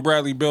they giving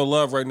Bradley Bill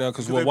love right now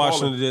because what they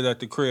Washington balling. did at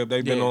the crib,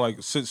 they've been Yeah. on like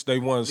they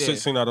won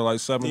 16 out of like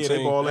 17. Yeah,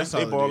 they balling. That's They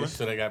all it balling. is.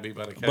 So they got beat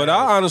by the Cavs. But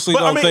I honestly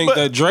don't think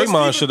that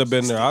Draymond should have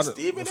been there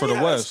Stephen for the A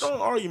had a West. strong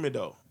argument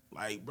though.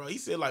 Like, bro, he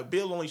said like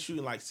Bill only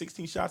shooting like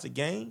 16 shots a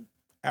game,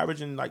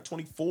 averaging like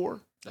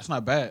 24. That's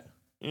not bad.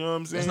 You know what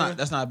I'm saying?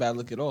 That's not a bad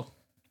look at all.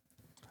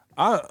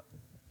 I'm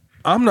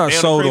not And a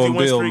sold crazy on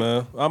win Bill, streak.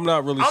 man. I'm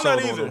not really I'm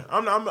sold not on either. him.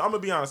 I'm gonna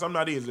be honest. I'm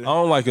not either. I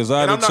don't like his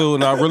I'm not- attitude,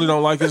 and I really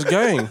don't like his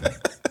game.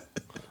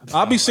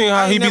 I be seeing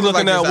how he be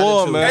looking at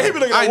Wall, man. Hey, he be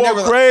looking at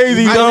Wall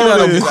crazy,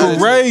 though.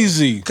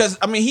 Crazy. Because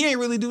I mean, he ain't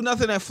really do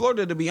nothing at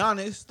Florida, to be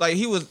honest. Like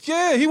he was.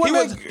 Yeah, he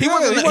wasn't. He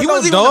wasn't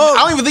even. I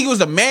don't even think he was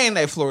the man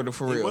at Florida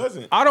for real. He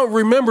wasn't. I don't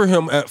remember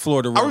him at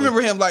Florida. Really. I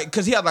remember him like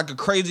because he had like a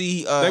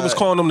crazy. They was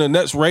calling him the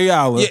next Ray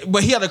Allen. Yeah,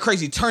 but he had a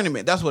crazy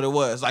tournament. That's what it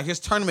was. Like his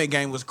tournament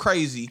game was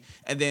crazy,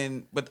 and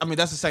then, but I mean,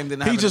 that's the same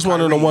thing. He's just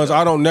one of the ones.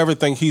 I don't never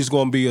think he's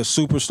going to be a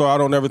superstar. I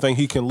don't never think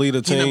he can lead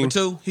a team. Number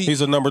two.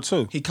 He's a number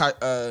 2. He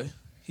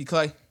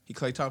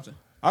Klay Thompson.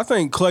 I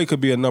think Klay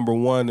could be a number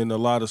 1 in a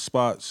lot of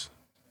spots.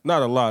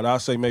 Not a lot. I'll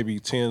say maybe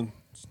 10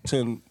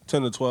 to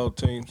 12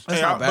 teams.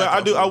 Hey,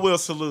 I will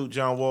salute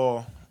John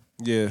Wall.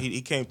 Yeah,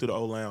 he came through the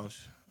old lounge.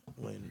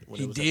 When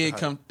he did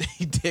come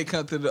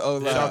through the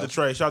old lounge.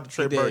 Shout out to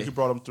Trey Burke. He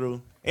brought him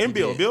through, and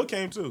Bill. Bill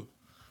came too,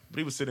 but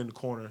he was sitting in the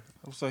corner.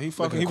 So he was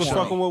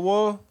fucking with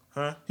Wall.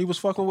 Huh? He was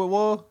fucking with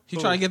Wall. He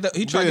trying to get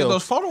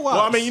those photo ops.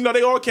 Well, I mean,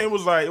 they all came. It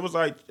was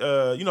like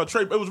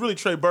Trey. It was really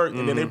Trey Burke,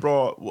 and then they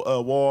brought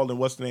Wall and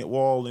what's the name?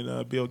 Wall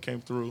and Bill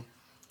came through,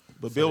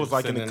 but Bill was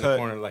like in the cut.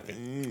 Corner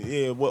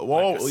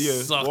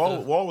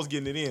Wall was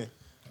getting it in.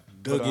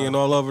 Dougieing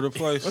all over the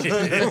place. He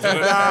don't do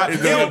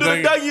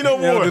the Dougie no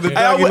more.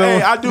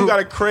 I do got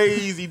a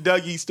crazy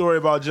Dougie story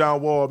about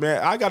John Wall,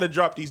 man. I got to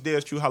drop these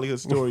Dance True Hollywood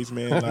stories,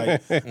 man.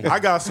 Like, I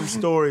got some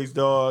stories,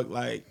 dog.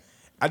 Like,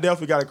 I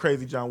definitely got a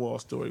crazy John Wall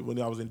story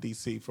when I was in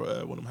D.C. for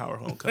one of them Howard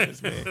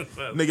Homecomings, man.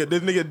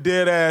 This nigga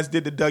dead ass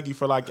did the Dougie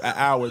for like an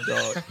hour,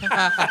 dog.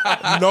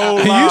 No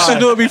lie. He used to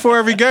do it before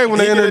every game when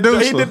they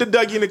introduced him. He did the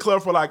Dougie in the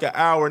club for like an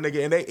hour,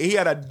 nigga, and he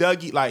had a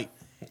Dougie like.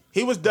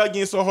 He was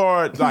Dougieing so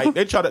hard, like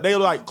they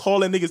were like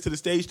calling niggas to the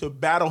stage to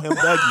battle him,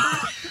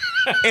 Dougie.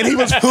 And he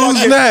was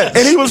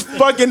and he was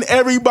fucking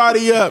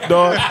everybody up,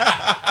 dog.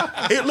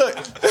 It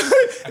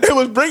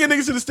was bringing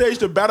niggas to the stage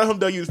to battle him,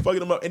 Dougie. He was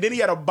fucking them up, and then he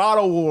had a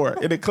bottle war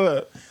in the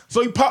club.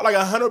 So he popped like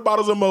 100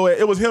 bottles of Moet.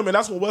 It was him, and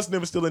that's when Weston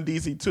was still in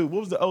DC too.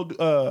 What was the old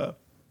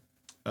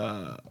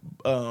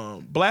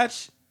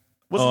Blatch?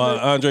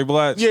 Andre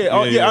Blatch. Yeah,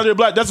 Andre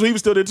Blatch. That's when he was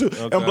still there too.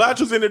 Okay. And Blatch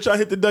was in there trying to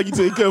hit the Dougie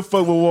till he couldn't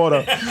fuck with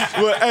Water.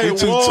 But hey,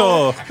 too Wall,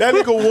 tall. That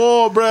nigga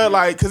Wall, bro,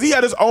 like, cause he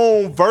had his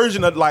own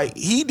version of like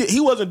he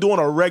wasn't doing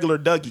a regular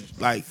Dougie.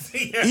 Like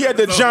he had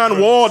the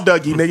John Wall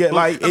Dougie, nigga.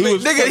 Like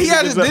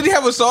did he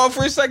have a song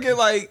for a second?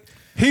 Like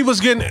he was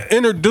getting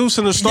introduced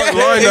in the starting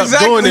lineup,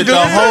 doing it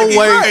the whole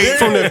way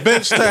from the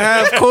bench to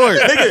half court.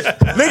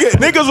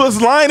 Niggas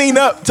was lining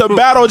up to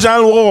battle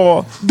John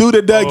Wall, do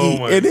the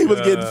Dougie, and he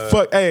was getting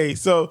fucked. Hey,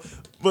 so.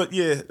 But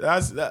yeah,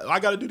 I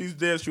got to do these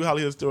Dance True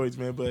Hollywood stories,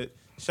 man. But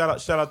shout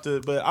out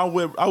to. But I'm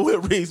with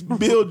Reese.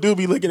 Bill do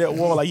be looking at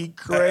Wall like he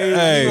crazy.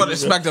 Hey. He want to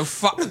smack the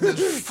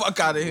fuck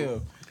out of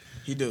him.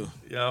 He do.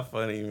 Y'all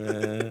funny,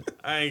 man.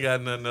 I ain't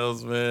got nothing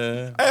else,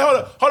 man. Hey,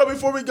 hold on.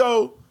 Before we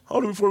go,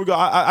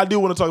 I do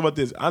want to talk about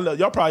this. I know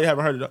y'all probably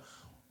haven't heard it.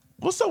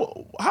 What's up?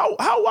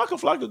 How Waka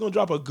Flocka gonna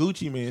drop a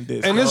Gucci Man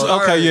disc? And this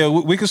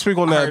we can speak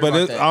on that, but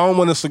I don't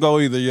want us to go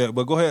either yet.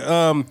 But go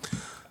ahead.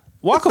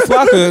 Waka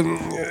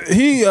Flocka,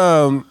 he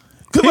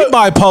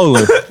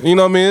bipolar. You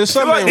know what I mean? It's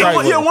something right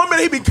with him. 1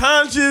 minute he be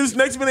conscious,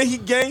 next minute he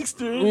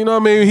gangster. You know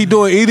what I mean? He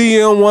doing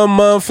EDM 1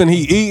 month and he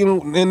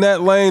eating in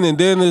that lane, and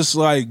then it's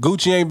like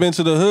Gucci ain't been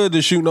to the hood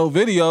to shoot no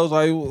videos.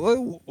 Like,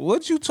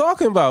 what you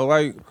talking about?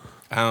 Like,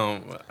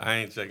 I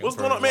ain't checking. What's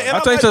going on, man?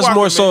 I think that's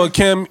more so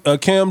a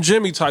Cam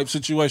Jimmy type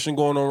situation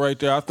going on right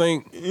there. I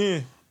think,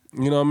 you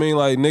know what I mean?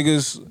 Like,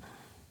 niggas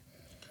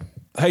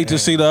hate to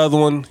see the other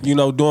one,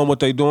 doing what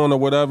they doing or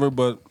whatever,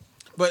 But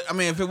I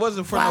mean, if it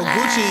wasn't for no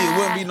Gucci, it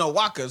wouldn't be no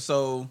Waka.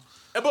 So,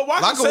 but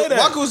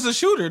Waka was the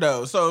shooter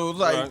though. So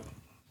like, right.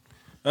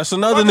 That's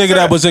another nigga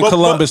that was in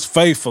Columbus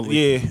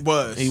faithfully. Yeah,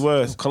 he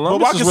was.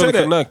 Columbus is really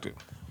connected.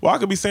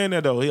 Waka be saying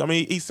that though. I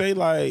mean, he say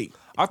like,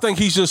 I think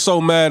he's just so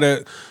mad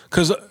at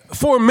because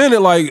for a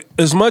minute, like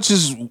as much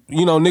as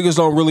niggas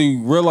don't really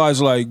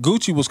realize, like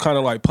Gucci was kind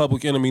of like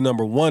public enemy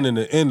number 1 in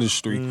the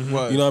industry.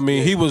 Mm-hmm. You know what I mean?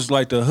 Yeah. He was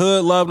like the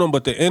hood loved him,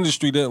 but the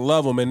industry didn't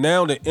love him, and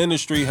now the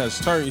industry has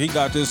turned. He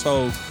got this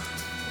whole.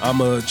 I'm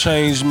a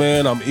changed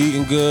man. I'm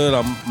eating good.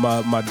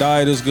 My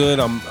diet is good.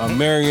 I'm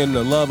marrying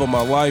the love of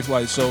my life.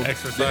 Like so,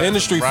 the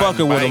industry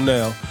fucking with him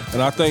now. And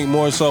I think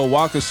more so,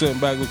 Waka's sitting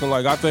back looking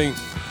like I think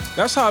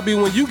that's how it be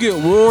when you get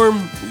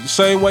warm.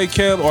 Same way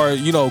Cam or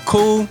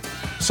cool.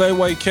 Same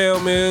way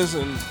Cam is,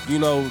 and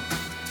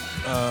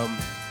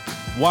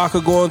Waka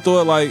going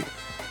through it like,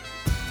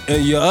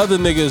 and your other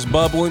nigga is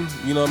bubbling.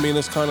 You know what I mean?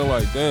 It's kind of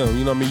like damn.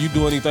 You know what I mean? You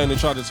do anything to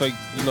try to take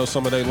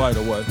some of their light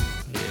away.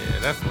 Yeah,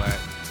 that's why.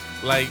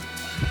 Like.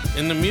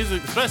 In the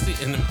music, especially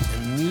in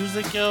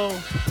music, yo,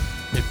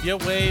 if your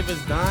wave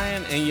is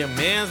dying and your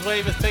man's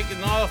wave is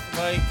taking off,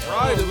 like,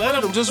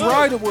 let him just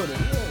ride it with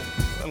him.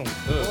 Yeah. Let him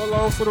go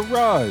along for the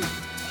ride.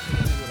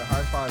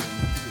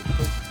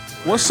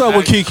 What's up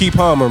with Keke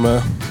Palmer,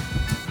 man?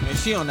 Man,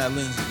 she on that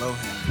Lindsay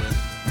Lohan, bro.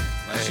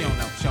 Like, she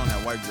on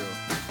that white girl.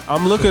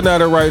 I'm looking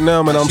at it right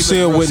now, man. I'm She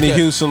seeing look real Whitney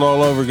sketchy. Houston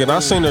all over again. I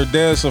seen her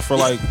dancing for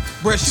like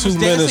Bruh, she 2 was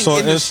minutes dancing on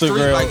in the street,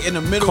 Instagram. like, in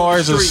the middle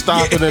Cars of are the street.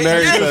 stopping and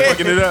everything.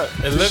 Fucking it up.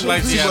 It looked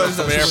like she had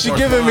some airport. She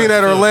giving me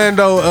that vibes,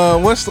 too. Orlando,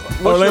 what's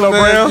Orlando your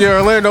name? Brown? Yeah,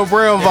 Orlando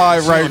Brown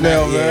vibe right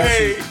now, yeah. man.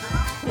 Hey,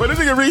 when this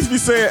nigga Reese be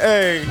saying,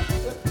 hey,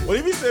 when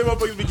he be saying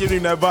motherfuckers be giving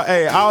him that vibe,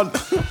 hey,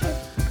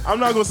 I'm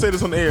not gonna say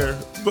this on the air,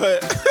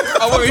 but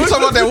Oh, wait, you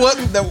talking about that one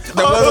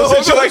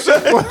situation?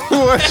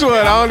 Which one?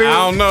 I don't I even.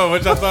 don't know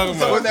what y'all talking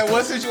So in about. that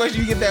one situation,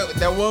 you get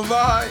that one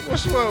vibe.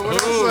 Which one? What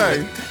did Ooh. I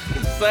say?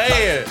 Say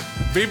it.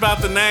 Be about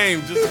the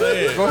name. Just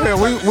say it. Go ahead.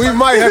 We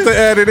might have to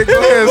edit it. Go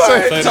ahead and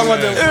say it. Say Talking the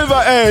about name. it was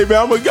like, hey man,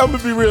 I'm gonna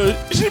be real.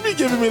 She be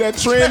giving me that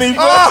tranny.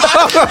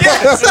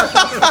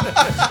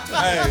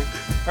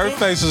 Her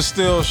face is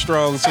still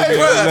strong to me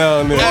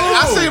now and then.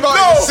 I see about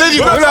No,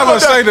 insinuate. We're not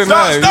gonna say the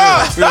name.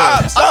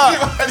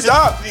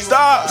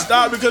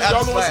 Stop, because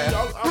y'all gonna laugh. see,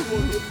 I'm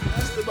gonna get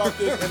pissed about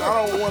this, and I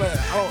don't wanna.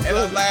 And I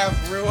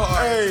laugh real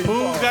hard. Hey,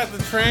 Who got the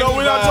train? no,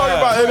 we're not talking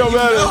about it. No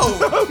matter.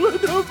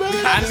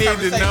 I need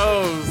to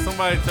know.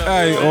 Somebody tell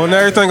Hey, me. on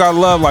everything I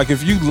love, like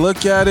if you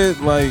look at it,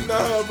 like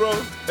Nah, bro.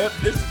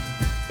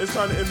 It's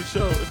time to end the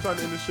show. It's time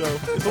to end the show.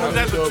 It's Who's time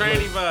got to the end the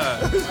tranny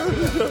vibe?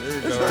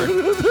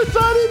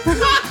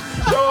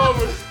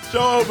 show.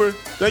 Show over.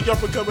 Thank y'all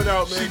for coming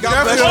out, man.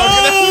 got No,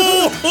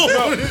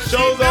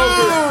 show's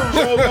over.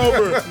 Show's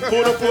over.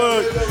 Pull the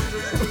plug.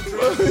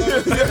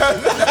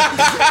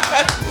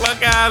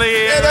 Look out of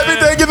here. And man.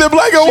 everything is in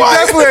black and white.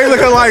 definitely ain't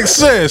looking like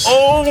sis.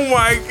 Oh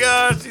my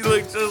gosh, she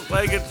looks just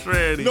like a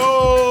tranny.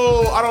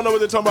 No, I don't know what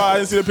they're talking about. I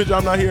didn't see the picture.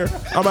 I'm not here.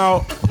 I'm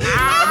out.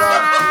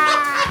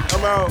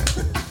 I'm out.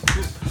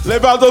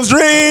 Live out those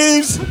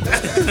dreams.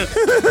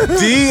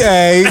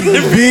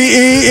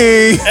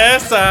 DAVEE.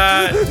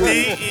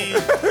 S-I-D-E.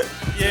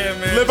 Yeah,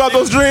 man. Live out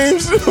those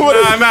dreams.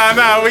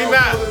 Nah, we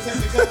not.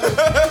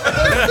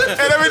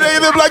 And everything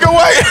is in black and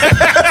white.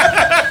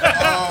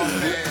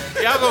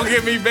 Y'all gonna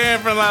get me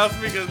banned from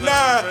loudspeakers.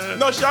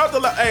 No, shout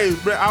out to hey,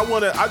 bro.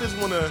 I just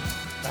wanna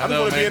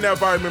know, be man. in that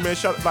environment, man.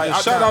 Shout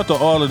Out to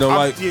all of them.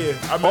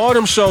 All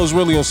them shows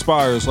really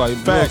inspires. Like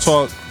Real Facts.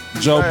 Talk,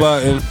 Joe Facts.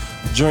 Button,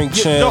 Drink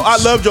Champs. No, I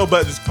love Joe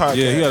Button's podcast.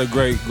 Yeah, he had a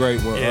great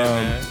one. Yeah,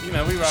 man. You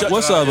know, we rock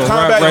What's with all up, y'all.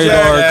 Combat Rap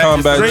Radar, Jack,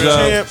 Combat Drink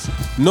Jack. Champs.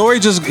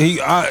 Nori just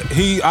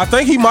I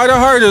think he might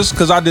have heard us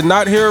because I did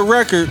not hear a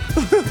record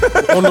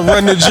on the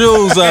Run the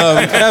Jewels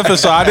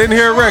episode. I didn't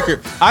hear a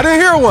record. I didn't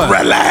hear one.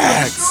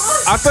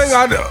 Relax. I think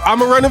I'm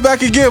gonna run it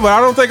back again, but I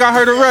don't think I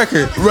heard a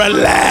record.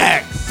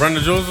 Relax. Run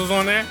the Jewels was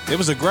on there. It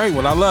was a great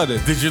one. I loved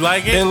it. Did you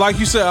like it? And like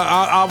you said,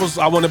 I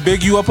want to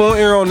big you up on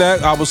air on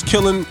that. I was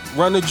killing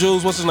Run the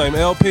Jewels. What's his name?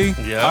 LP.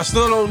 Yeah. I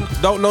still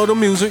don't know the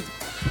music,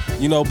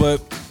 but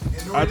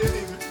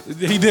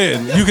he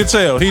did. You could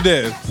tell he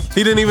did.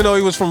 He didn't even know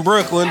he was from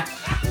Brooklyn.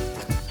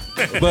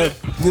 But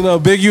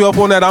big you up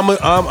on that. I'm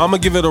gonna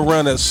give it a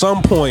run at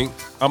some point.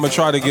 I'm gonna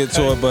try to get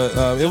to it, but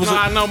it was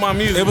I know my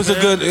music. it was a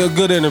man.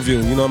 good interview.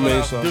 You know what I mean?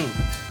 What So. I do.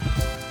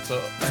 So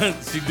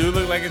she do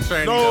look like a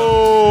tranny.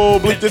 No,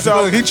 though. bleep this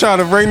out. Look, he trying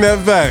to bring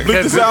that back.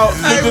 Bleep this out.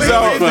 Bleep this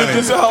out. Bleep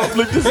this out.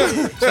 Bleep this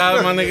out. Shout out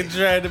to my nigga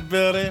Dre in the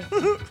building.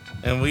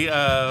 And we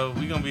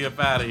gonna be up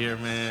out of here,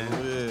 man.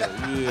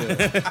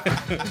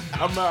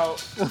 I'm out.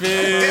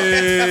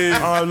 Peace. I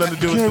don't have nothing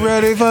to do with Get it.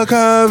 ready for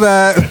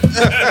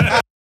combat.